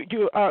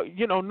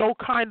 No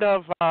kind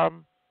of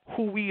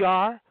who we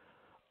are,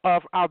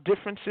 of our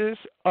differences,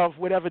 of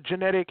whatever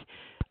genetic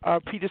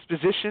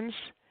predispositions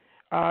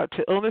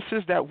to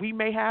illnesses that we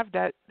may have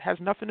that has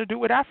nothing to do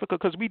with Africa,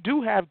 because we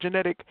do have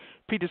genetic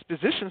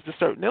predispositions to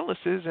certain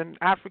illnesses, and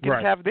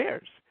Africans have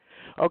theirs.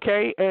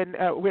 Okay, and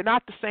we're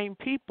not the same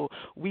people.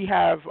 We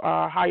have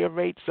higher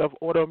rates of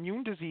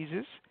autoimmune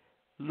diseases,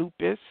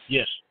 lupus,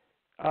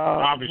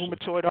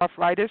 rheumatoid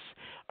arthritis.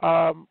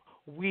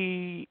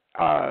 We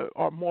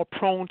are more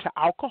prone to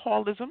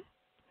alcoholism.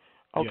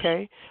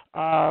 Okay,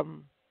 I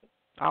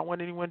don't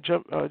want anyone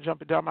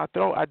jumping down my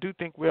throat. I do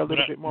think we're a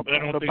little bit more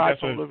prone to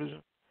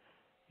bipolarism.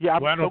 Yeah,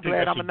 I'm I don't so think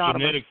glad that's I'm a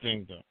anonymous. genetic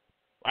thing, though.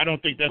 I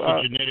don't think that's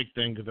a genetic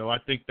thing, though. I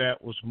think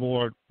that was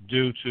more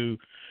due to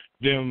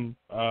them,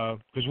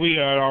 because we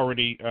had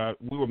already,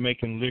 we were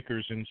making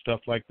liquors and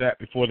stuff like that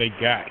before they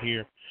got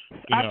here.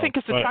 I think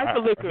it's a type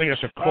of liquor. I think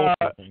that's a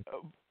cultural thing.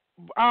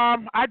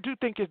 I do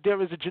think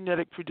there is a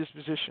genetic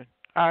predisposition.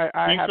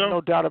 I have no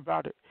doubt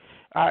about it.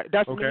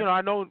 That's okay.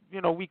 I know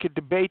we could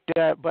debate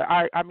that, but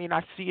I mean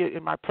I see it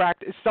in my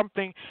practice. It's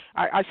something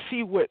I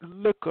see with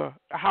liquor,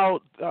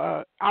 how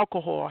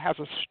alcohol has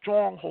a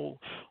stronghold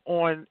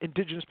on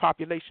indigenous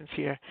populations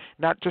here,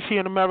 not just here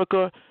in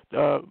America.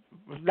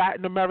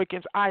 Latin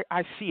Americans, I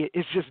see it.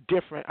 It's just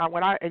different.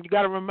 And you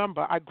got to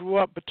remember, I grew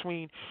up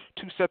between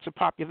two sets of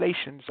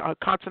populations.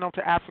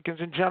 Continental Africans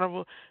in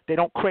general, they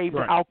don't crave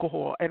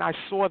alcohol, and I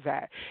saw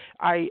that.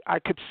 I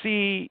could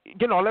see,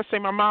 let's say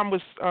my mom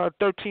was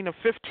 13 or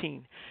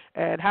 15,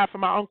 and half of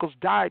my uncles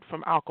died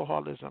from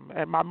alcoholism,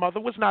 and my mother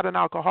was not an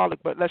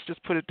alcoholic, but let's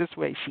just put it this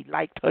way: she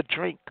liked her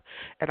drink,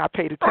 and I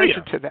paid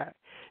attention to that.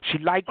 She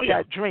liked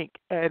that drink,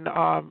 and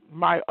I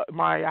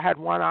had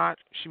one aunt.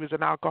 She was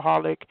an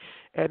alcoholic,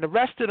 and the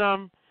rest of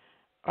them,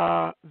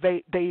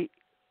 they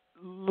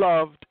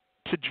loved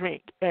to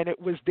drink, and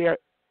it was their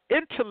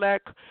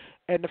intellect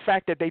and the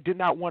fact that they did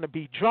not want to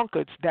be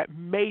drunkards that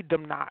made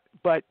them not.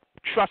 But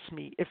trust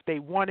me, if they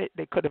wanted,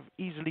 they could have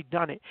easily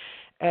done it.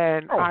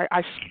 And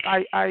I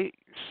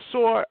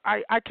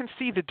can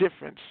see the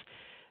difference.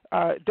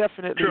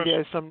 Definitely,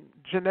 there's some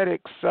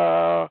genetics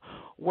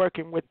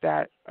working with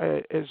that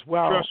as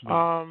well.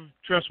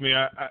 Trust me.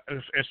 I,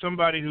 as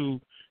somebody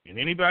and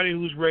anybody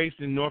who's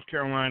raised in North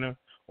Carolina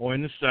or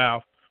in the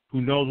South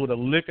who knows what a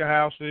liquor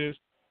house is,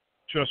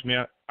 trust me,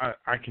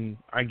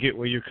 I get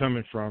where you're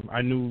coming from.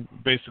 I knew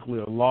basically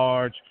a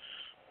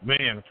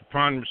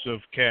preponderance of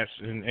cats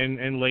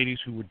and ladies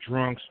who were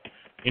drunks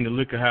in the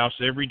liquor house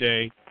every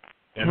day.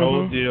 That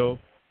whole deal.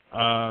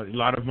 A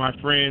lot of my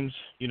friends,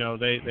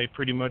 they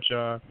pretty much,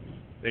 I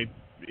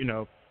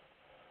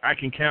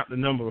can count the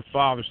number of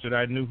fathers that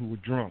I knew who were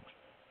drunk.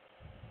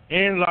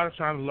 And a lot of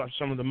times,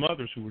 some of the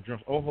mothers who were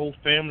drunk, or whole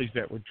families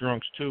that were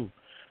drunks too.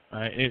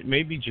 It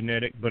may be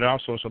genetic, but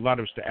also it's a lot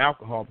of it's the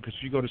alcohol, because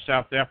if you go to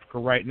South Africa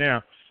right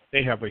now,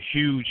 they have a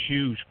huge,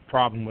 huge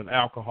problem with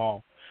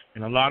alcohol.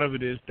 And a lot of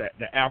it is that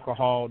the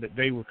alcohol that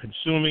they were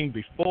consuming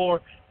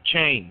before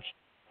changed.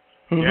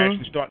 They're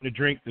actually starting to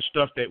drink the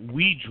stuff that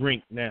we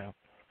drink now,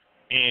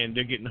 and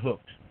they're getting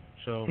hooked.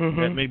 So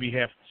that maybe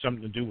have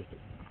something to do with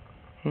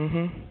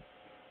it.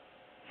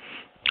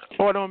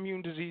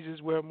 Autoimmune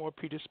diseases we're more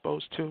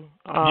predisposed to.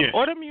 Yes,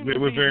 autoimmune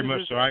we're very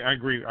much so. I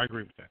agree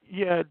with that.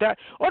 Yeah, that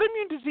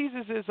autoimmune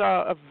diseases is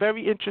a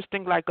very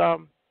interesting, like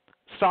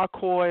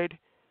sarcoid,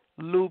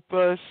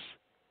 lupus,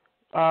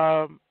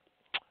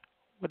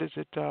 what is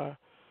it?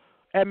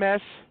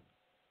 MS.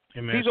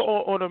 These are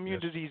all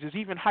autoimmune diseases,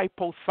 even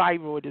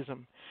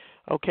hypothyroidism.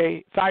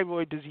 Okay,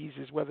 thyroid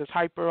diseases, whether it's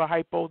hyper or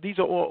hypo, these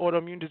are all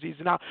autoimmune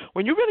diseases. Now,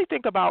 when you really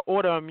think about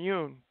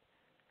autoimmune,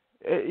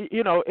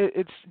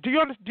 it's do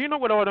you know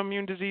what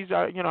autoimmune disease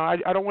are?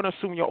 I don't want to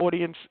assume your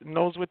audience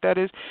knows what that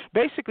is.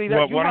 Basically,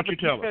 that why don't you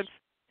tell us?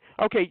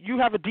 Okay, you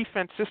have a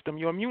defense system,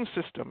 your immune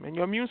system, and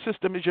your immune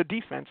system is your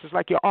defense. It's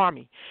like your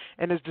army,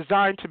 and it's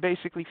designed to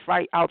basically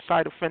fight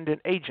outside offending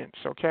agents,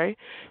 okay,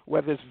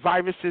 whether it's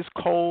viruses,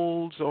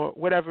 colds, or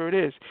whatever it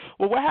is.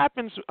 Well, what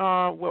happens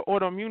with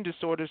autoimmune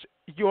disorders,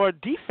 your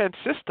defense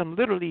system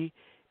literally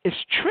is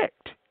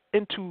tricked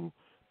into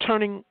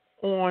turning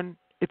on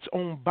its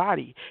own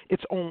body,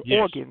 its own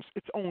organs,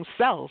 its own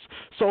cells.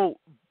 So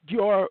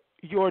your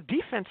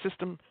defense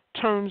system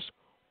turns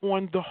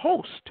on the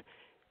host.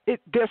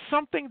 There's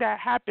something that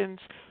happens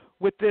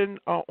within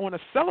on a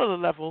cellular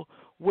level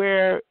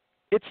where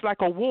it's like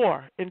a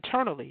war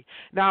internally.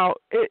 Now,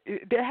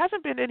 there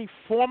hasn't been any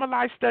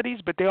formalized studies,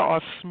 but there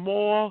are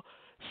small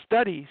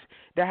studies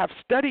that have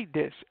studied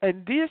this,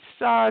 and this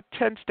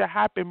tends to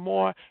happen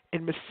more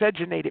in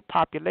miscegenated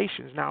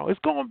populations. Now, it's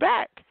going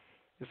back.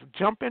 It's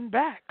jumping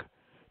back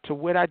to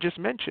what I just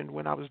mentioned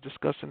when I was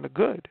discussing the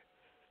good.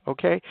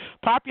 Okay?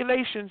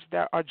 Populations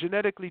that are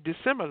genetically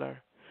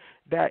dissimilar,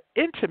 that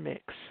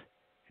intermix.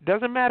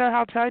 Doesn't matter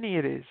how tiny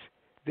it is.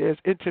 There's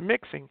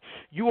intermixing.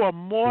 You are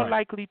more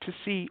likely to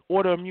see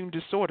autoimmune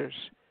disorders.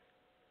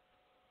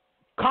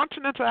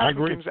 Continental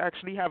Africans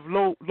actually have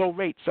low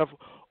rates of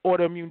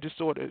autoimmune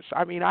disorders.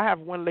 I mean, I have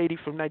one lady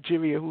from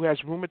Nigeria who has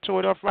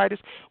rheumatoid arthritis,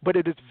 but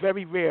it is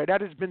very rare.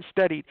 That has been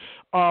studied.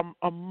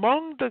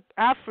 Among the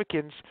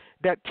Africans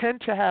that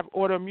tend to have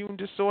autoimmune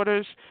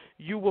disorders,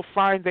 you will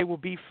find they will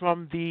be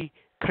from the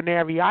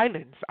Canary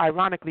Islands,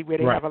 ironically, where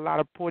they have a lot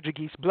of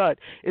Portuguese blood.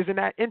 Isn't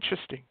that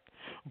interesting?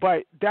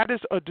 But that is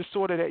a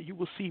disorder that you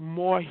will see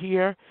more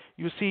here.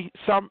 You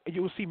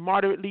will see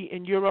moderately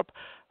in Europe,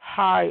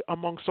 high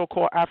among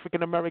so-called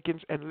African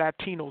Americans and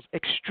Latinos,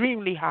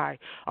 extremely high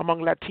among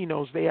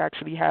Latinos. They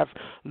actually have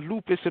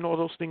lupus and all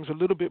those things a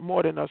little bit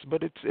more than us,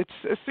 but it's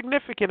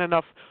significant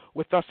enough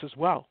with us as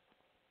well.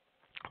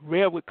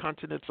 Rare with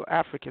continental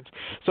Africans.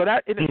 So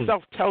that in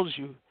itself tells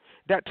you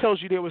that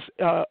tells you there was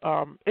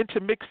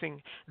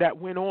intermixing that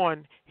went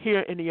on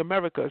here in the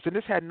Americas, and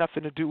this had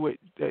nothing to do with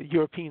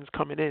Europeans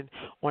coming in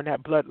on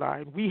that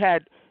bloodline. We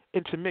had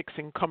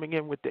intermixing coming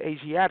in with the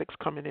Asiatics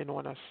coming in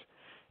on us.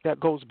 That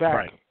goes back.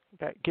 Right.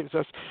 That gives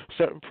us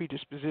certain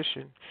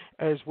predisposition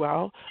as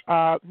well.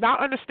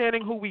 Not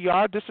understanding who we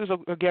are, this is,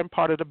 again,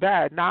 part of the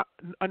bad. Not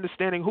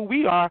understanding who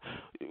we are,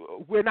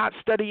 we're not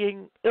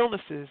studying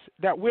illnesses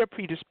that we're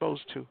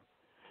predisposed to.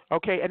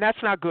 Okay, and that's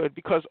not good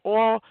because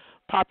all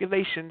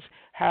populations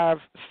have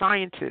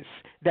scientists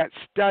that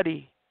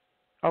study,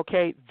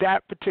 okay,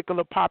 that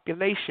particular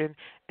population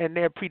and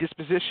their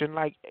predisposition,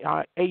 like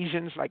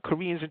Asians, like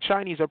Koreans and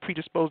Chinese are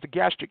predisposed to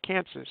gastric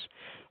cancers,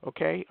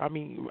 okay? I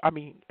mean,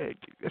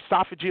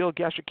 esophageal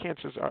gastric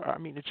cancers are,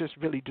 it just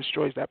really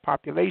destroys that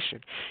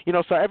population.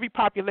 So every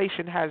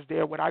population has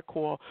their, what I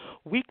call,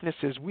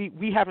 weaknesses.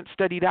 We haven't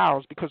studied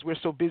ours because we're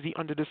so busy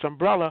under this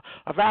umbrella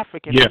of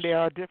African, yes. and there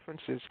are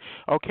differences,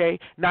 okay?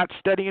 Not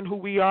studying who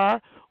we are,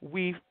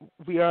 we're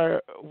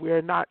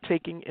not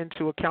taking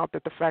into account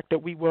that the fact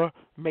that we were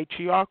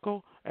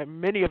matriarchal,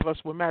 and many of us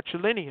were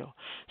matrilineal.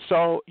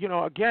 So,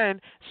 again,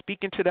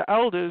 speaking to the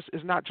elders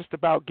is not just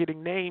about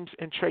getting names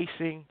and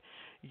tracing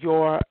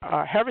your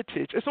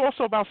heritage. It's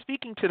also about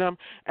speaking to them,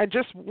 and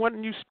just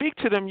when you speak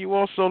to them, you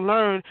also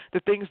learn the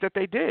things that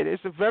they did.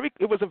 It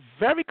was a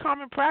very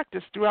common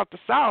practice throughout the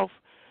South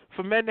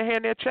for men to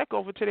hand their check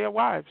over to their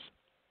wives.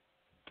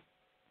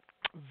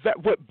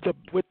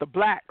 With the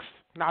blacks,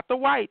 not the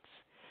whites.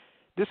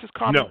 This is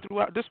common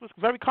throughout. This was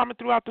very common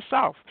throughout the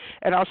South.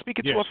 And I was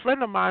speaking to a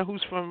friend of mine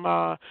who's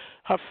from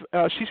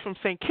she's from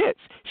St. Kitts.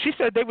 She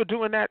said they were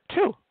doing that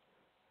too.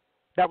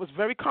 That was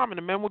very common.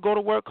 The men would go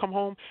to work, come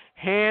home,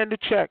 hand the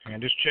check.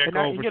 Hand his check and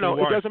over to the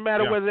wife. It doesn't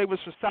matter whether they was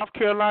from South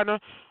Carolina,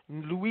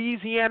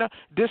 Louisiana.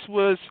 This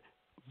was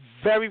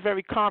very,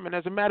 very common.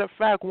 As a matter of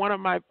fact, one of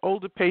my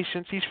older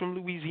patients, he's from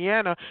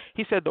Louisiana,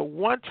 he said the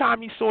one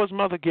time he saw his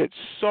mother get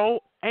so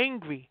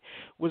angry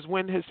was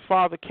when his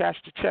father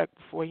cashed the check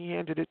before he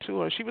handed it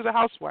to her. She was a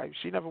housewife.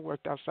 She never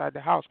worked outside the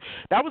house.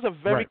 That was a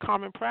very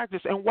common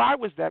practice. And why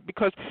was that?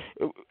 Because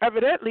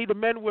evidently the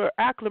men were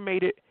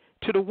acclimated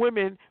to the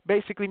women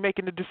basically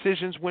making the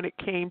decisions when it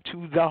came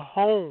to the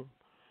home.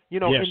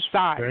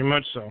 Inside. Very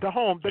much so. The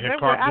home. The men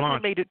were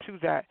acclimated to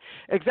that.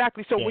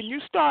 Exactly. So when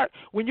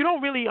you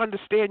don't really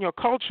understand your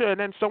culture, and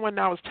then someone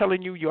now is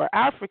telling you you're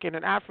African,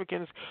 and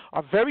Africans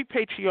are very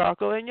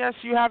patriarchal, and yes,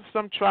 you have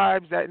some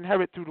tribes that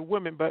inherit through the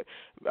women, but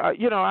I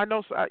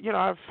know,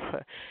 I've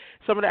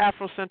some of the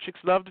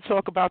Afrocentrics love to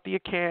talk about the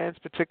Akans,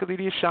 particularly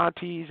the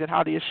Ashantis, and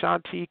how the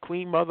Ashanti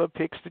Queen Mother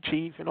picks the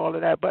chief and all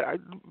of that, but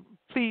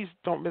please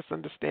don't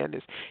misunderstand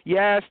this.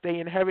 Yes, they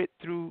inherit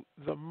through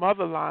the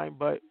mother line,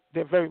 but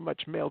they're very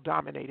much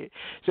male-dominated.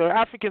 So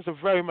Africans are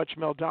very much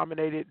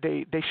male-dominated.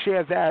 They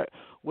share that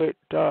with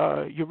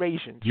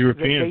Eurasians.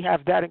 Europeans. They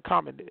have that in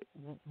common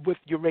with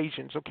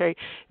Eurasians, okay?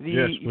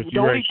 With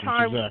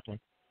Eurasians, exactly.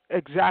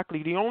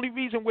 Exactly. The only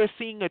reason we're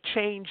seeing a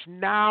change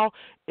now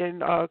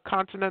in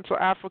continental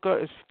Africa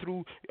is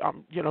through,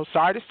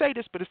 sorry to say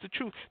this, but it's the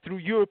truth, through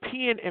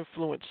European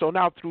influence. So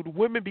now through the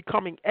women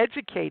becoming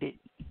educated,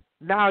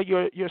 now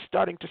you're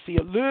starting to see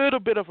a little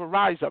bit of a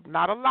rise up.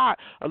 Not a lot,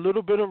 a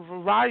little bit of a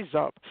rise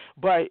up.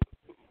 But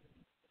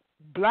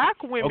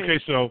black women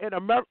in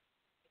America,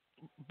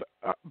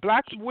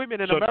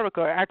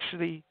 America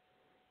actually,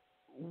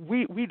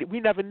 we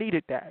never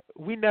needed that.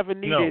 We never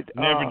needed.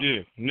 No, never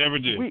did.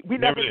 We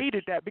never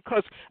needed that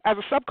because as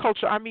a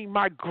subculture,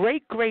 my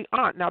great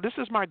aunt. Now this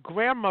is my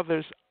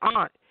grandmother's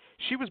aunt.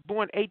 She was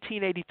born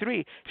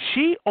 1883.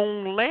 She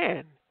owned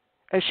land.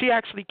 And she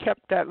actually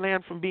kept that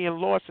land from being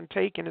lost and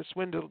taken and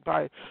swindled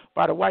by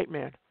the white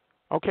man.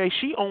 Okay,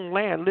 she owned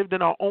land, lived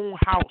in her own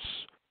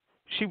house.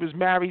 She was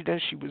married, then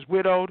she was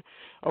widowed.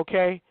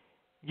 Okay,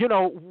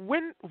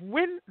 when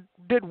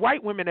did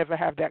white women ever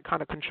have that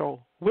kind of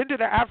control? When did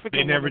the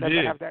African women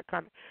ever have that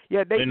kind of?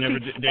 Yeah, they never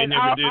did.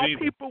 Our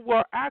people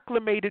were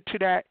acclimated to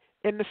that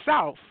in the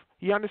South.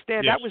 You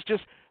understand? Yes. That was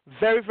just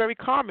very, very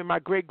common. My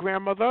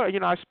great-grandmother,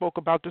 I spoke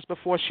about this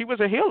before, she was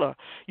a healer.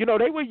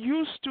 They were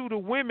used to the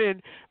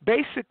women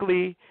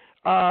basically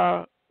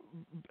having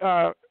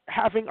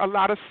a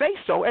lot of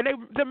say-so, and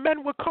the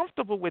men were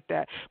comfortable with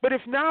that. But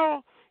if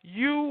now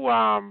you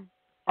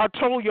are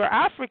told you're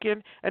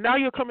African, and now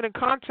you're coming in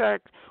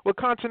contact with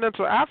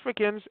continental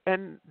Africans,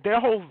 and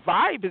their whole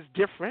vibe is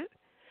different,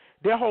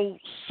 their whole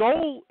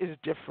soul is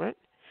different,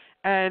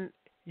 and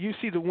you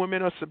see the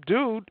women are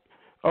subdued,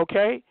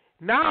 okay?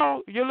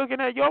 Now you're looking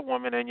at your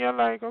woman and you're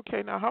like,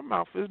 okay, now her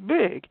mouth is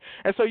big.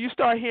 And so you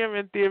start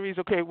hearing theories,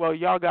 okay, well,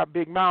 y'all got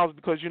big mouths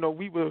because,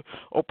 we were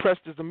oppressed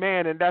as a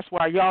man and that's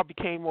why y'all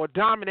became more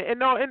dominant. And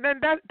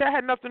then that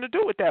had nothing to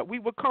do with that. We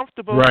were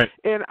comfortable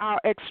in our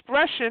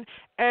expression,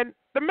 and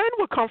the men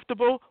were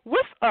comfortable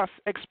with us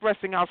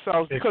expressing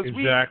ourselves because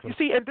you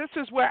see, and this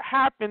is what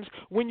happens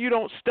when you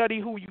don't study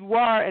who you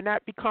are, and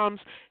that becomes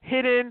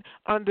hidden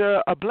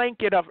under a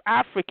blanket of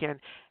African.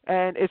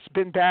 And it's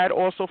been bad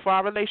also for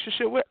our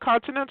relationship with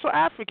continental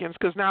Africans,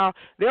 because now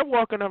they're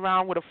walking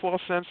around with a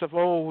false sense of,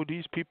 oh,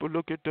 these people,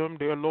 look at them,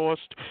 they're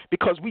lost,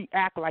 because we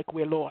act like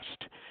we're lost.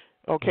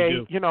 Okay,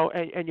 you know,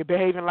 and you're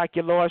behaving like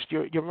you're lost.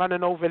 You're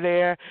running over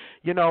there,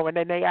 you know, and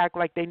then they act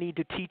like they need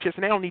to teach us,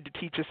 and they don't need to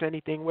teach us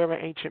anything. We're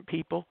an ancient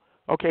people.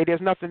 Okay, there's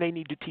nothing they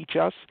need to teach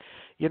us.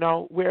 You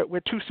know,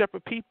 we're two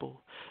separate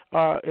people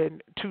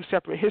and two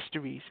separate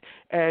histories,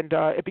 and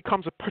it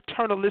becomes a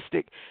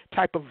paternalistic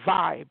type of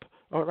vibe.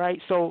 All right,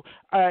 so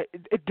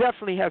it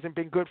definitely hasn't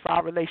been good for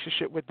our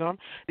relationship with them.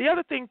 The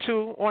other thing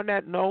too, on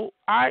that note,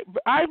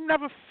 I've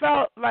never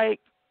felt like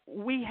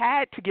we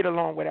had to get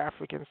along with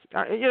Africans.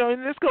 You know,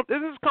 and this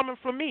is coming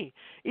from me.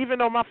 Even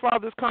though my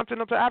father's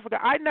continental Africa,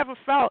 I never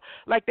felt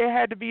like there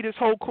had to be this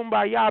whole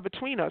kumbaya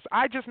between us.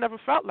 I just never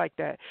felt like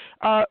that.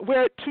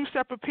 We're two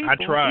separate people. I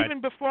tried.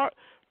 Even before.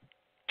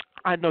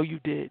 I know you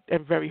did,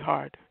 and very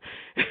hard.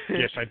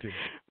 Yes, I did.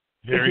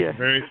 Very,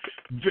 very,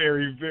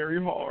 very,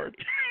 very hard.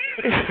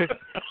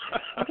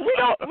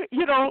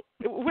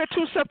 We're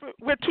two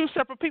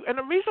separate people, and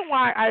the reason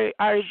why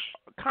I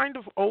kind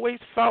of always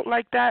felt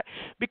like that,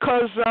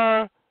 because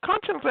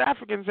continental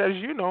Africans, as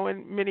you know,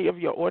 and many of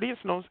your audience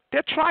knows,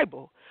 they're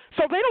tribal.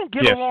 So they don't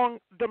get along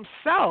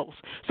themselves.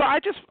 So I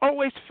just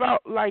always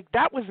felt like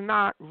that was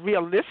not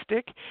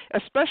realistic,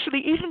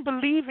 especially even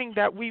believing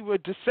that we were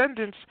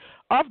descendants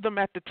of them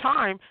at the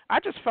time. I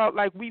just felt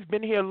like we've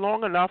been here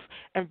long enough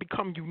and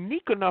become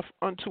unique enough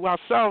unto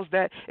ourselves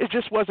that it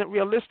just wasn't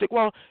realistic.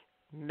 Well,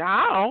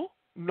 now,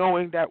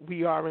 knowing that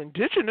we are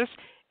indigenous,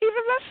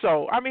 even less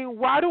so. I mean,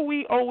 why do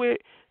we owe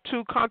it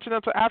to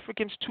continental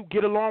Africans to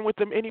get along with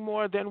them any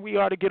more than we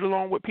are to get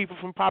along with people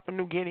from Papua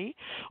New Guinea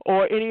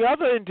or any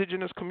other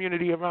indigenous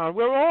community around?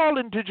 We're all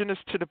indigenous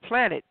to the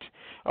planet,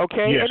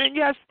 okay? Yes. And then,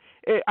 yes,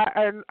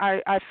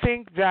 I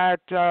think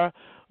that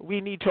we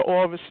need to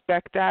all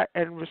respect that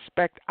and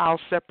respect our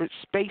separate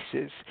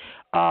spaces.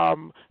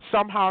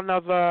 Somehow or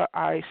another,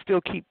 I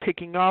still keep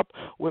picking up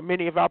with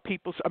many of our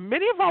people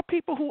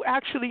who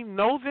actually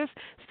know this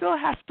still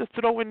have to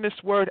throw in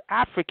this word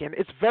African.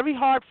 It's very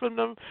hard for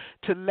them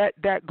to let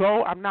that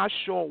go. I'm not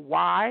sure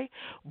why,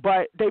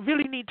 but they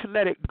really need to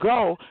let it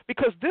go,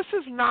 because this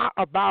is not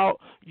about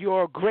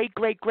your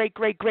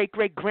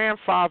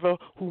great-great-great-great-great-great-grandfather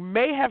who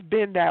may have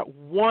been that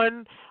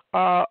one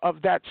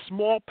of that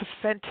small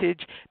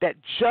percentage that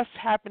just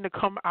happened to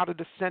come out of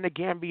the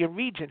Senegambia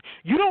region.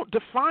 You don't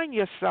define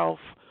yourself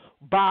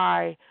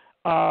by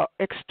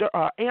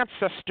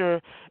ancestor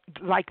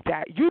like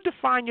that. You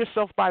define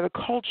yourself by the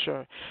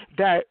culture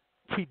that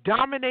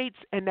predominates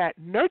and that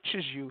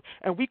nurtures you.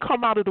 And we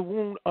come out of the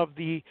womb of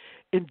the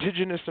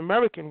Indigenous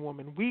American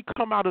woman. We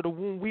come out of the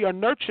womb. We are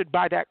nurtured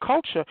by that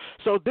culture.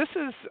 So this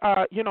is,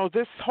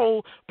 this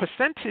whole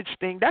percentage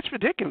thing, that's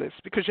ridiculous,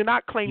 because you're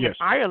not claiming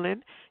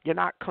Ireland. You're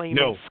not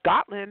claiming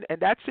Scotland,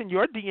 and that's in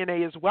your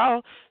DNA as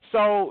well.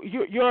 So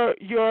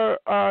you're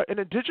an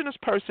indigenous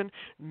person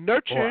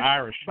nurtured or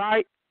Irish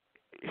by.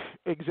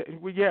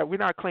 We're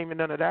not claiming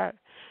none of that.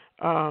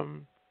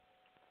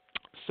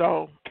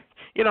 So,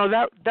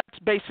 that's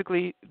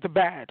basically the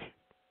bad.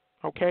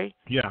 Okay.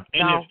 Yeah,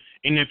 and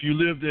if you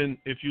lived in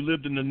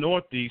the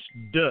Northeast,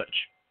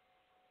 Dutch.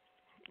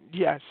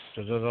 Yes.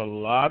 So there's a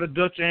lot of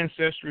Dutch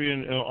ancestry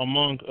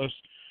among us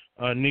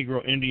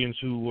Negro Indians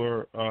who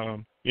were,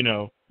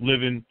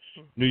 living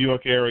New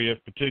York area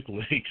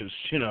particularly, because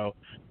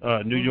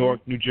New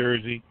York, New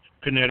Jersey,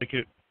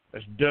 Connecticut,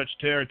 that's Dutch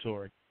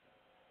territory.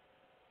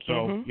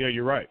 So yeah,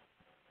 you're right.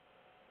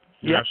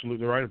 You're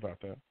absolutely right about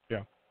that.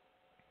 Yeah.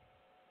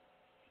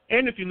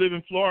 And if you live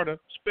in Florida,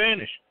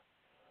 Spanish.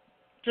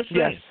 Just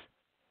saying. Yes.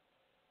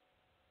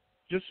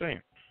 Just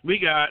saying. We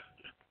got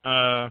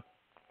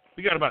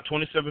about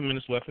 27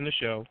 minutes left in the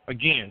show.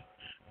 Again,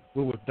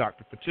 we're with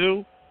Dr.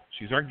 Fatu.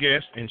 She's our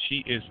guest, and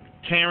she is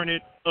tearing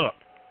it up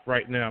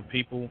right now,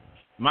 people.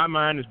 My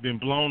mind has been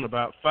blown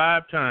about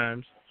 5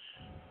 times,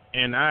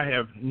 and I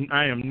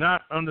am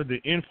not under the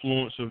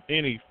influence of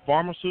any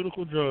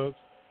pharmaceutical drugs.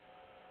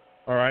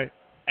 All right,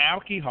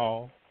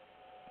 alcohol.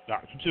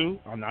 Dr. Fatu,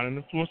 I'm not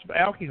under the influence of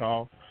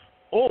alcohol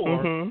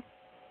or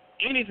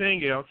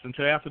anything else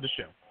until after the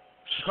show.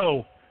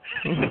 So,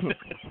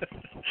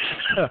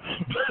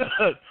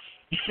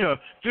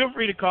 feel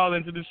free to call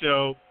into the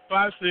show.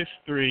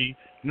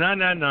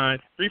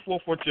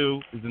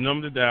 563-999-3442 is the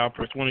number to dial.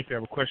 Press 1 if you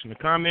have a question or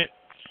comment.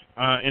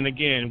 And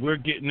again, we're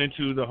getting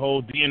into the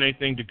whole DNA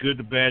thing, the good,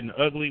 the bad, and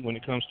the ugly when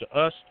it comes to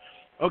us.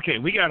 Okay,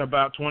 we got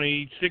about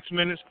 26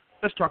 minutes.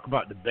 Let's talk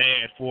about the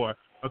bad for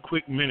a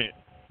quick minute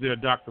there,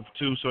 Dr.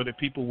 Fatu, so that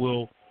people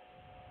will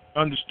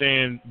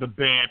understand the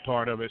bad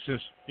part of it.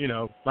 Since,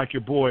 like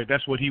your boy,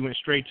 that's what he went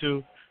straight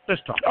to.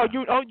 Let's talk.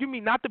 You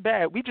mean not the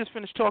bad? We just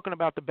finished talking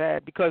about the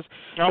bad, because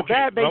the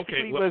bad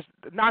basically was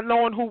not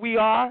knowing who we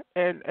are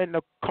and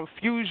the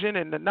confusion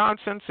and the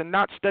nonsense and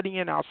not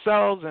studying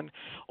ourselves and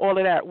all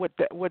of that. What's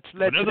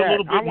led to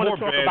that? I want to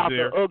talk about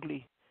the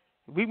ugly.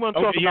 We want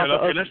to talk about the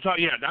ugly. Let's talk.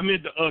 Yeah, I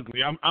meant the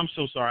ugly. I'm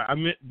so sorry. I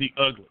meant the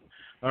ugly.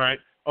 All right.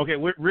 Okay,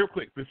 real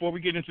quick, before we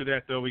get into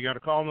that, though, we got a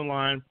call on the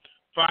line,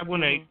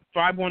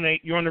 518,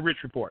 you're on the Rich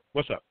Report.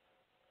 What's up?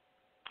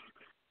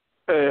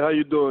 Hey, how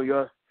you doing,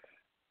 y'all?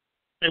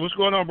 Hey, what's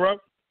going on, bro?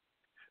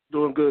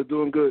 Doing good.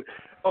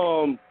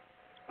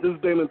 This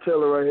is Damon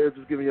Taylor right here,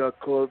 just giving y'all a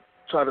call.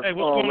 Hey, what's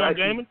going on,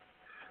 Damon?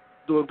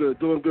 Doing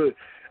good.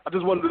 I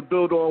just wanted to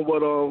build on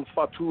what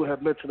Fatu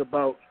had mentioned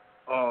about,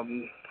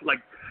 like,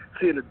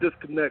 seeing the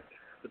disconnect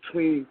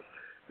between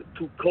the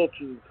two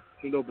cultures,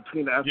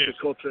 between the African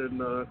culture and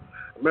the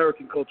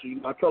American culture.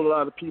 I tell a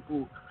lot of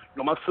people,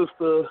 my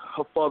sister,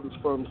 her father's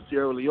from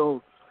Sierra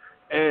Leone.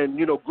 And,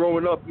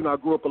 growing up, I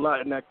grew up a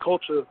lot in that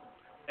culture,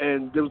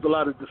 and there was a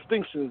lot of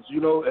distinctions,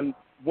 and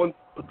one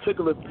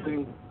particular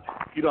thing,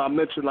 I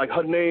mentioned, like,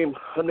 her name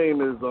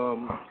is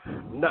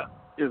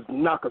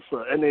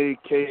Nakassa,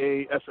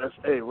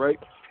 Nakassa, right?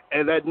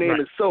 And that name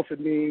itself, it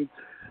means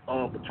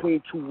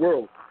between two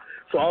worlds.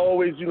 So I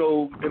always,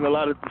 in a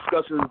lot of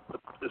discussions,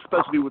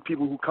 especially with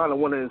people who kind of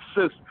want to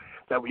insist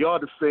that we are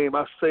the same,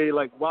 I say,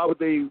 like, why would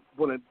they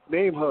want to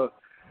name her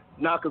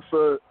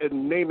Nakassa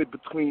and name it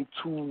between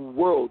two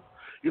worlds?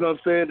 You know what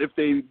I'm saying? If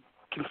they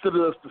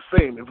consider us the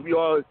same, if we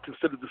are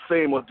considered the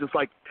same or just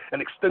like an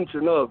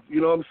extension of,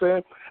 you know what I'm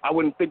saying? I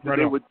wouldn't think that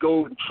they would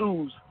go and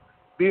choose,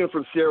 being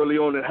from Sierra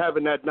Leone and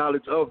having that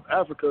knowledge of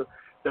Africa,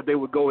 that they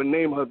would go and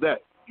name her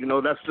that.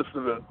 That's just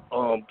something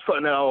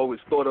that I always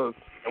thought of.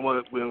 And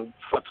when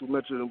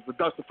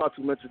Dr.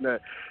 Fatu mentioned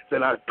that,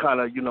 then I kind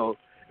of,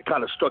 it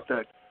kind of struck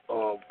that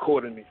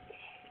chord in me.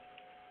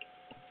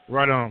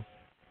 Right on.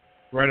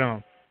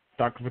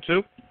 Dr.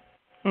 Fatu?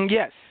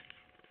 Yes.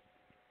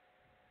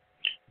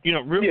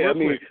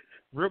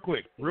 Real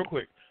quick.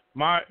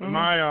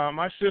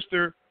 My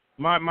sister,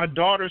 my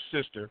daughter's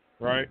sister,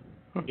 right,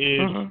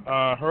 is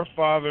her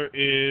father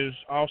is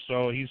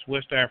also, he's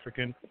West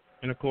African,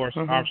 and of course,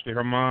 obviously,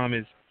 her mom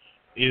is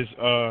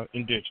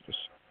indigenous,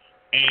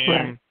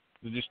 and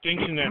the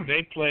distinction that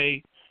they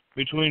play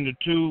between the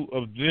two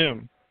of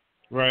them,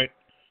 right?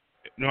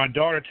 My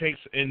daughter takes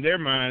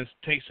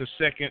a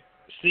second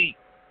seat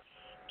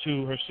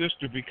to her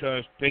sister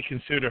because they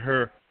consider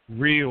her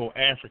real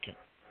African.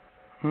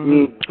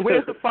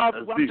 Where's the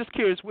father? Well, I'm just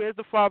curious. Where's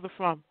the father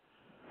from?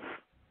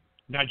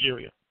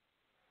 Nigeria.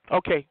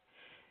 Okay.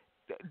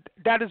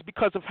 That is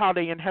because of how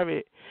they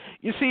inherit.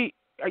 You see,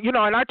 and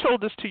I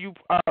told this to you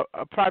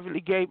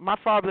privately, Gabe. My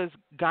father is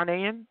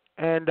Ghanaian,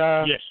 and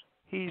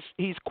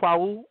he's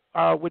Kwawu,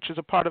 which is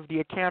a part of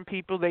the Akan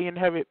people. They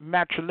inherit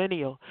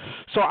matrilineal.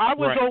 So I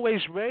was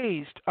always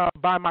raised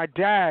by my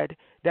dad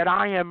that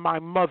I am my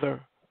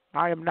mother.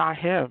 I am not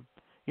him.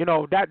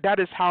 That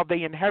is how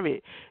they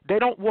inherit. They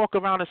don't walk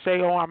around and say,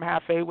 oh, I'm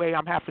half Awe,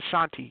 I'm half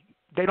Ashanti.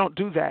 They don't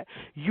do that.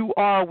 You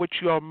are what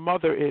your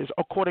mother is,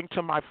 according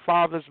to my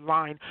father's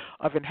line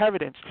of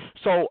inheritance.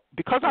 So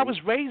because I was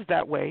raised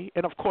that way,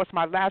 and of course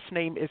my last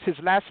name is his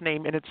last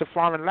name, and it's a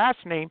foreign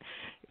last name,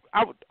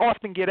 I would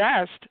often get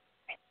asked,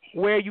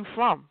 where are you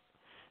from?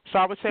 So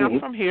I would say, I'm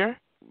from here,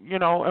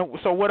 and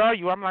so what are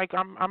you? I'm like,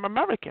 I'm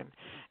American.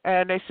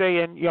 And they say,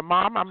 and your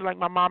mom? I'm like,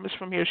 my mom is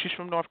from here. She's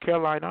from North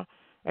Carolina.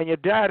 And your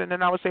dad? And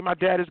then I would say my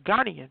dad is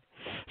Ghanian.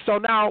 So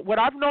now what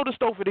I've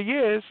noticed over the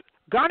years,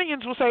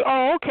 Ghanaians will say,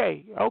 oh,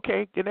 okay.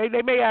 And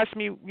they may ask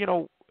me,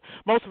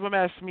 most of them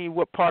ask me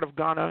what part of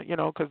Ghana,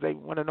 because they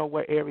want to know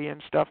what area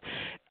and stuff.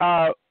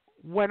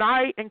 When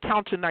I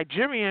encounter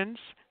Nigerians,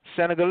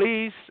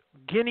 Senegalese,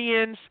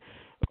 Guineans,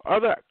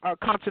 other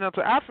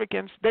continental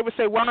Africans, they would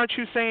say, why aren't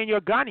you saying you're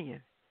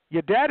Ghanaian?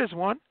 Your dad is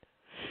one.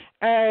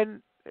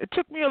 And it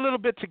took me a little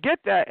bit to get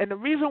that. And the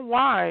reason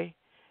why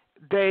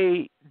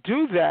they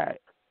do that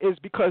is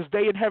because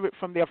they inherit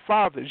from their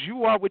fathers.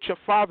 You are what your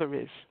father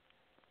is.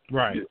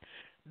 Right.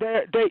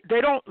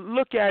 They don't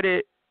look at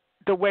it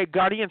the way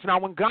Ghanaians. Now,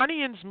 when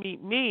Ghanaians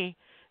meet me,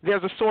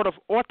 there's a sort of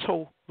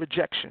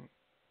auto-rejection.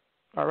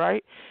 All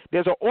right?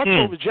 There's an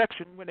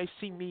auto-rejection when they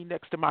see me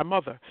next to my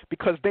mother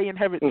because they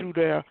inherit through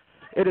their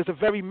It is a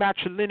very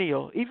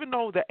matrilineal. Even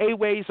though the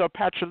Aways are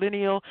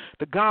patrilineal,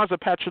 the Gans are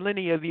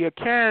patrilineal, the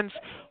Akans,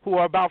 who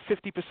are about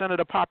 50% of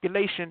the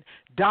population,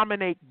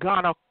 dominate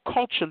Ghana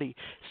culturally.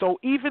 So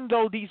even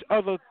though these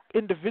other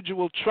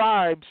individual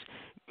tribes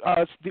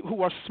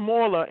who are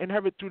smaller,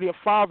 inherit through their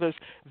fathers,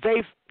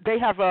 there's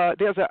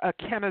a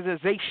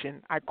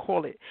canonization, I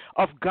call it,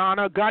 of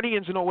Ghana.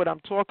 Ghanaians know what I'm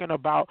talking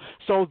about.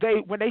 So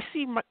when they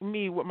see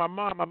me with my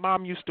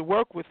mom used to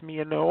work with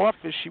me in the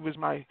office. She was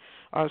my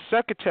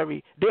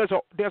secretary. There's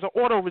an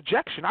auto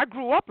rejection. I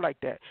grew up like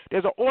that.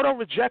 There's an auto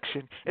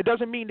rejection. It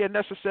doesn't mean they're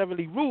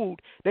necessarily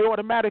rude. They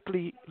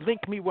automatically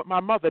link me with my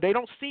mother. They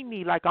don't see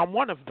me like I'm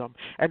one of them.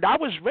 And I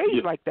was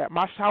raised like that.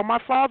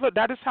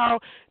 That is how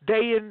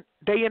they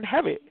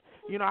inherit.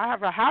 I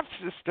have a half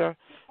sister,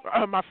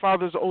 my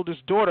father's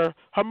oldest daughter.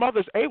 Her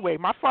mother's Awe.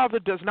 My father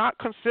does not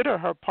consider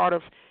her part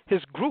of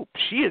his group.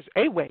 She is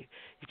Awe.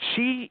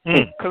 She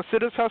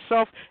considers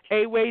herself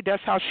Awe.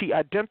 That's how she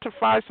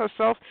identifies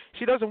herself.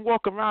 She doesn't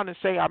walk around and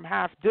say, I'm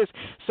half this.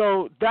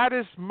 So that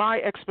is my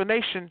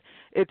explanation.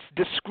 It's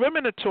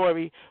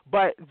discriminatory,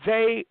 but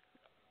they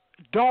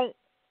don't,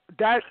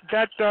 that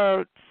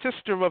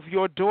sister of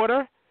your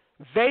daughter,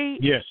 they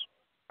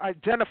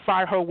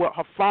identify her with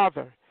her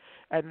father.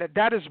 And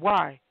that is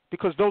why,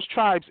 because those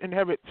tribes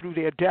inherit through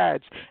their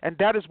dads, and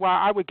that is why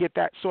I would get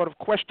that sort of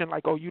question,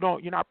 like, "Oh,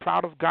 you're not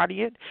proud of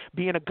Ghanian,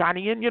 being a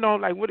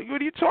Ghanian?" Like, what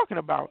are you talking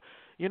about?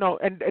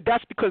 And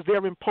that's because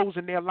they're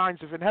imposing their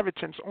lines of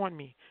inheritance on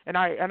me, and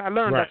I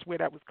learned that's where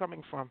that was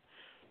coming from.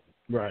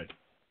 Right.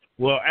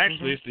 Well,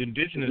 actually, it's the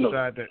indigenous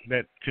side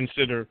that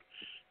considers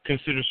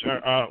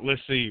her.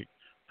 Let's see,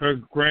 her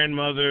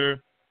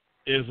grandmother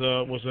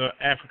was a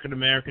African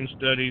American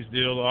studies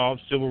deal, all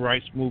the civil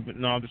rights movement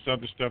and all this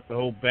other stuff, the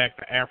whole back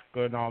to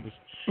Africa and all this.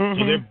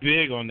 So they're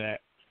big on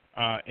that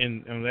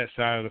in on that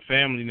side of the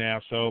family now.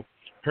 So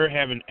her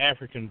having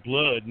African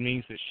blood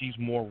means that she's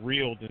more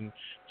real than,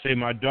 say,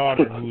 my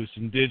daughter, who is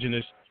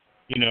indigenous,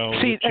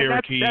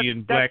 Cherokee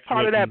and Blackfoot. That's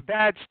part of that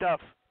bad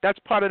stuff. That's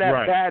part of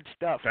that bad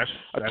stuff. That's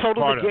a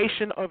total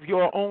negation of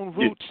your own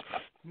roots.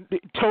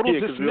 Total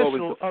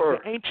dismissal of the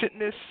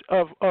ancientness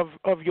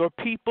of your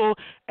people,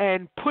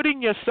 and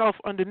putting yourself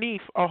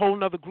underneath a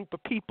whole other group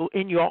of people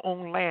in your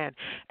own land.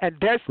 And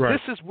this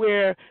is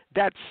where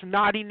that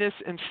snottiness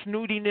and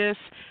snootiness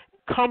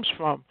comes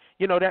from.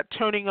 That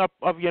turning up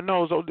of your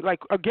nose. Like,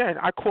 again,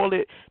 I call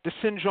it the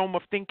syndrome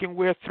of thinking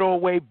we're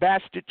throwaway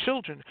bastard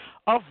children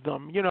of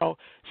them.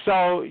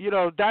 So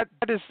that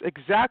is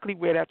exactly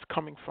where that's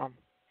coming from,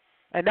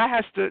 and that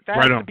has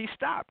to be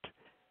stopped.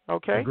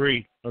 Okay.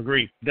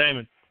 Agreed.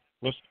 Damon,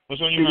 what's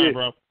on your mind,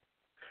 bro?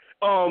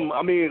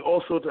 I mean,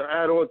 also to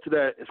add on to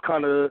that, it's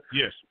kind of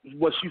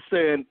what she's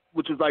saying,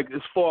 which is like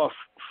as far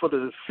for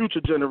the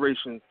future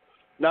generations.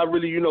 Not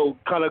really,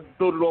 kind of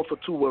building off of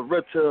what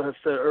Red Tail has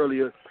said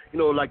earlier.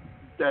 Like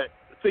that,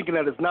 thinking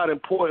that it's not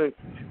important,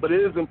 but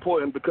it is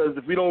important, because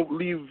if we don't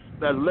leave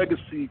that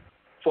legacy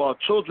for our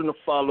children to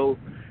follow,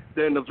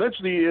 then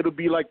eventually it'll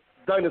be like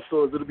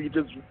dinosaurs. It'll be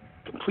just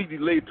completely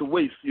laid to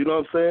waste, you know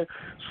what I'm saying?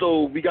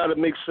 So we got to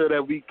make sure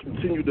that we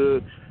continue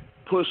to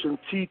push and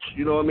teach,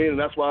 you know what I mean? And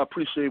that's why I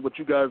appreciate what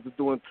you guys are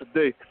doing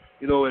today,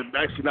 and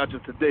actually not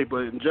just today, but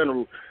in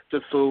general,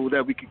 just so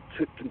that we can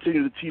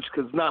continue to teach,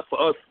 because not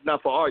for us,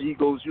 not for our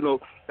egos,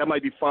 that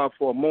might be fine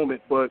for a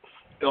moment, but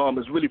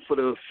it's really for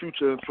the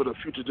future and for the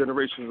future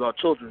generations, our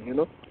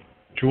children,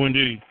 True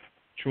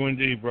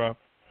indeed, bro.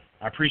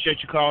 I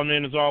appreciate you calling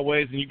in as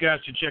always, and you guys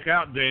should check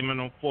out Damon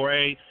on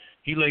 4A.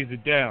 He lays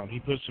it down. He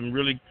puts some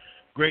really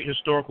great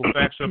historical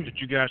facts up that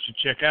you guys should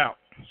check out.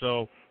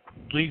 So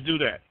please do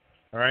that.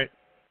 All right.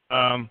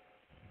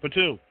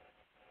 Patu.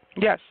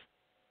 Yes.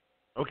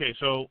 Okay.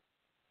 So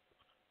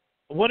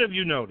what have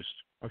you noticed?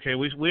 Okay,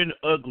 we're in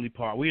the ugly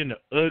part. We're in the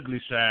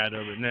ugly side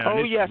of it now.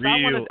 Oh, yes.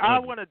 I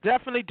want to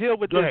definitely deal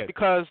with this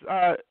because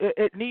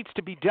it needs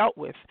to be dealt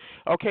with.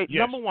 Okay,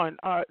 number one,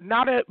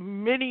 not that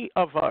many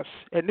of us,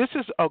 and this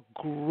is a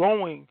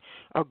growing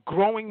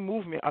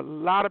movement. A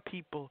lot of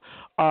people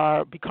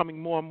are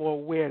becoming more and more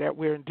aware that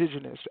we're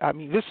indigenous. I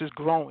mean, this is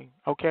growing.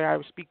 Okay, I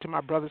speak to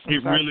my brothers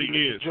from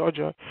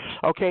Georgia.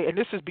 Okay, and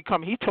this has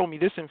become. He told me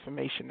this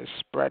information is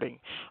spreading.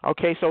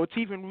 Okay, so it's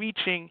even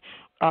reaching.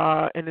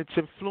 And it's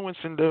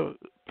influencing the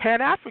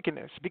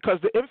Pan-Africanists, because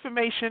the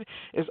information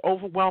is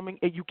overwhelming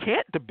and you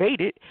can't debate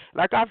it.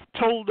 Like I've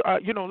told,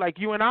 like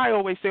you and I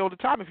always say all the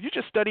time, if you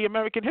just study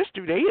American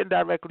history, they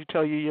indirectly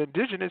tell you you're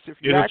indigenous. If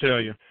you It'll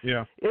tell you,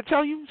 It'll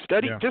tell you,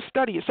 just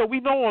study it. So we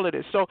know all of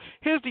this. So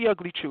here's the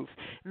ugly truth.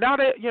 Now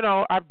that,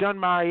 I've done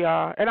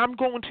my, and I'm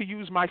going to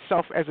use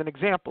myself as an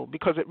example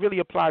because it really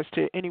applies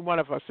to any one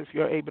of us if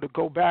you're able to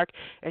go back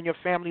in your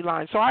family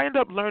line. So I end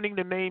up learning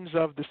the names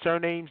of the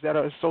surnames that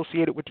are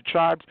associated with the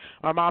tribes.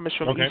 My mom is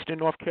from Eastern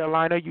North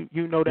Carolina.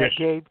 You know that,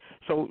 Gabe.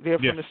 So they're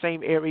from the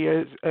same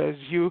area as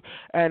you.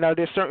 And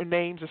there's certain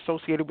names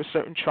associated with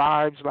certain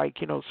tribes, like,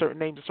 certain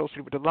names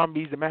associated with the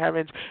Lumbees, the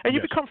Maharans. And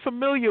you become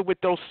familiar with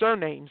those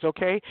surnames,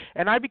 okay?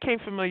 And I became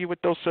familiar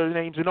with those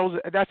surnames. And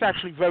that's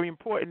actually very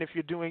important if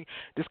you're doing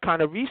this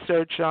kind of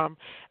research.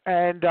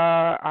 And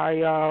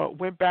I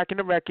went back in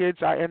the records.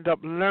 I ended up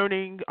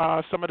learning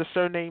some of the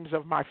surnames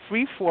of my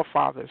free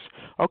forefathers.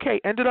 Okay,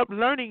 ended up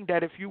learning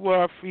that if you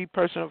were a free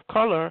person of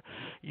color,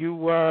 you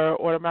were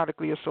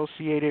automatically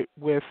associated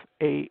with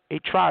a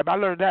tribe. I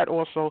learned that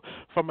also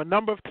from a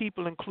number of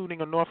people,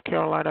 including a North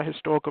Carolina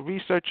historical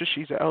researcher.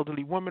 She's an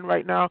elderly woman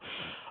right now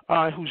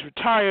who's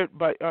retired,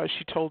 but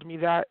she told me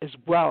that as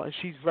well, and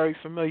she's very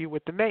familiar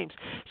with the names.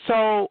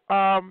 So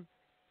the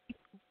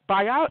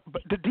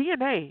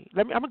DNA,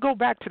 I'm going to go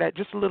back to that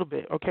just a little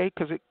bit, okay,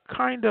 because it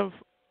kind of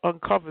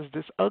uncovers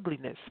this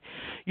ugliness.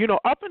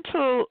 Up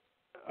until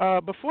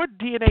before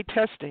DNA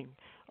testing,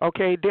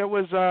 okay, there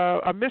was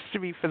a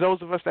mystery for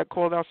those of us that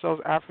called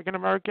ourselves African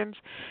Americans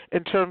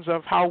in terms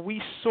of how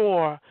we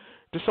saw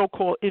the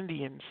so-called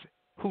Indians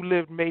who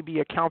lived maybe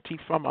a county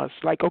from us.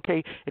 Like,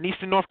 okay, in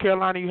eastern North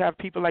Carolina, you have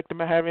people like the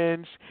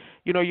Mahevans.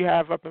 You know, you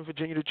have up in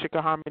Virginia the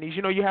Chickahominies.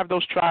 You know, you have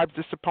those tribes,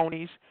 the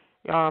Saponis.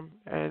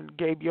 And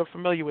Gabe, you're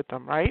familiar with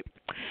them, right?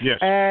 Yes.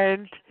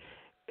 And,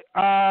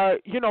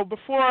 you know,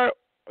 before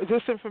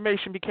this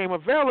information became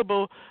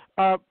available,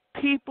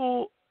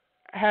 people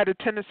had a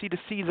tendency to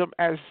see them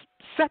as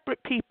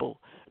separate people.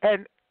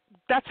 And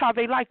that's how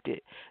they liked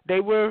it.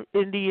 They were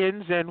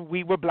Indians and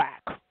we were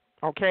black,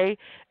 okay?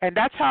 And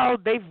that's how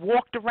they've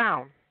walked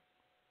around,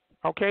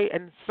 okay?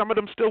 And some of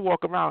them still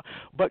walk around.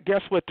 But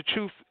guess what? The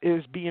truth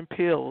is being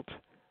peeled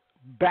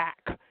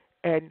back.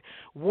 And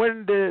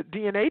when the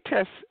DNA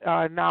tests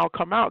now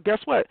come out, guess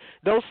what?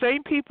 Those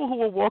same people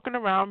who are walking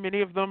around,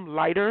 many of them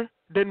lighter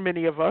than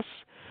many of us,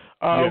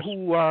 yes.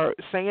 who are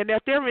saying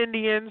that they're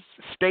Indians,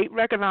 state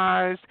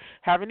recognized,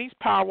 having these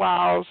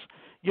powwows,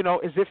 you know,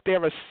 as if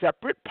they're a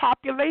separate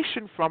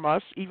population from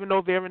us, even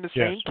though they're in the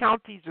yes. same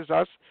counties as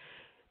us.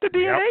 The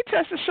DNA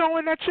test is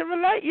showing that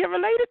you're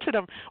related to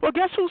them. Well,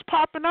 guess who's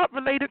popping up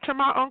related to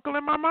my uncle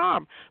and my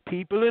mom?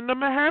 People in the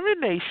Maharan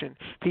Nation,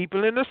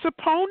 people in the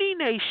Saponi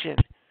Nation.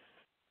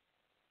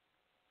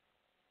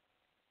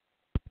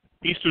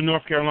 Eastern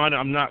North Carolina,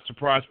 I'm not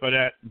surprised by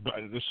that. But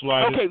the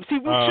slightest. Okay, see,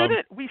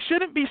 we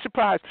shouldn't be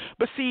surprised.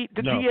 But see,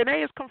 the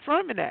DNA is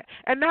confirming that.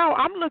 And now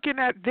I'm looking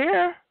at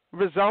their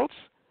results.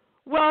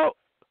 Well,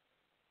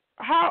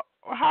 how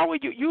are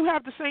you? You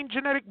have the same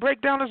genetic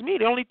breakdown as me.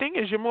 The only thing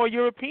is you're more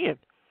European.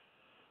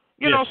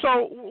 You know,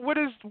 so what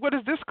is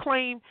this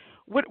claim?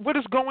 What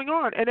is going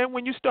on? And then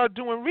when you start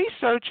doing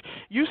research,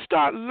 you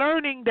start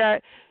learning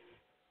that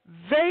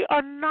they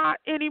are not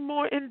any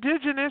more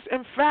indigenous.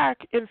 In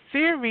fact, in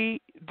theory,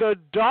 the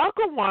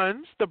darker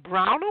ones, the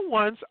browner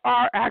ones,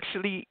 are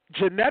actually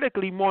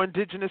genetically more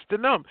indigenous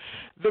than them.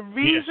 The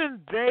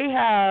reason they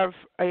have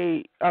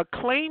a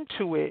claim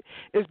to it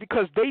is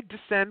because they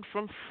descend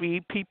from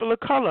free people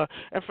of color.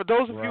 And for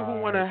those of you who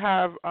want to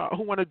have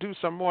who want to do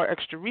some more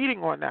extra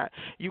reading on that,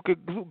 you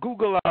could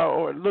Google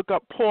or look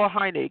up Paul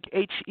Heinig,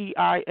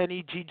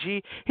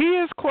 Heinegg. He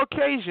is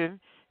Caucasian.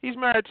 He's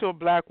married to a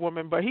black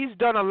woman, but he's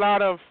done a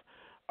lot of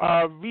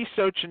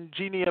research and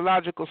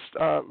genealogical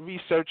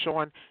research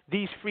on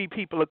these free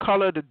people of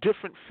color, the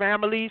different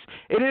families.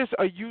 It is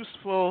a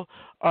useful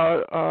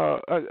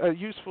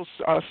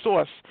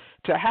source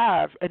to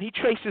have, and he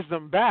traces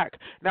them back.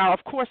 Now,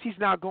 of course, he's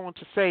not going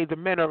to say the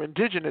men are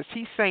indigenous.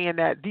 He's saying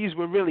that these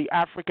were really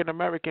African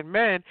American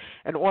men,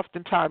 and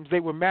oftentimes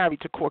they were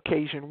married to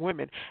Caucasian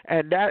women.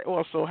 And that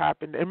also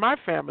happened in my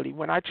family.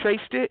 When I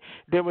traced it,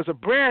 there was a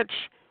branch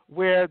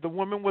where the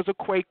woman was a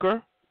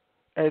Quaker,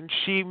 and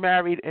she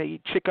married a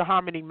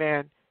Chickahominy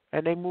man,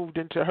 and they moved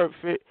into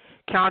Hertford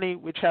County,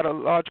 which had a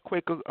large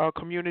Quaker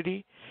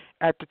community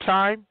at the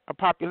time, a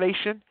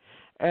population,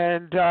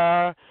 and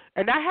that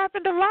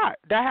happened a lot.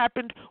 That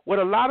happened with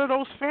a lot of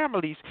those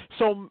families.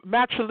 So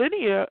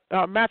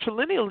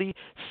matrilineally,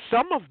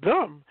 some of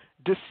them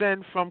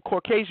descend from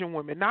Caucasian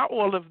women. Not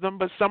all of them,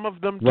 but some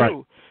of them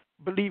do,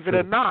 believe it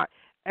or not.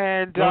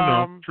 And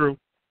true.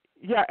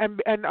 Yeah, and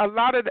a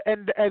lot of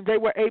and they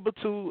were able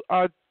to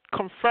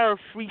confer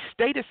free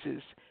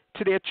statuses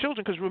to their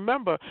children, because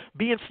remember,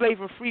 being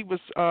slave or free was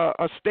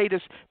a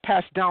status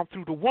passed down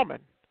through the woman.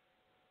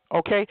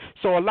 Okay,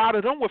 so a lot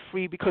of them were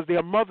free because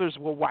their mothers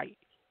were white,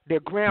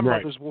 their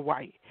grandmothers were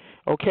white.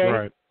 Okay.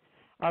 Right.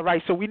 All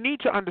right, so we need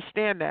to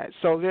understand that.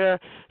 So the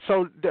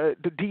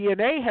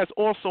DNA has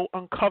also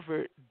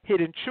uncovered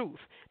hidden truth,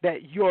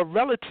 that your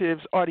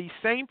relatives are these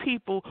same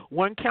people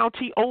one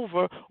county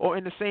over or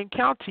in the same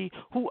county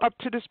who up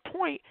to this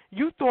point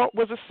you thought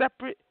was a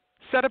separate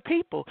set of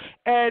people.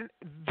 And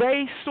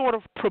they sort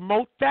of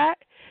promote that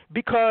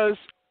because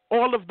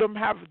all of them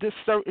have this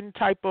certain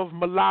type of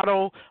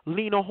mulatto,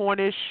 Lena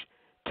Hornish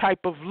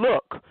type of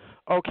look.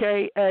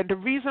 Okay, and the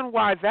reason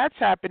why that's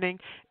happening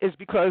is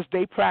because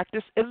they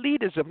practice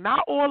elitism.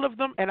 Not all of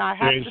them, and I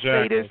have to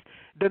say this,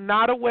 the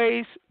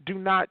Nottaways do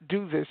not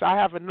do this. I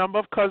have a number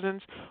of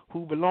cousins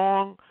who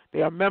belong,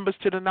 they are members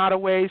to the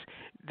Nottaways.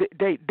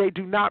 They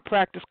do not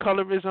practice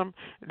colorism.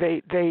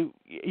 They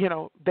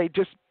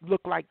just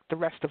look like the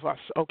rest of us,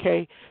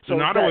 okay? So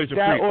the Nottaways are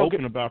pretty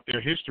open about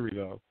their history,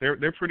 though.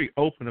 They're pretty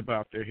open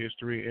about their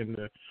history and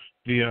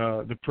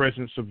the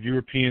presence of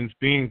Europeans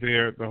being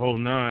there, the whole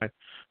nine.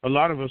 A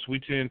lot of us,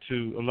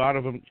 a lot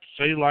of them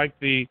say like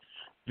the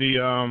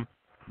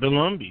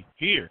Lumbee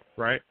here,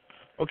 right?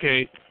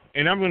 Okay,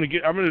 and I'm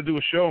gonna do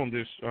a show on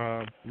this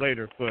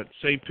later, but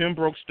say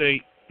Pembroke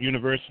State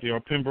University or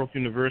Pembroke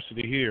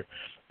University here,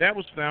 that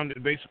was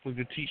founded basically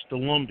to teach the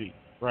Lumbee,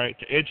 right?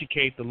 To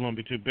educate the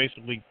Lumbee, to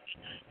basically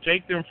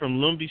take them from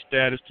Lumbee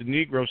status to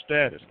Negro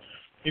status.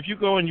 If you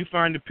go and you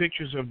find the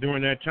pictures of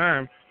during that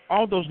time,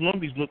 all those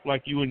Lumbees look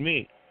like you and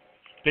me.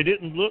 They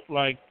didn't look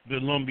like the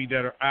Lumbee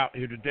that are out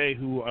here today,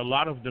 who a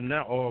lot of them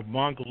now are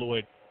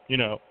Mongoloid,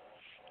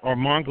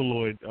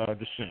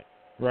 descent,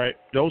 right?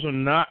 Those are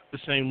not the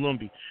same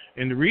Lumbee.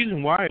 And the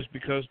reason why is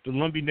because the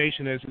Lumbee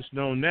Nation as it's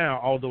known now,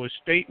 although it's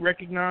state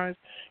recognized,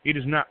 it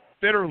is not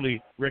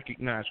federally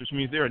recognized, which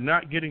means they are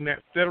not getting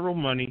that federal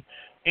money,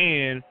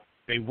 and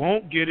They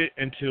won't get it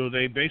until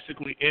they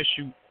basically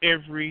issue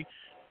every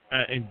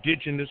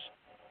indigenous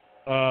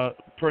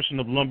person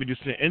of Lumbee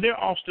descent, and they're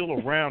all still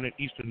around in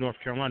eastern North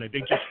Carolina.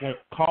 They just won't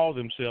call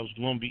themselves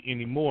Lumbee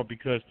anymore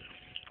because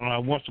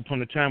once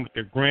upon a time with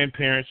their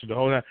grandparents and the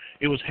whole time,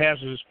 it was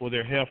hazardous for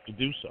their health to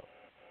do so.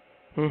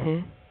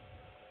 Mhm.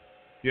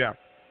 Yeah.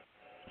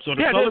 So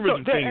the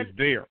colorism thing is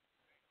there.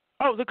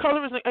 Oh, the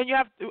colorism, and you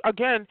have to,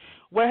 again,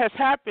 what has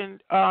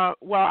happened.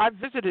 Well, I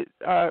visited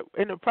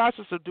in the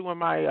process of doing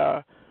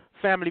my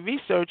family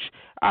research.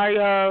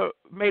 I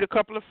made a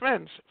couple of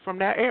friends from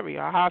that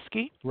area,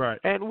 Husky, right?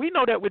 And we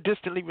know that we're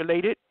distantly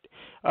related.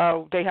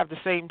 They have the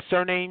same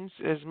surnames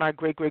as my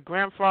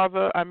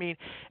great-great-grandfather. I mean,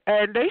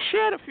 and they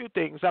shared a few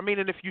things. I mean,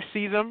 and if you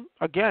see them,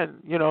 again,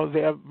 you know,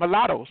 they're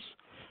mulattoes,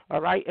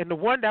 all right? And the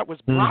one that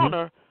was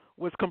browner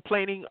was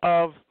complaining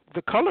of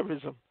the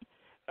colorism.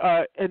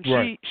 And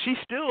right. she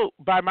still,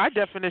 by my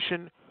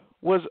definition,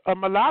 was a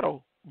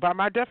mulatto, by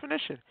my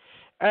definition.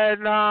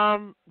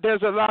 And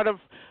there's a lot of,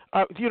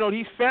 you know,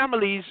 these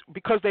families,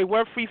 because they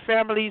were free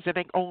families and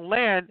they owned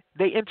land,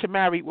 they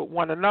intermarried with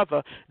one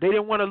another. They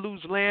didn't want to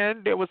lose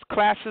land. There was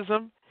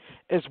classism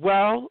as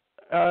well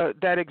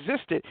that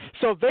existed.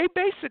 So they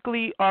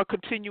basically are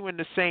continuing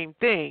the same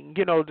thing,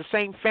 you know, the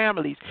same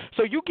families.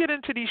 So you get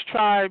into these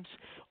tribes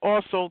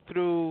also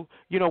through,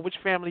 you know, which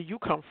family you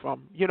come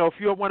from. You know, if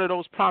you're one of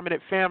those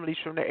prominent families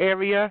from the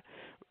area,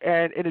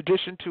 and in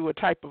addition to a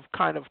type of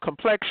kind of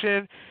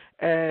complexion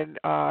and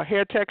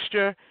hair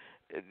texture,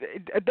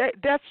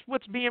 that's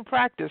what's being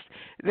practiced.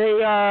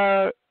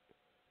 I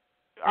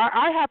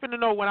happen to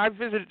know when I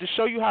visited, to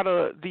show you how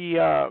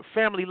the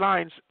family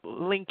lines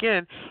link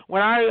in,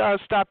 when I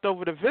stopped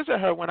over to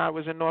visit her when I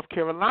was in North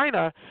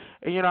Carolina,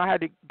 you know, I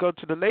had to go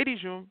to the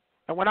ladies' room.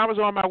 And when I was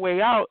on my way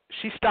out,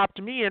 she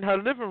stopped me in her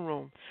living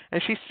room,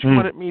 and she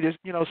wanted me to,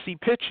 you know, see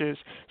pictures.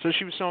 So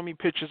she was showing me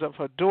pictures of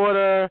her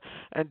daughter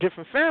and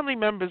different family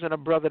members and a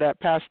brother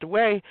that passed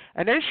away.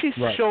 And then she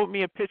showed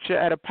me a picture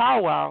at a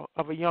powwow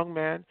of a young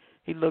man.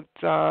 He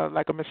looked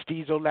like a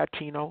mestizo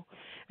Latino.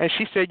 And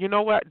she said, you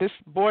know what, this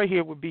boy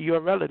here would be your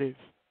relative.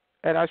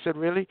 And I said,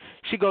 really?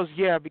 She goes,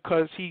 yeah,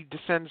 because he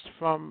descends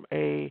from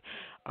a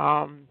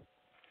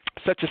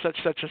such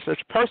and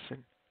such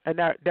person. And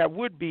that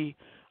would be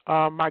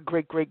my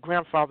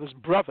great-great-grandfather's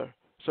brother.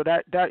 So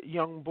that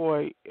young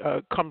boy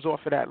comes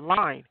off of that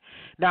line.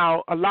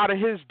 Now, a lot of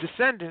his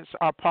descendants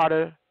are part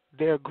of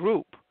their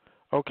group,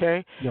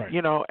 okay? Right.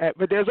 You know,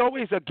 but there's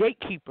always a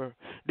gatekeeper.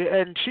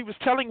 And she was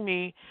telling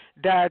me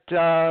that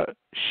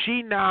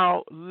she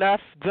now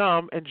left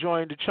them and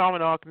joined the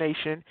Chaminade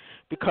Nation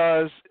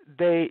because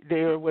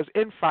there was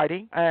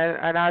infighting,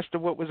 and I asked her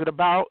what was it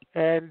about,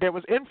 and there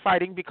was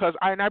infighting because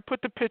I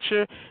put the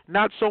picture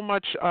not so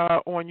much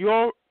on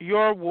your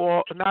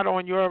wall, not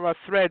on your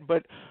thread,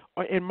 but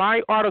in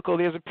my article.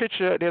 There's a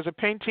picture, there's a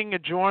painting, a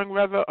drawing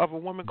rather, of a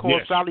woman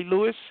called Sally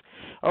Lewis.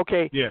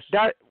 Okay,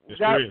 that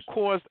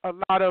caused a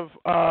lot of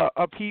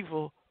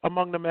upheaval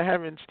among the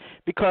Meherrans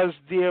because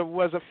there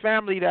was a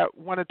family that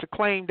wanted to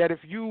claim that if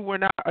you were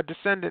not a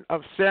descendant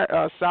of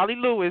Sally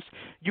Lewis,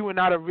 you were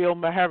not a real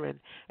Meherran.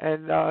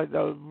 And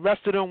the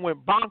rest of them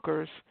went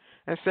bonkers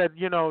and said,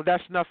 you know,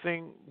 that's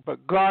nothing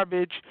but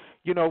garbage.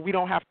 You know, we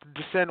don't have to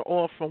descend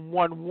all from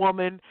one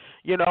woman,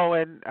 you know,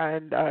 and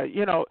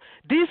you know,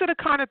 these are the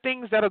kind of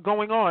things that are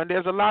going on.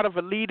 There's a lot of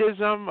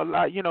elitism, a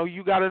lot, you know,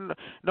 you got to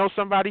know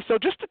somebody. So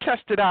just to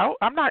test it out,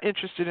 I'm not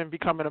interested in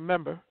becoming a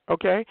member,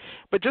 okay?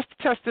 But just to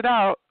test it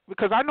out,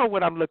 because I know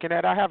what I'm looking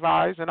at. I have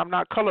eyes, and I'm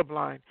not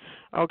colorblind,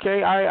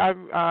 okay? I've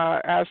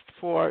asked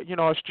for, you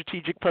know, a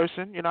strategic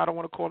person. You know, I don't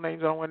want to call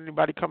names. I don't want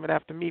anybody coming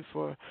after me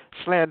for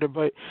slander,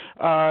 but,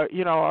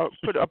 you know,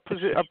 put a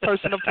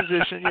person of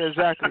position. Yeah,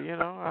 exactly, you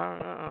know.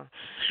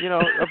 You know,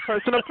 a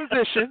person of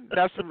position.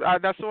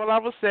 That's all I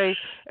will say.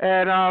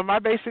 And I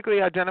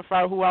basically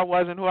identified who I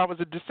was and who I was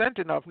a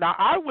descendant of. Now,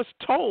 I was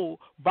told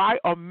by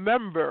a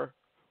member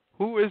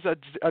who is a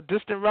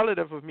distant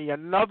relative of me,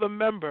 another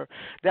member,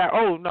 that,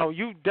 oh, no,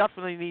 you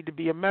definitely need to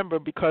be a member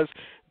because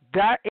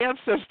that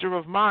ancestor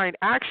of mine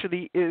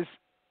actually is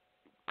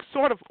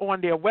sort of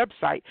on their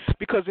website,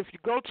 because if you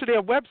go to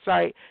their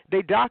website,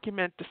 they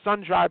document the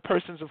sun-dried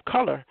persons of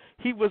color.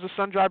 He was a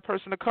sun-dried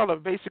person of color.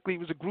 Basically, it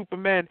was a group of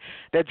men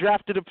that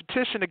drafted a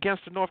petition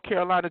against the North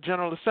Carolina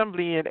General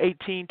Assembly in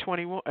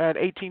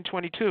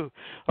 1822,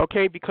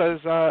 okay, because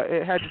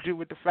it had to do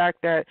with the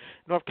fact that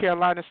North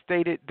Carolina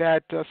stated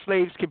that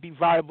slaves could be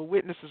viable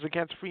witnesses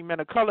against free men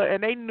of color,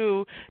 and they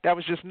knew that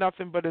was just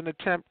nothing but an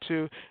attempt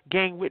to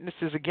gain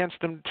witnesses against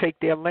them to take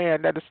their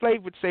land. That the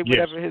slave would say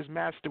whatever his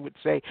master would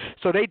say.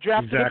 So they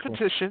drafted a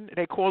petition.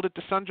 They called it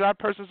the Sun-Dried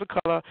Persons of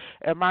Color.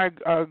 And my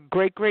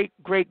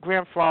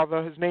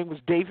great-great-great-grandfather, his name was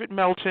David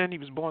Melton. He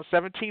was born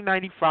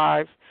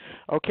 1795.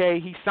 Okay,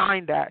 he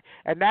signed that.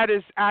 And that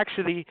is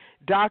actually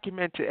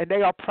documented, and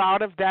they are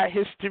proud of that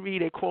history.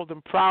 They call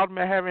them proud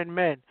Meherrin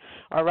men.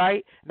 All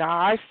right. Now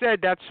I said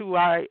that's who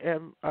I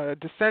am a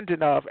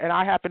descendant of, and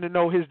I happen to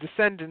know his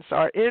descendants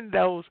are in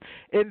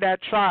that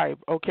tribe.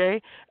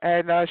 Okay.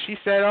 And she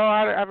said, "Oh,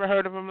 I haven't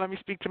heard of him. Let me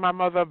speak to my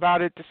mother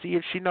about it to see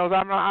if she knows."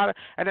 I'm not.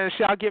 And then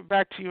I'll get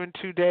back to you in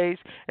 2 days.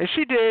 And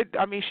she did.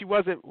 I mean, she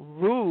wasn't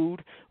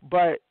rude,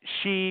 but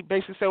she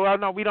basically said, "Well,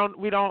 no, we don't."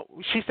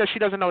 She said she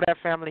doesn't know that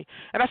family.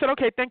 And I said,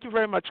 "Okay, thank you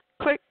very much."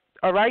 Click.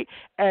 All right.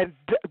 And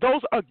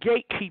those are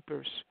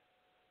gatekeepers.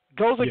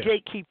 Those are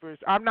gatekeepers.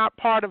 I'm not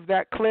part of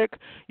that clique.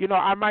 You know,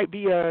 I might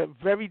be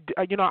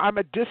I'm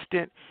a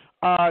distant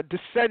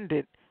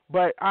descendant,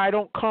 but I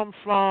don't come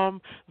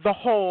from the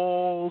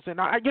holes.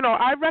 And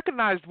I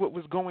recognized what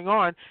was going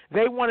on.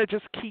 They want to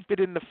just keep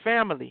it in the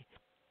family.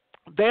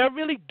 They're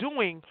really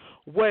doing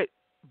what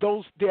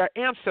their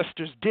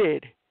ancestors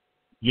did.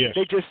 Yes.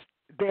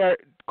 They're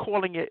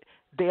calling it.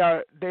 They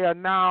are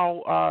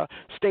now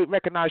state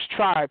recognized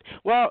tribe.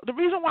 Well, the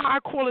reason why I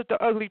call it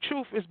the ugly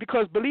truth is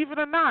because, believe it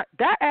or not,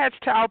 that adds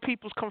to our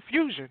people's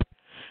confusion.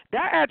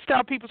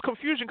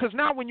 Because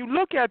now when you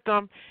look at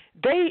them,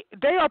 they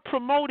are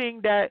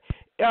promoting that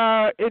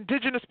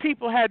indigenous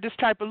people had this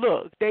type of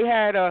look. They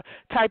had a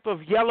type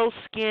of yellow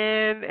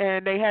skin,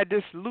 and they had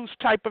this loose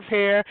type of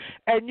hair.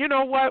 And you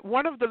know what?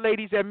 One of the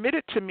ladies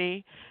admitted to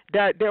me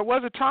that there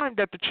was a time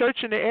that the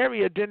church in the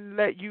area didn't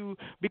let you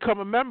become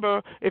a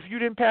member if you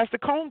didn't pass the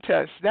comb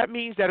test. That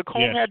means that a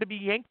comb had to be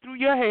yanked through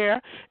your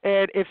hair,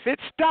 and if it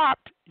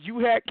stopped, you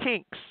had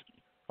kinks.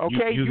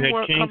 Okay, you had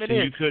weren't kinks coming and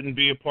in. You couldn't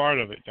be a part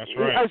of it. That's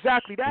right.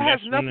 Exactly. That has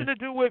nothing to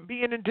do with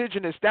being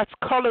indigenous. That's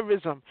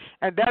colorism,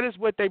 and that is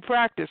what they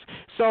practice.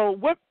 So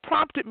what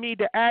prompted me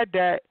to add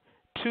that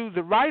to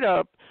the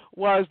write-up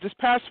was this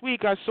past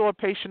week I saw a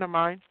patient of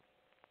mine,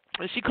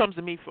 and she comes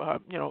to me for her,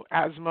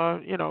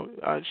 asthma.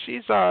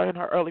 She's in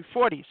her early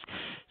 40s.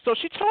 So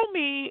she told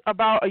me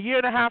about a year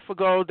and a half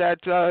ago that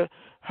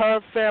her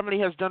family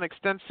has done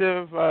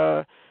extensive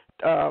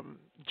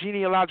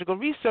genealogical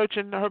research,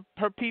 and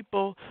her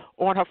people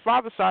on her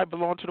father's side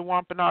belong to the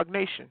Wampanoag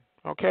Nation.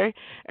 Okay,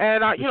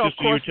 and of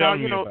course now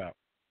about.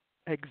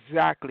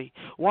 Exactly,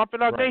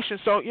 Wampanoag Nation.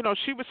 So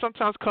she would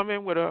sometimes come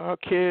in with her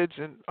kids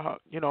and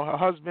her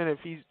husband if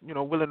he's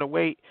willing to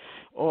wait,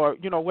 or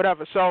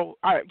whatever. So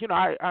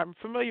I'm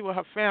familiar with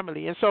her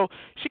family, and so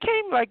she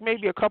came like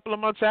maybe a couple of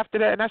months after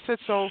that, and I said,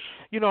 so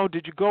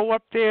did you go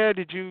up there?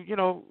 Did you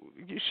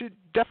you should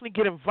definitely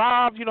get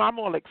involved. I'm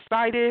all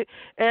excited,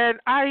 and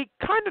I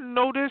kind of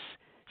noticed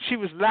she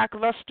was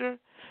lackluster,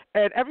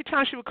 and every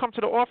time she would come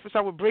to the office,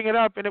 I would bring it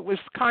up, and it was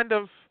kind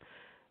of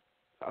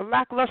a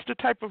lackluster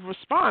type of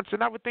response.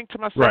 And I would think to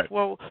myself,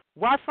 well,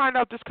 why find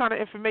out this kind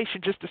of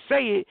information just to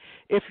say it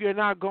if you're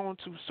not going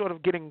to sort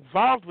of get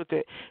involved with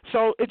it?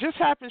 So it just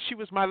happened she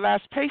was my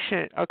last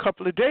patient a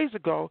couple of days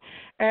ago,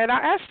 and I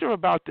asked her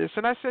about this,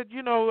 and I said,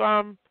 you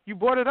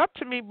brought it up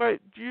to me,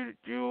 but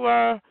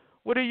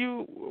what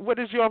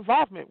is your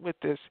involvement with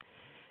this?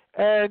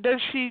 And then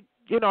she,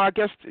 I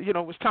guess, it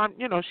was time,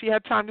 she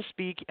had time to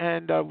speak,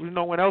 and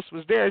no one else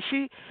was there.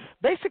 She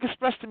basically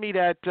expressed to me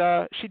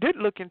that she did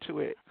look into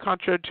it,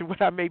 contrary to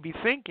what I may be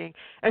thinking,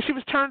 and she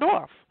was turned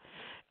off.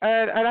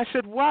 And I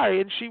said, why?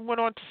 And she went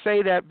on to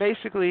say that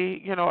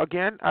basically,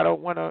 again, I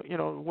don't want to,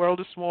 the world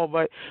is small,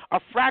 but a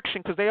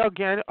fraction, because they are,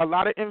 again, a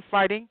lot of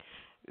infighting.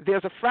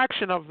 There's a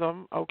fraction of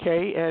them,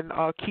 okay, and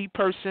a key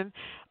person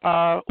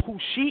who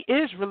she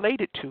is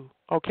related to,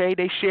 okay?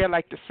 They share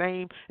like the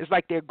same, it's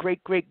like their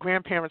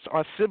great-great-grandparents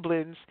are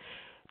siblings,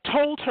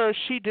 told her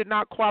she did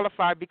not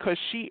qualify because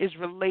she is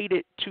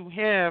related to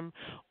him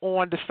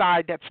on the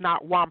side that's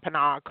not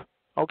Wampanoag,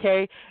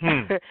 okay?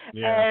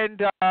 Yeah.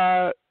 And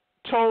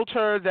told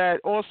her that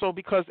also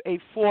because a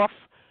fourth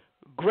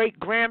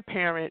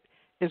great-grandparent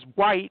is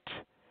white,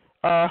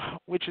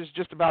 which is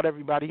just about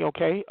everybody,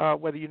 okay,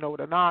 whether you know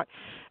it or not,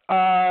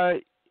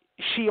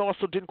 she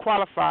also didn't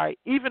qualify,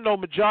 even though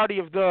majority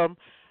of them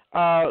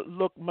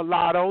look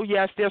mulatto.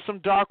 Yes, there's some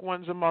dark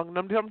ones among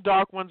them, some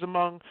dark ones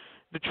among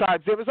the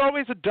tribes. There was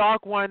always a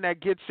dark one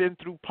that gets in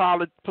through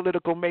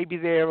political, maybe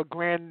they're a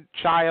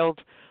grandchild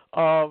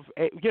of,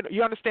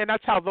 you understand,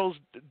 that's how those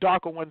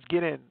darker ones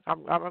get in. I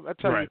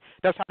tell you,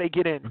 that's how they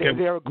get in. Okay.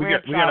 They're a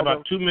grandchild. We got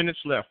about 2 minutes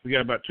left.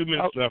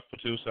 Left for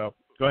two, so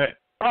go ahead.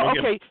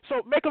 Okay,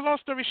 so make a long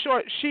story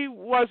short, she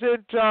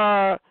wasn't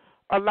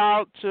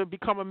allowed to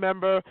become a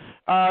member.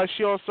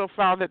 She also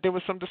found that there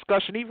was some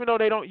discussion, even though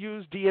they don't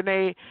use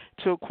DNA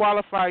to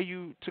qualify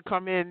you to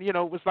come in, it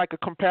was like a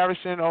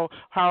comparison of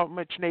how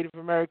much Native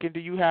American do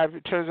you have.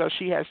 It turns out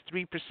she has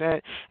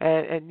 3%,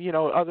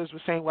 and others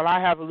were saying, well, I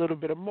have a little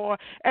bit of more.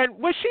 And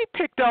what she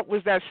picked up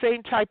was that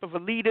same type of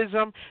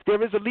elitism.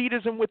 There is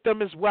elitism with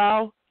them as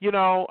well,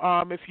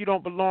 if you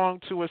don't belong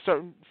to a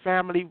certain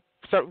family,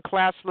 certain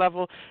class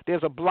level,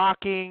 there's a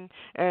blocking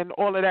and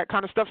all of that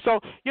kind of stuff. So,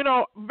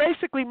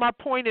 basically my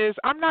point is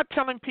I'm not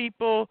telling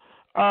people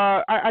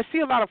I see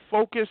a lot of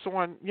focus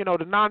on,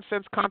 the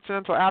nonsense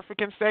continental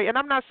Africans say, and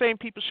I'm not saying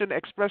people shouldn't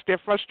express their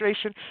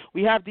frustration.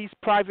 We have these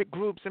private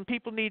groups, and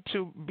people need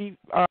to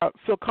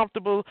feel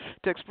comfortable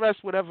to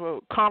express whatever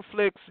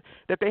conflicts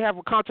that they have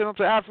with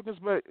continental Africans.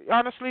 But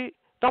honestly,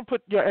 don't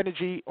put your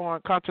energy on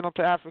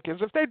continental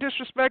Africans. If they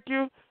disrespect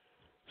you,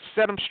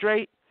 set them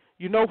straight.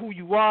 You know who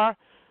you are.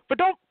 But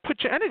don't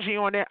put your energy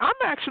on that. I'm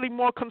actually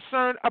more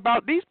concerned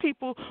about these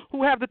people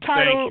who have the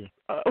title,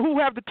 who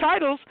have the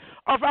titles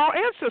of our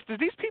ancestors.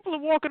 These people are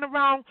walking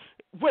around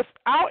with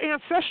our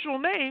ancestral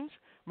names,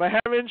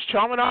 Maherans,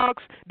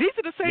 Chamanogs. These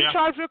are the same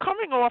tribes we're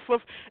coming off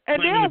of,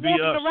 and they're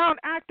walking around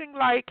acting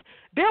like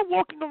they're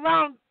walking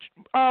around,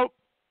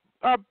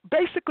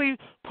 basically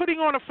putting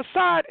on a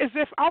facade as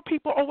if our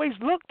people always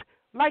looked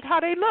like how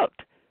they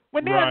looked,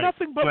 when they are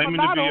nothing but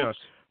mulattoes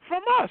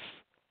from us.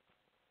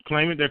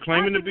 They're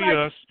claiming to be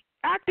us.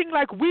 Acting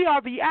like we are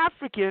the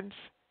Africans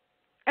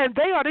and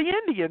they are the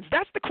Indians.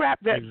 That's the crap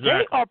that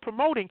they are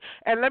promoting.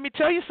 And let me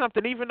tell you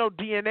something, even though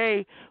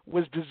DNA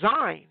was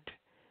designed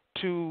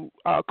to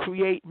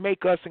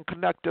make us and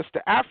connect us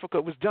to Africa,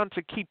 it was done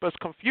to keep us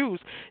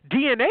confused.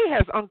 DNA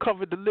has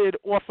uncovered the lid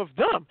off of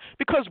them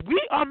because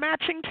we are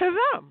matching to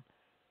them.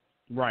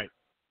 Right.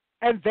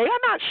 And they are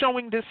not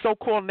showing this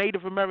so-called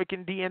Native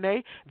American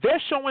DNA.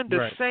 They're showing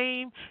the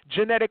same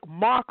genetic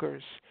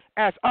markers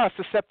as us,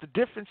 except the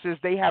difference is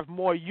they have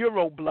more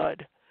Euro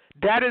blood.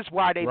 That is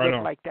why they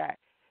look like that.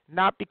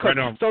 Not because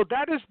so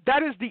that is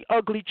the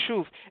ugly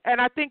truth. And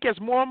I think as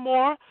more and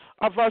more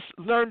of us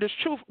learn this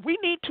truth, we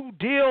need to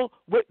deal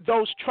with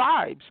those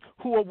tribes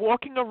who are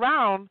walking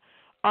around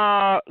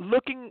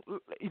looking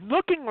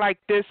like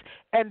this,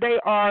 and they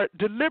are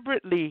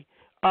deliberately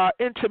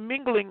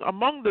intermingling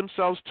among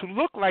themselves to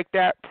look like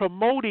that,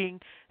 promoting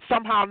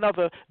somehow or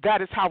another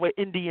that is how an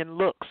Indian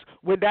looks,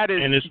 when that is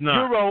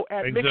Euro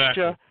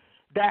admixture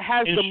that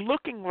has them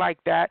looking like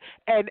that,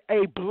 and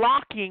a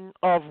blocking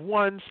of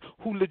ones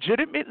who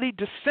legitimately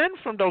descend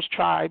from those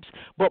tribes,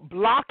 but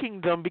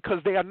blocking them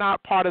because they are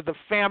not part of the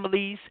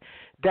families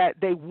that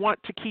they want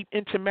to keep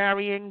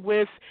intermarrying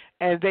with,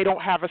 and they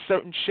don't have a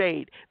certain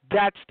shade.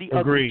 That's the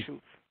ugly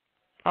truth.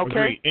 Okay?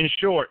 Agreed. In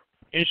short,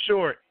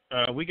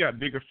 we got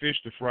bigger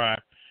fish to fry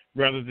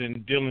rather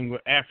than dealing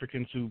with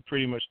Africans who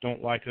pretty much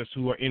don't like us,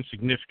 who are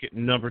insignificant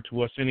in number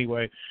to us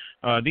anyway.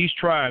 These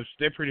tribes,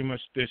 they're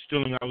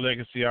stealing our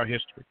legacy, our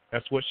history.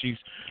 That's what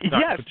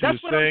Dr. Patu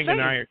is saying.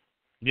 And I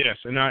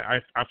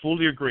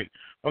fully agree.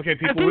 Okay,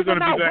 people, we're going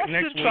to be back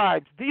next week.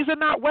 These are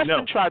not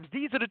Western tribes.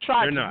 These are the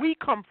tribes we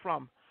come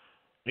from.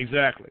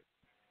 Exactly.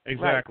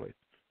 Right.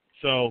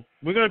 So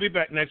we're going to be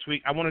back next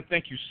week. I want to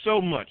thank you so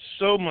much,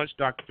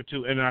 Dr.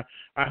 Patu, and I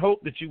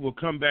hope that you will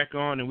come back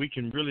on and we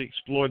can really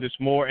explore this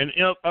more and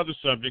other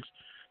subjects.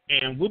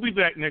 And we'll be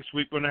back next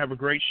week. We're going to have a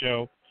great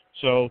show.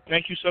 So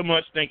thank you so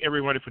much. Thank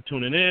everybody for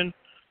tuning in.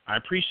 I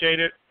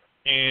appreciate it.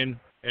 And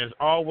as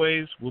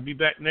always, we'll be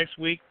back next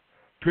week.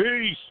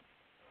 Peace.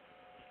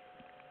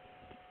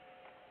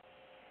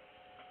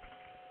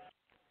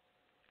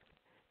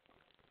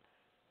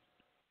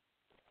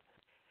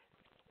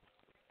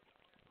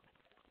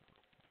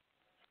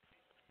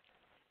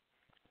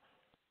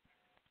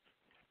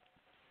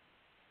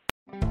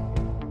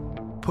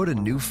 Put a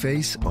new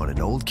face on an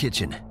old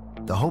kitchen.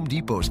 The Home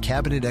Depot's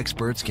cabinet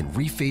experts can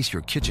reface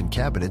your kitchen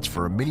cabinets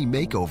for a mini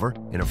makeover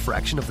in a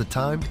fraction of the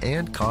time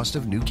and cost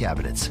of new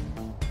cabinets.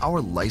 Our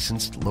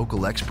licensed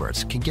local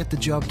experts can get the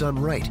job done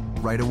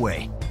right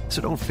away.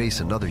 So don't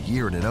face another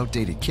year in an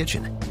outdated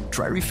kitchen.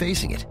 Try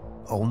refacing it,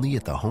 only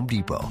at the Home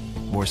Depot.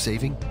 More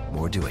saving,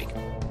 more doing.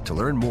 To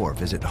learn more,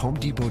 visit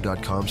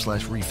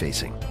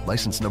homedepot.com/refacing.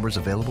 License numbers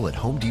available at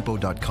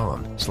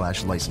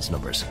homedepot.com/license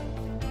numbers.